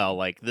as well,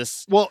 like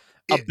this. Well,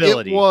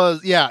 ability.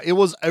 It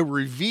was a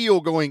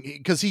reveal going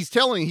because he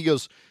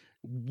goes,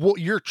 what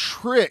your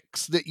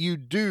tricks that you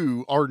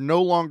do are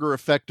no longer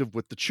effective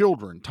with the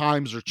children.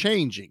 Times are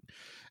changing.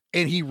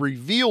 And he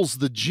reveals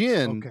the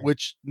gin, Okay.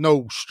 which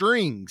no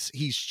strings,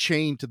 he's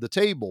chained to the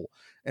table.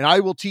 And I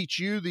will teach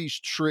you these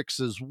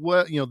tricks as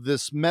well,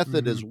 this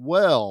method as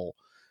well.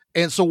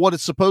 And so what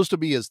it's supposed to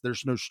be is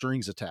there's no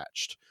strings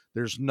attached.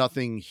 There's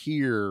nothing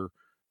here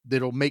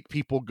that'll make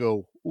people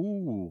go,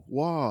 ooh,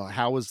 wow,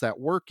 how is that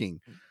working?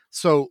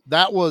 So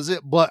that was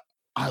it. But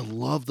I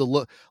love the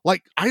look.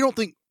 Like, I don't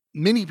think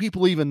many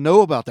people even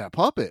know about that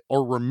puppet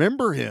or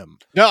remember him.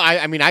 No,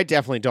 I mean, I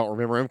definitely don't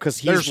remember him because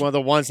he's There's- one of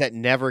the ones that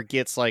never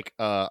gets like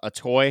a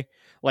toy.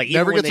 Like even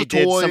Never when gets they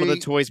a did some of the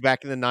toy. toys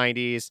back in the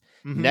 90s,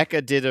 Mhm.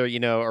 NECA did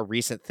a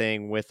recent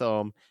thing with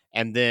them,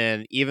 and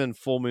then even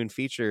Full Moon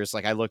Features.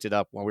 Like I looked it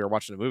up when we were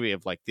watching the movie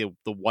of like the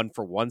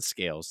 1-for-1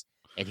 scales,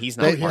 and he's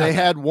not. They part of that.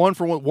 had one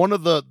for one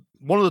of the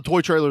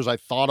toy trailers I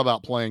thought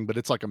about playing, but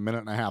it's like a minute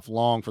and a half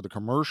long for the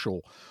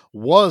commercial,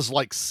 was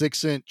like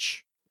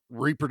 6-inch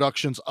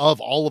reproductions of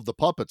all of the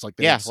puppets. Like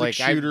they Yeah, had like,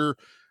 shooter,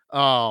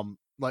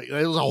 like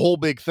it was a whole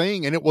big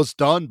thing, and it was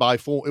done by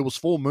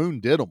Full Moon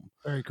did them.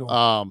 Very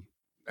cool.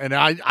 And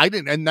I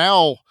didn't, and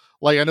now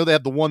like I know they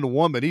have the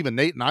 1-to-1, but even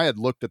Nate and I had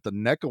looked at the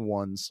NECA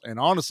ones, and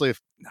honestly, if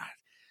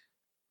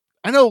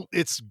I know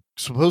it's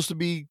supposed to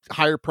be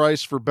higher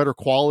price for better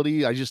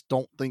quality, I just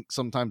don't think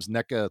sometimes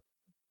NECA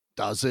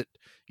does it.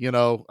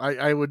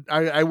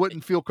 I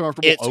wouldn't feel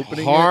comfortable It's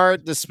opening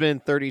hard to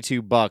spend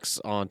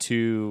 $32 on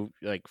two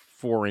like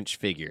 4-inch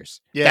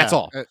figures. Yeah, That's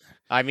all.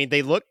 I mean,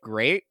 they look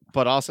great,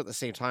 but also at the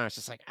same time, it's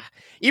just like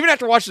even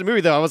after watching the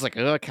movie, though, I was like,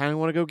 I kind of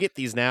want to go get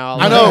these now.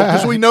 I know,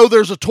 because we know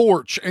there's a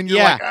torch, and you're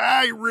Yeah. like,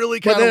 I really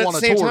But kind then of at want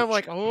the a same torch. time,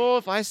 like, oh,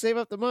 if I save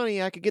up the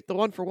money, I could get the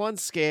 1-for-1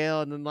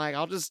 scale, and then like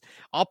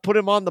I'll put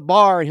him on the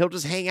bar, and he'll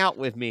just hang out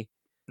with me,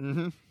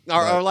 mm-hmm.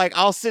 or like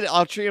I'll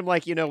treat him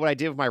like what I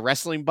did with my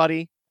wrestling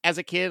buddy as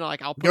a kid.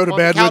 Like I'll put Go him to on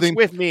the bed with couch him.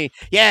 with me.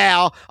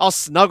 Yeah, I'll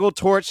snuggle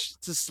Torch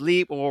to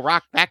sleep, and we'll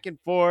rock back and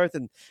forth.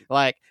 And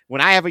like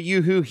when I have a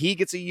yoo-hoo, he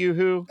gets a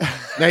yoo-hoo.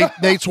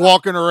 Nate's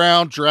walking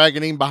around,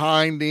 dragging him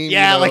behind him.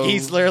 Yeah, like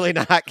he's literally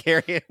not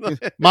carrying.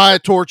 my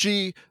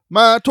torchy.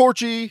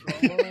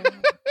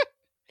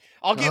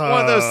 I'll get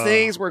one of those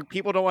things where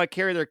people don't want to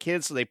carry their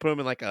kids, so they put them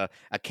in like a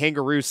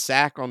kangaroo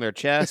sack on their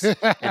chest,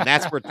 and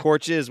that's where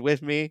Torch is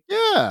with me.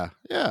 Yeah.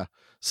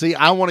 See,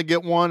 I want to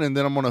get one, and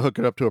then I'm going to hook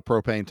it up to a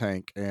propane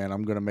tank, and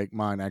I'm going to make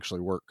mine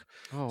actually work.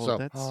 Oh, So-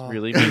 that's Oh,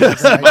 really that's neat.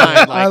 exciting.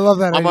 Mine, I love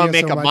that I'm gonna idea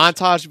make so a much.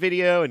 montage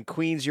video, and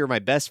Queen's "You're My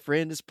Best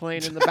Friend" is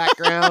playing in the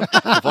background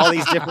of all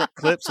these different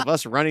clips of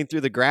us running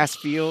through the grass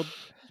field.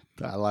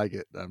 I like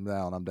it. I'm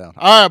down.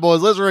 All right, boys,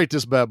 let's rate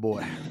this bad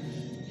boy.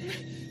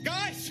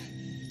 Guys,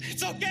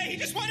 it's okay. He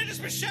just wanted his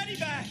machete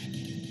back.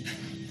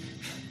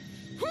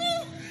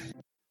 Whew.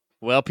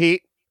 Well,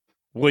 Pete,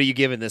 what are you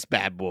giving this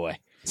bad boy?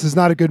 This is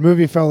not a good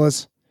movie,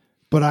 fellas,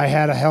 but I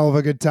had a hell of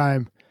a good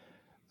time.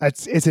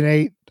 It's an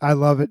 8. I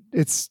love it.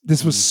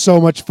 This was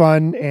so much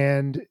fun,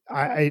 and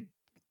I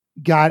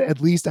got at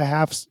least a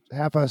half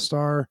a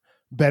star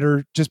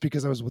better just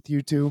because I was with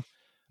you two.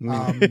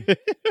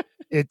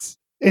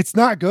 It's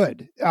not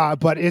good,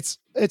 but it's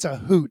a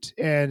hoot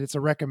and it's a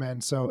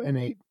recommend. So an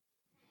 8.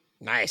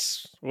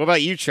 Nice. What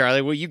about you,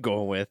 Charlie? What are you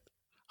going with?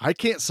 I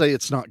can't say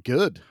it's not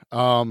good.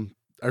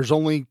 There's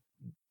only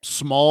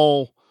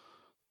small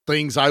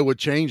things I would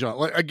change on.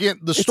 Like again,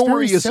 the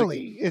story very is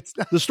silly. It's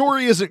not, the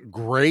story isn't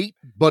great,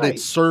 but Right.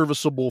 it's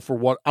serviceable for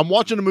what I'm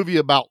watching a movie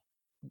about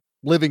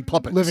living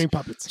puppets. living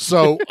puppets.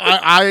 So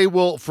I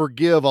will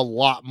forgive a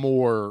lot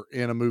more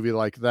in a movie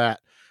like that.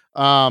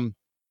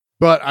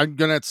 But I'm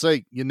gonna have to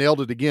say you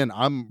nailed it again.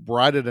 I'm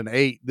right at an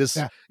 8. This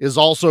is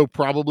also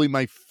probably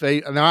my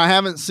favorite. Now I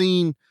haven't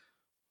seen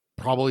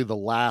probably the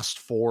last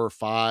 4 or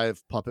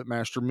 5 Puppet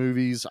Master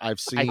movies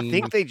I've seen. I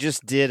think they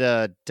just did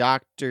a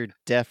Dr.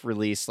 Death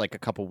release like a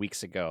couple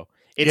weeks ago.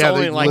 It's Yeah,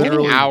 only they like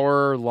literally- an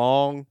hour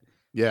long.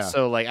 Yeah.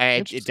 So like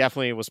it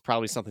definitely was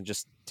probably something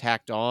just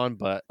tacked on,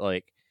 but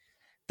like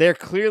they're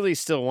clearly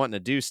still wanting to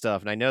do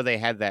stuff. And I know they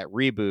had that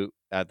reboot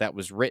that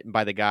was written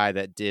by the guy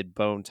that did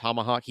Bone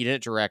Tomahawk. He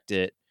didn't direct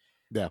it.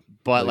 Yeah.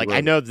 But They like wrote I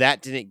it. know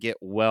that didn't get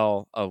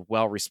well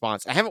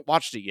response. I haven't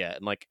watched it yet,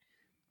 and like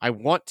I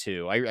want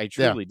to. I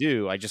truly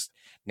do. I just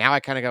now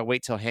I kind of got to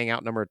wait till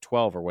Hangout number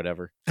 12 or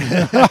whatever.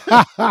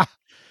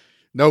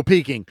 No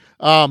peeking.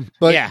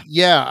 But Yeah.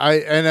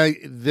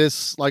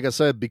 this, like I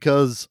said,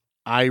 because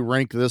I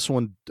rank this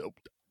one,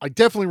 I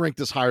definitely rank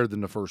this higher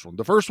than the first one.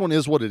 The first one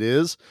is what it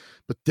is,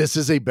 but this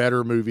is a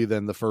better movie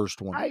than the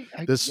first one.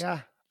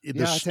 The I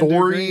tend to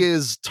story agree.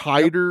 is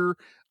tighter.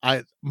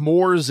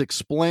 More is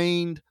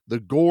explained. The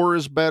gore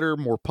is better.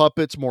 More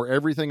puppets. More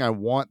everything I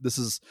want. This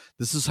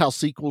is how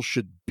sequels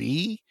should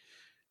be.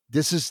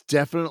 This is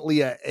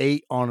definitely a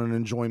 8 on an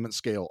enjoyment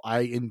scale. I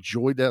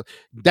enjoyed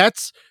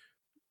that.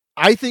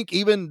 I think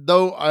even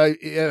though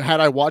had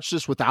I watched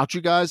this without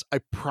you guys, I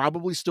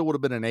probably still would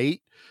have been an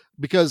 8,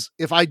 because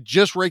if I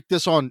just rate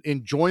this on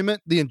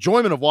enjoyment, the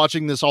enjoyment of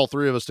watching this, all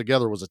three of us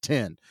together, was a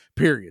 10.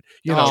 Period.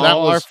 You know, that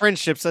was our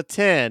friendship's a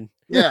 10.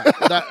 Yeah,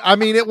 I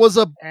mean, it was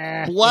a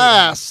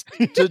blast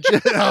to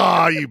just,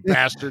 oh, you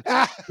bastard.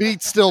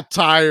 Pete's still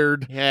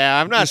tired. Yeah,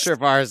 I'm not sure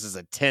if ours is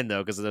a 10,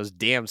 though, because of those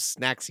damn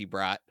snacks he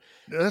brought.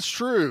 That's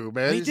true,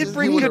 man. He did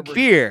bring good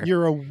beer.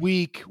 You're a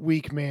weak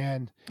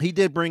man. He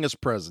did bring us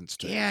presents,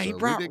 too. Yeah, he so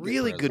brought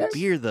really good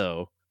beer,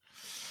 though.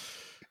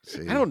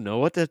 See. I don't know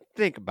what to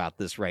think about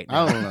this right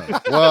now. I don't know.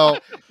 Well,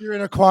 you're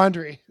in a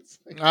quandary.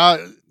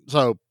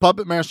 So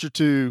Puppet Master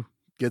 2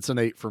 gets an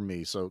 8 from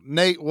me. So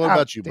Nate, what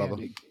about you,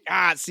 Bubba?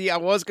 See, I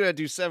was gonna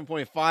do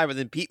 7.5, but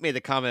then Pete made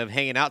the comment of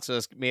hanging out, so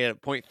it's made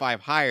it 0.5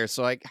 higher.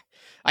 So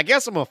I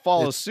guess I'm gonna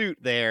follow suit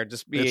there.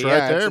 Just be it's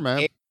right there,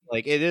 man.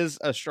 Like, it is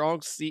a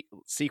strong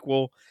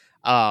sequel.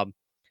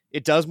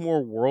 It does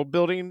more world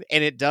building,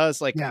 and it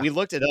does we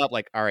looked it up.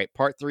 Like, all right,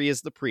 part 3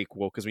 is the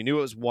prequel because we knew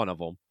it was one of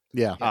them.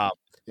 Yeah.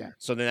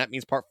 So then that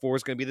means part 4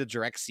 is going to be the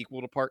direct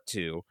sequel to part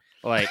 2.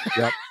 Like,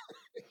 yep.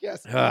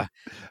 Yes.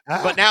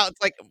 But now it's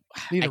like,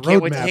 I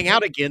can't wait to hang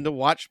out again to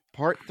watch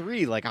part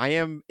 3. Like, I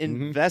am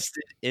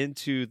invested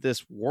into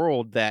this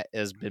world that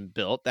has been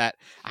built that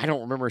I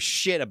don't remember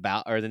shit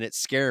about, other than it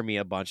scared me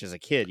a bunch as a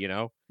kid, you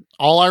know?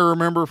 All I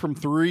remember from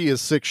 3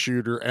 is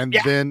 6-shooter. And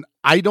then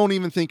I don't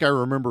even think I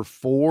remember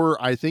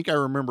 4. I think I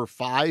remember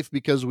 5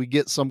 because we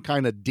get some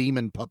kind of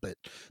demon puppet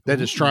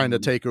that is trying to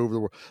take over the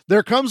world.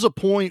 There comes a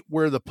point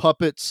where the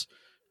puppets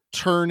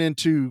turn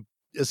into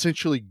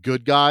essentially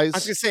good guys. I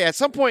was gonna say, at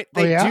some point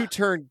they do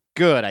turn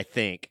good, I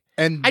think,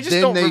 and I just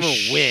then don't remember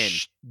when.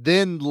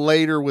 Then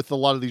later, with a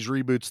lot of these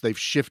reboots, they've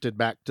shifted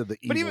back to the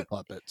evil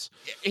puppets.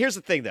 Here's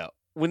the thing, though: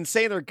 when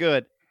saying they're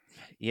good,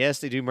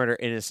 yes, they do murder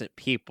innocent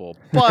people,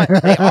 but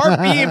they are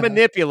being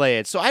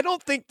manipulated. So I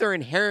don't think they're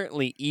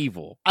inherently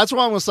evil. That's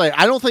what I'm gonna say.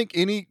 I don't think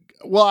any.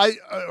 Well, I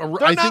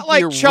not think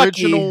like the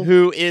Chucky, original,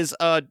 who is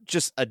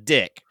just a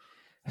dick.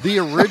 The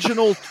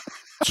original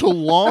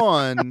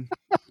Toulon,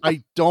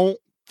 I don't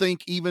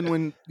think, even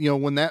when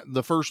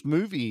the first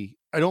movie,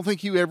 I don't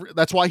think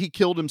that's why he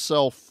killed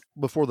himself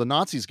before the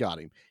Nazis got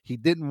him. He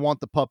didn't want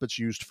the puppets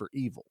used for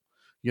evil.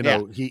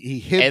 He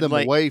hid them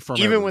away from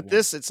even everyone. with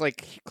this, it's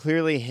like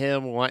clearly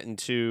him wanting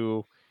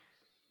to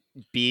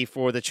be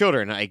for the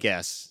children, I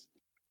guess.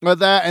 But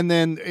that, and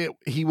then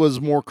he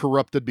was more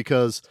corrupted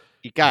because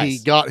he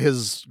got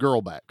his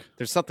girl back.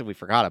 There's something we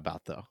forgot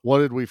about, though. What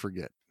did we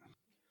forget?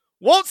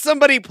 Won't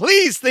somebody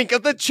please think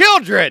of the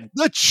children?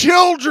 The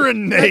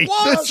children, Nate.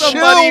 Won't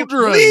somebody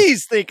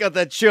please think of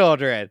the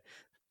children?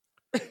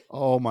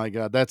 Oh my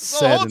God, that's the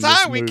sad. whole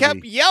time we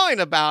kept yelling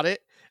about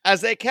it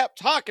as they kept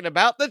talking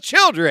about the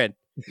children.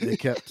 They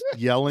kept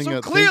yelling.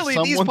 So clearly,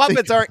 these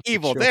puppets aren't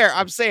evil. There,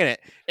 I'm saying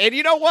it. And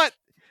you know what?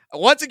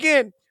 Once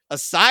again,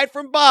 aside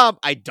from Bob,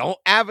 I don't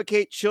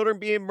advocate children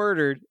being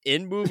murdered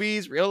in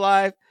movies, real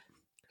life.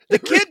 The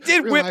kid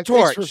did whip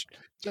Torch.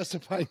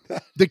 Justifying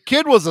that. The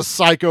kid was a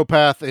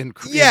psychopath in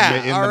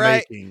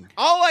the making.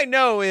 All I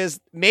know is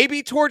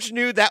maybe Torch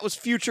knew that was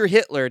future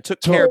Hitler and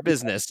took care of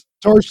business.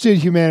 Torch did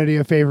humanity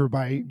a favor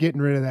by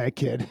getting rid of that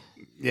kid.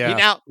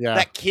 Yeah.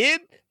 That kid,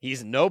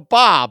 he's no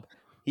Bob.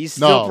 He's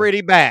still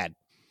pretty bad.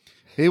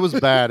 He was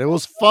bad. It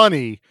was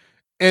funny.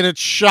 And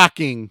it's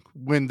shocking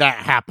when that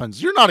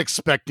happens. You're not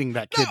expecting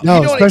that kid.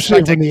 No, you don't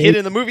expect a kid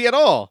in the movie at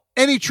all.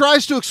 And he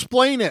tries to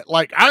explain it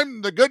like,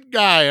 I'm the good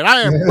guy and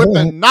I am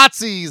whipping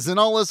Nazis and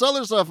all this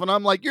other stuff. And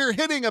I'm like, you're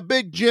hitting a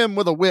big Jim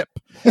with a whip.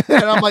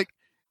 And I'm like,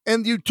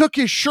 and you took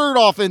his shirt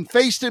off and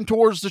faced him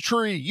towards the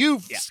tree.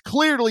 You've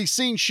clearly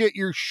seen shit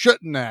you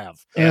shouldn't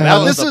have. Yeah,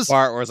 that was the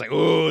part where it's like,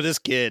 oh, this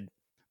kid.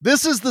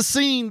 This is the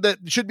scene that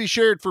should be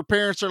shared for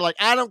parents who are like,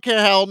 I don't care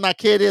how old my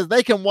kid is.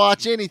 They can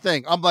watch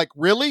anything. I'm like,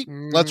 really?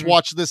 Let's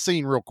watch this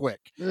scene real quick.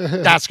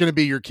 That's going to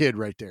be your kid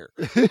right there.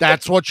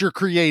 That's what you're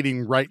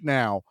creating right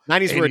now.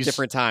 90s were a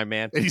different time,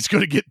 man. And he's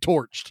going to get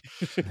torched.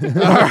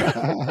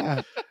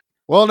 Right.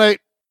 Well, Nate,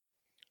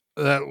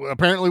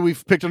 apparently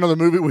we've picked another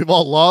movie we've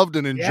all loved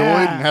and enjoyed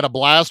and had a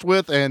blast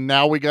with. And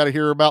now we got to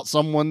hear about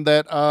someone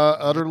that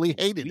utterly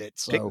hated it.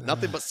 So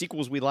nothing but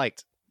sequels we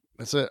liked.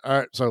 That's it. All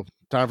right. So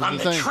time for I'm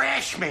the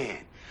trash man.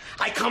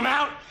 I come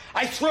out,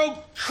 I throw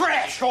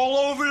trash all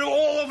over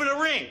the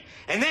ring,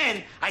 and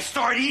then I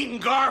start eating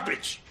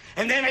garbage.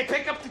 And then I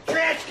pick up the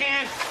trash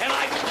can and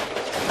I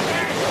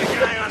smash the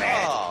guy on the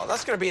head. Oh,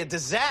 that's going to be a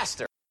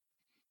disaster.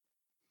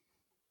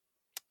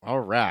 All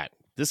right.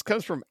 This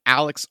comes from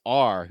Alex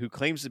R., who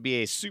claims to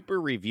be a super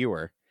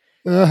reviewer.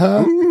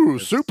 Ooh,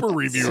 super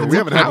reviewer. We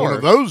haven't had one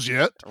of those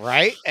yet.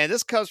 Right? And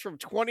this comes from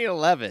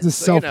 2011. The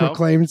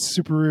self-proclaimed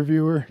super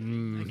reviewer.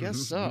 I guess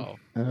so.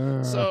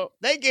 So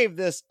they gave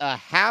this a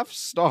 0.5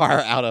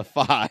 star out of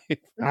 5.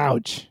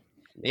 Ouch.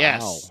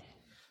 Yes. Wow.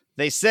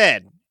 They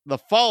said, The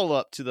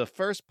follow-up to the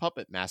first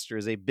Puppet Master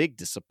is a big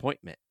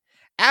disappointment.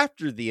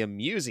 After the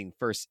amusing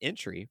first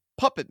entry,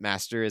 Puppet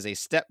Master is a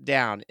step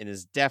down and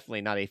is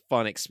definitely not a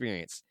fun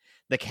experience.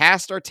 The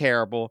cast are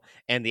terrible,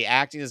 and the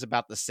acting is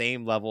about the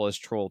same level as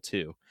Troll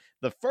 2.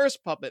 The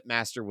first Puppet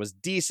Master was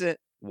decent,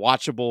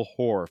 watchable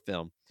horror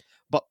film.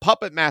 But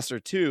Puppet Master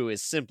 2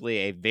 is simply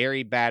a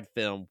very bad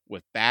film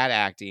with bad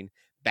acting,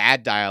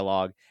 bad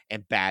dialogue,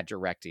 and bad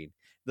directing.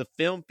 The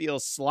film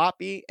feels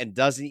sloppy and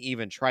doesn't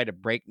even try to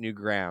break new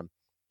ground.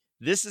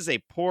 This is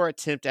a poor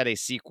attempt at a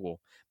sequel,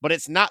 but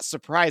it's not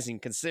surprising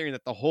considering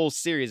that the whole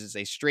series is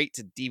a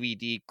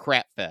straight-to-DVD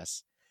crap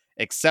fest,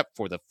 except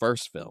for the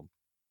first film.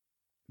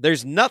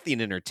 There's nothing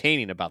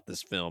entertaining about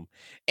this film,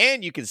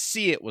 and you can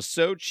see it was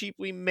so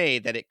cheaply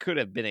made that it could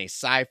have been a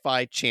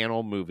Sci-Fi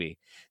Channel movie.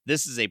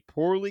 This is a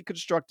poorly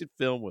constructed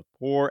film with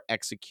poor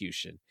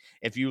execution.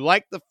 If you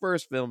like the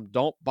first film,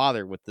 don't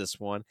bother with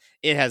this one.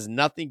 It has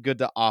nothing good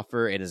to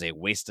offer and is a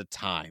waste of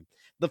time.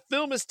 The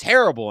film is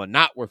terrible and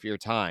not worth your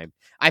time.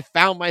 I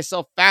found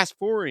myself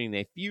fast-forwarding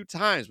a few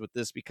times with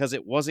this because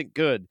it wasn't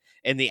good,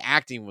 and the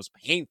acting was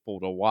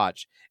painful to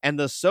watch, and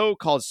the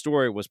so-called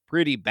story was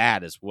pretty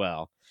bad as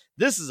well.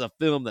 This is a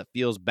film that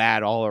feels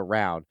bad all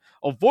around.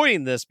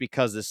 Avoiding this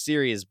because the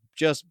series is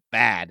just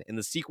bad and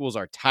the sequels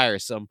are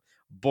tiresome,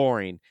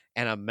 boring,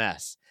 and a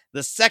mess.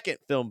 The second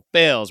film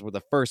fails where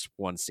the first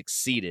one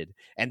succeeded,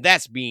 and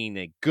that's being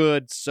a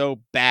good,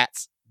 so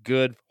bats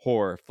good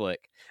horror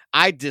flick.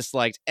 I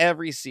disliked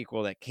every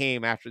sequel that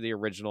came after the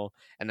original,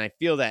 and I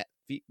feel that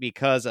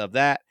because of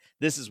that,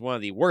 this is one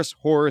of the worst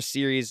horror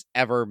series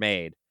ever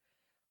made.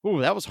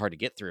 Ooh, that was hard to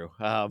get through.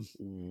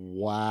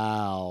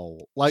 Wow.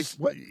 Like,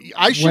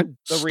 I should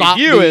the stop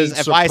review being is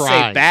if I say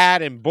surprised.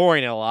 bad and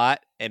boring a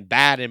lot and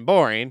bad and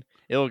boring,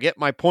 it'll get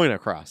my point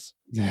across.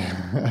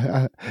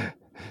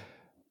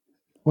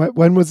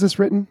 When was this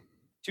written?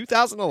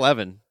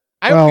 2011.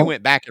 I hope he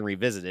went back and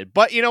revisited.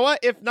 But you know what?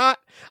 If not,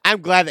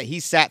 I'm glad that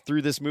he sat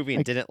through this movie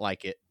and didn't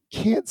like it.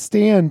 Can't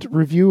stand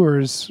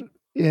reviewers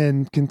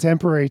in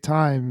contemporary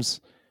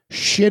times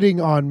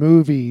shitting on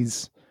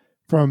movies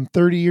from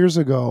 30 years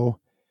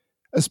ago,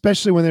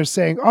 especially when they're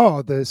saying,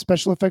 oh, the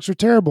special effects are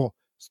terrible.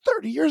 It's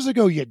 30 years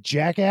ago, you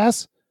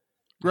jackass.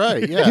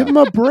 Right, yeah. Give them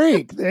a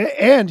break.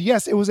 And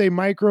yes, it was a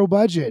micro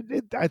budget.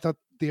 I thought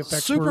the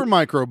effects Super were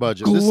micro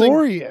budget.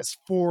 glorious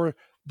for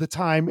the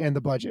time and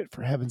the budget,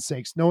 for heaven's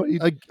sakes. No,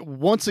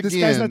 once this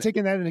again, guy's not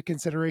taking that into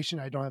consideration.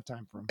 I don't have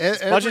time for him.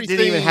 Budget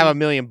didn't even have $1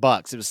 million. It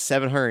was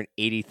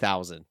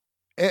 $780,000.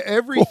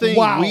 Everything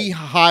Wow. we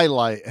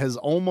highlight has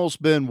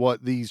almost been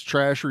what these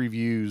trash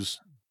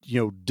reviews,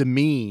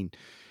 demean.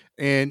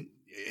 And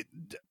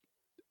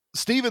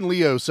Stephen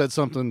Leo said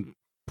something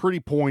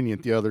pretty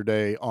poignant the other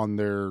day on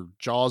their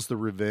Jaws the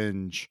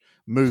Revenge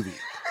movie.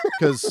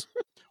 Because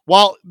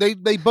while they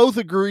both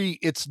agree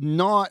it's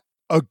not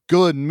a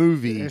good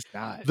movie, It's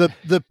not.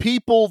 the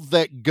people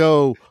that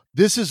go,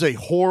 this is a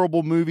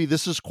horrible movie,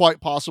 this is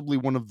quite possibly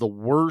one of the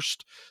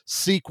worst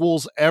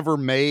sequels ever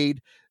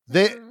made,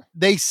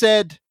 they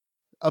said,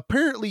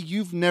 apparently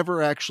you've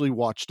never actually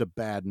watched a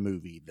bad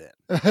movie then.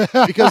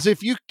 Because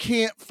if you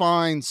can't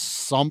find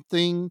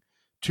something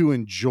to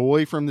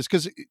enjoy from this,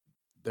 because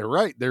they're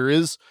right, there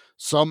is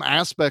some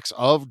aspects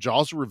of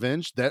Jaws of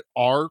Revenge that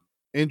are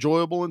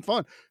enjoyable and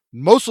fun.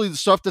 Mostly the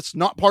stuff that's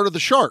not part of the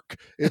shark.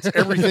 It's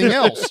everything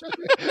else.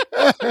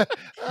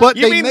 But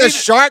You mean the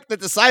shark that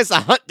decides to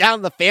hunt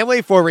down the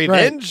family for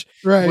revenge?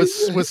 Right.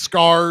 with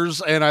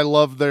scars, and I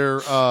love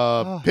their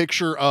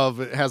picture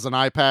of it has an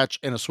eye patch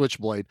and a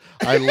switchblade.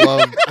 I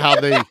love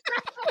how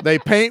they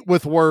paint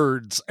with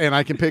words, and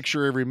I can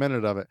picture every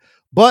minute of it.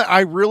 But I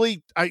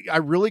really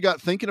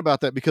got thinking about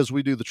that because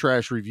we do the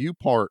trash review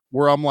part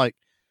where I'm like,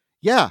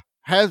 yeah,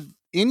 have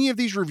any of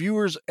these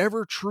reviewers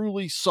ever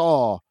truly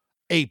saw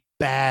a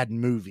bad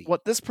movie?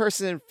 What this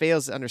person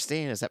fails to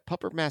understand is that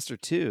Puppet Master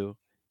 2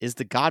 is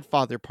the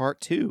Godfather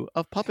Part 2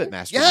 of Puppet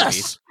Master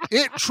movies.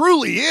 Yes, it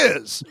truly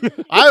is.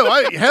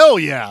 I hell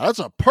yeah, that's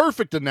a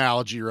perfect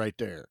analogy right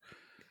there.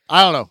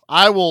 I don't know.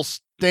 I will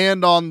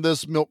stand on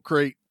this milk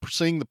crate,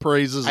 sing the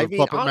praises of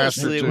Puppet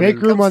Master 2.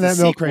 Make room on that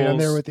milk crate. I'm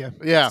there with you.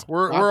 Yeah,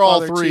 we're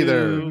all three 2,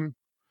 there.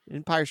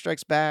 Empire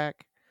Strikes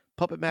Back,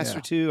 Puppet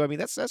Master 2. I mean,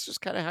 that's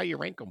just kind of how you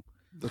rank them.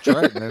 That's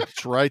right, man.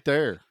 It's right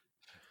there.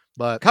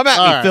 But come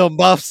at me, film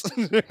buffs.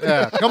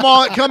 Yeah,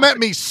 come at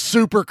me,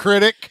 super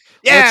critic.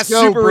 Yeah, Let's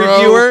go, super bro.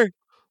 reviewer.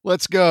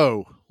 Let's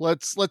go.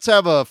 Let's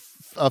have a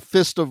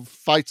fist of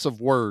fights of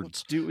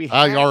words.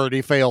 I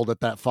already failed at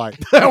that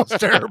fight. That was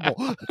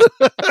terrible.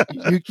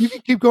 You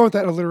can keep going with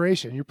that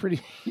alliteration. You're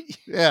pretty.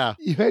 Yeah,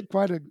 you had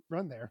quite a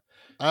run there.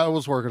 I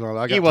was working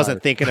on it. He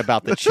wasn't thinking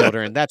about the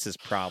children. That's his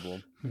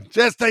problem.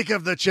 Just think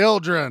of the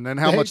children and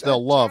how much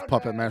they'll love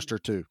Puppet Master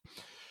 2.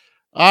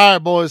 All right,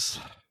 boys.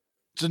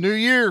 It's a new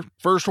year.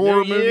 First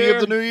horror movie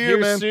of the new year,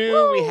 man.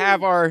 Soon. We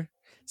have our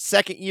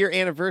second year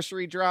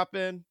anniversary drop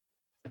in.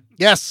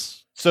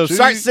 Yes. So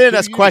start sending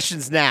us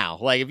questions now.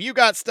 Like if you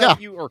got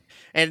stuff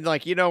and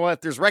like, you know what,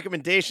 if there's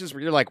recommendations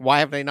where you're like, why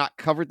have they not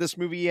covered this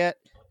movie yet?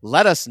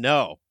 Let us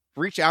know.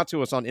 Reach out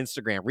to us on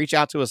Instagram. Reach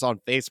out to us on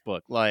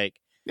Facebook. Like,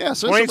 Yeah,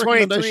 so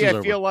 2023,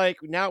 I feel like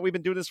now we've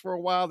been doing this for a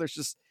while.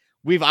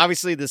 We've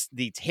obviously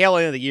the tail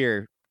end of the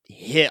year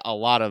hit a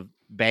lot of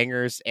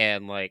bangers,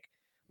 and like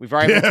we've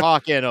already been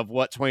talking of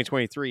what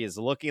 2023 is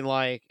looking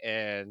like,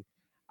 and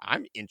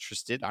I'm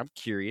interested. I'm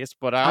curious,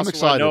 but I also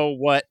want to know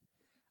what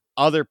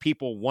other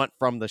people want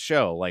from the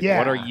show. Like,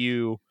 what are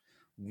you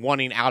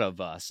wanting out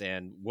of us,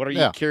 and what are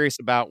you curious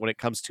about when it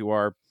comes to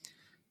our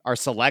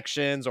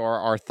selections or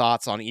our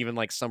thoughts on even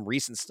like some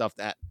recent stuff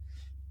that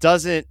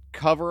doesn't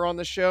cover on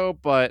the show,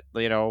 but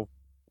you know,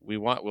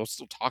 we'll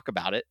still talk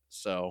about it.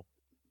 So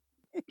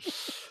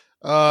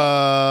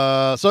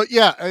yeah,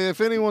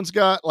 if anyone's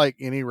got like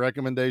any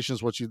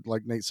recommendations, what you'd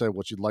like, Nate said,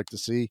 what you'd like to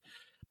see,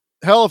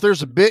 hell, if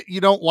there's a bit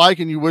you don't like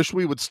and you wish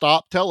we would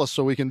stop, tell us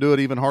so we can do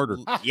it even harder.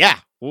 Yeah,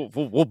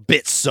 we'll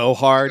bit so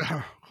hard.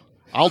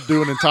 I'll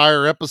do an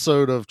entire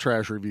episode of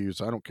trash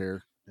reviews. I don't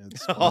care.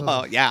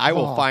 I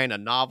will find a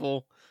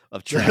novel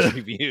of trash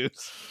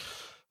reviews.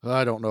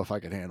 I don't know if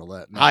I can handle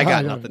that. No. I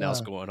got nothing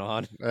else going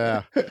on.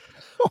 Yeah.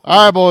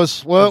 All right,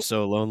 boys. Well, I'm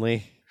so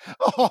lonely.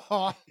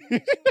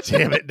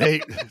 Damn it,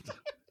 Nate.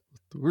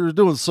 We were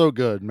doing so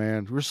good,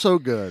 man. We're so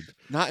good.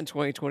 Not in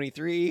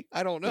 2023.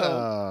 I don't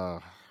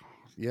know.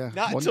 Yeah.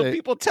 Not until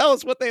people tell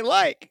us what they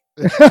like.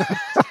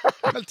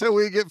 Until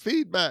we get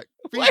feedback.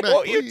 Why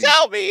won't you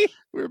tell me?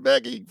 We're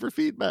begging for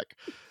feedback.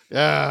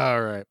 Yeah.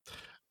 All right.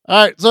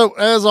 All right. So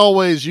as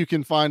always, you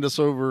can find us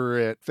over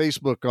at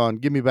Facebook on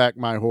Give Me Back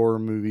My Horror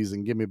Movies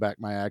and Give Me Back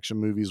My Action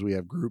Movies. We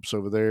have groups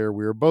over there.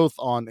 We are both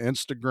on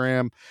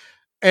Instagram.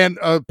 And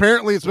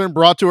apparently it's been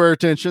brought to our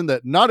attention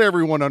that not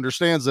everyone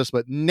understands this,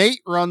 but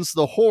Nate runs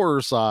the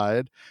horror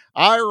side.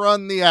 I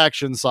run the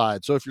action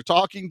side. So if you're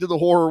talking to the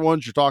horror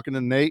ones, you're talking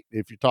to Nate.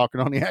 If you're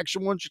talking on the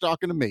action ones, you're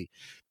talking to me.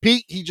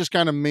 Pete, he just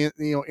kind of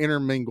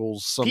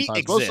intermingles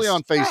sometimes, mostly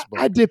on Facebook.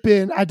 I dip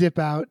in, I dip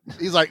out.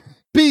 He's like,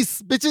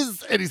 peace,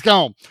 bitches, and he's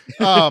gone.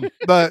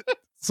 But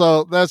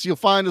so you'll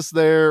find us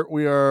there.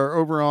 We are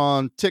over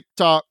on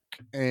TikTok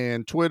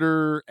and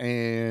Twitter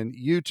and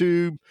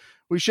YouTube.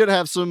 We should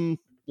have some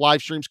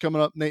live streams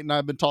coming up. Nate and I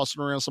have been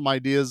tossing around some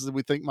ideas that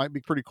we think might be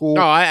pretty cool.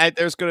 No,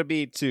 there's going to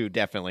be 2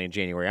 definitely in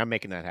January. I'm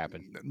making that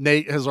happen.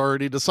 Nate has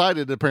already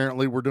decided.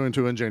 Apparently, we're doing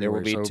 2 in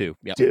January. There will be 2.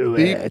 Yep. Do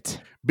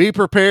it. Be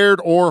prepared,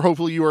 or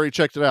hopefully you already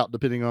checked it out,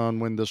 depending on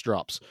when this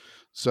drops.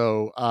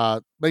 So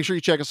make sure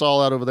you check us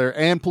all out over there,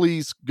 and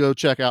please go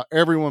check out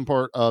everyone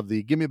part of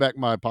the Give Me Back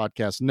My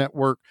Podcast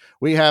Network.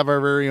 We have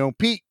our very own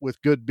Pete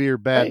with Good Beer,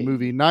 Bad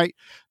Movie Night.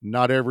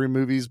 Not every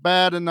movie's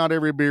bad, and not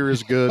every beer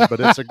is good, but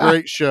it's a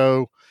great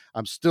show.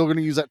 I'm still going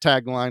to use that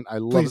tagline. I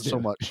love it so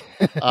much.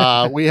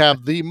 We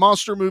have the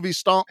Monster Movie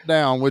Stomp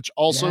Down, which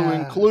also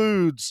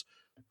includes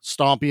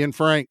Stompy and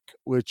Frank,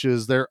 which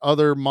is their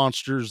other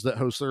monsters that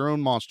host their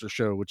own monster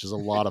show, which is a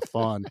lot of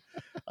fun.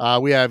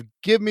 We have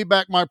Give Me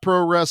Back My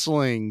Pro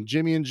Wrestling.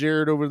 Jimmy and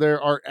Jared over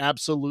there are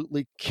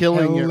absolutely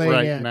killing it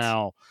right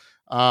now.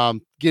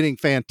 Getting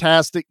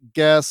fantastic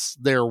guests.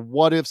 Their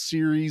What If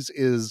series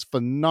is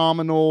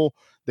phenomenal.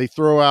 They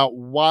throw out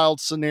wild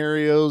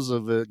scenarios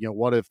of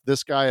what if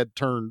this guy had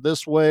turned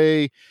this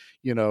way,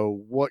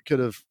 what could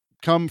have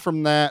come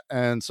from that.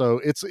 And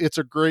so it's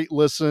a great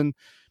listen.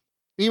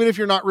 Even if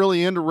you're not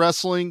really into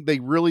wrestling,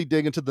 they really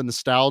dig into the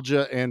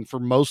nostalgia. And for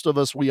most of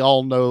us, we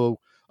all know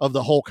of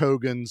the Hulk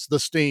Hogans, the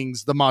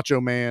Stings, the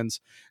Macho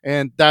Mans,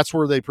 and that's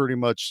where they pretty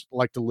much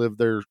like to live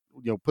their,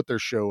 put their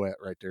show at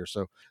right there.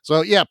 So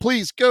yeah,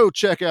 please go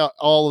check out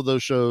all of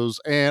those shows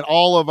and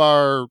all of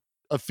our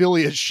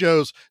affiliate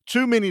shows.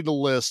 Too many to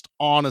list,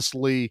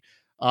 honestly.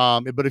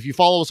 But if you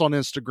follow us on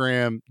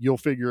Instagram, you'll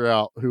figure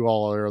out who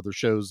all our other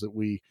shows that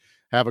we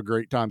have a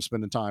great time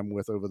spending time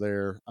with over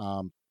there.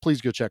 Please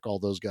go check all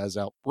those guys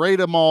out. Rate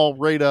them all.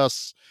 Rate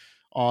us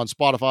on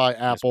Spotify,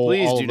 Apple.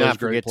 Please do not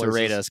forget to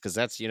rate us, because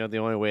that's the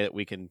only way that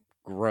we can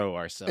grow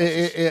ourselves.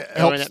 It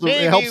helps.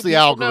 It helps the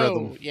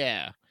algorithm. Know.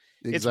 Yeah,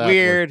 exactly. It's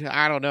weird.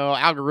 I don't know.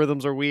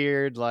 Algorithms are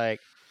weird.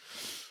 Like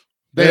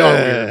they are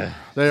weird.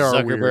 They are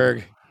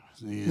Zuckerberg.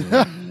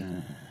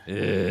 Weird.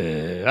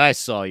 Yeah. I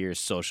saw your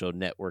Social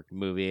Network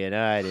movie and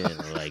I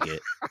didn't like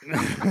it.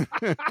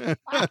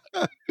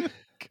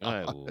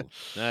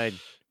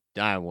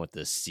 I want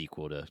the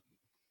sequel to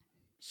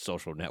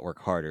Social Network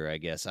harder, I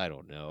guess. I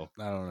don't know.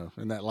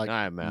 Isn't that like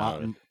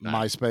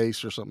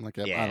MySpace or something like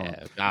that? Yeah. I don't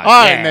know. All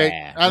right, Nate.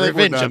 I think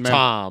Revenge we're done, of man.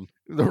 Tom.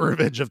 The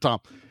Revenge of Tom.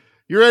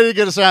 You ready to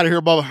get us out of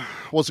here, Bubba?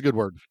 What's a good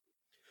word?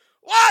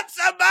 Won't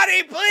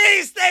somebody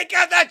please think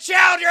of the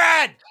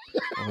children?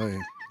 Boy,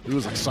 he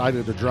was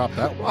excited to drop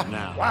that one.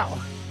 Now, Wow.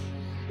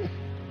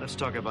 let's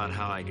talk about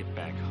how I get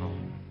back home.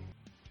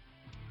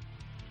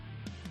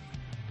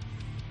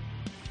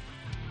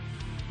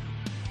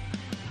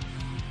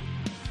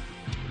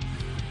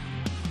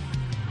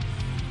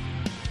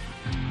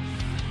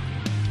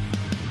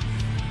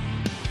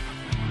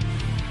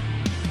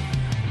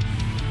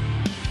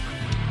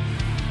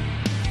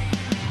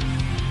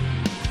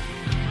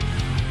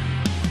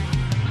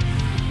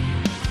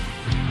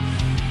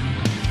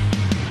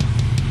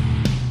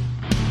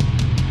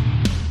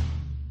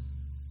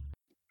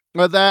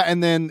 But that,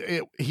 and then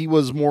he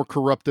was more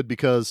corrupted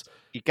because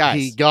Guys,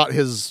 he got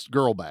his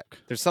girl back.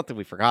 There's something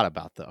we forgot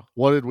about, though.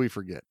 What did we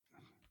forget?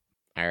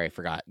 I already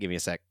forgot. Give me a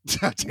sec.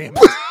 God damn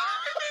it.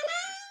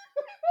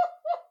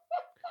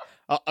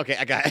 Oh, okay,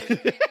 I got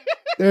it.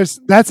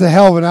 That's a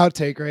hell of an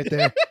outtake right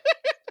there.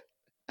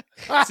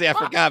 See, I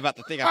forgot about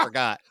the thing I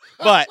forgot.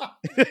 But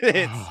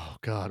it's... Oh,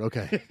 God.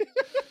 Okay.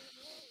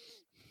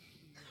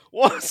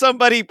 Won't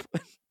somebody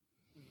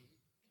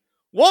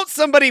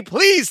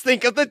please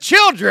think of the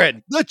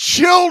children? The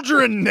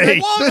children,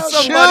 Nate. Won't the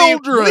somebody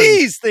children.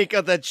 please think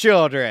of the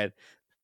children?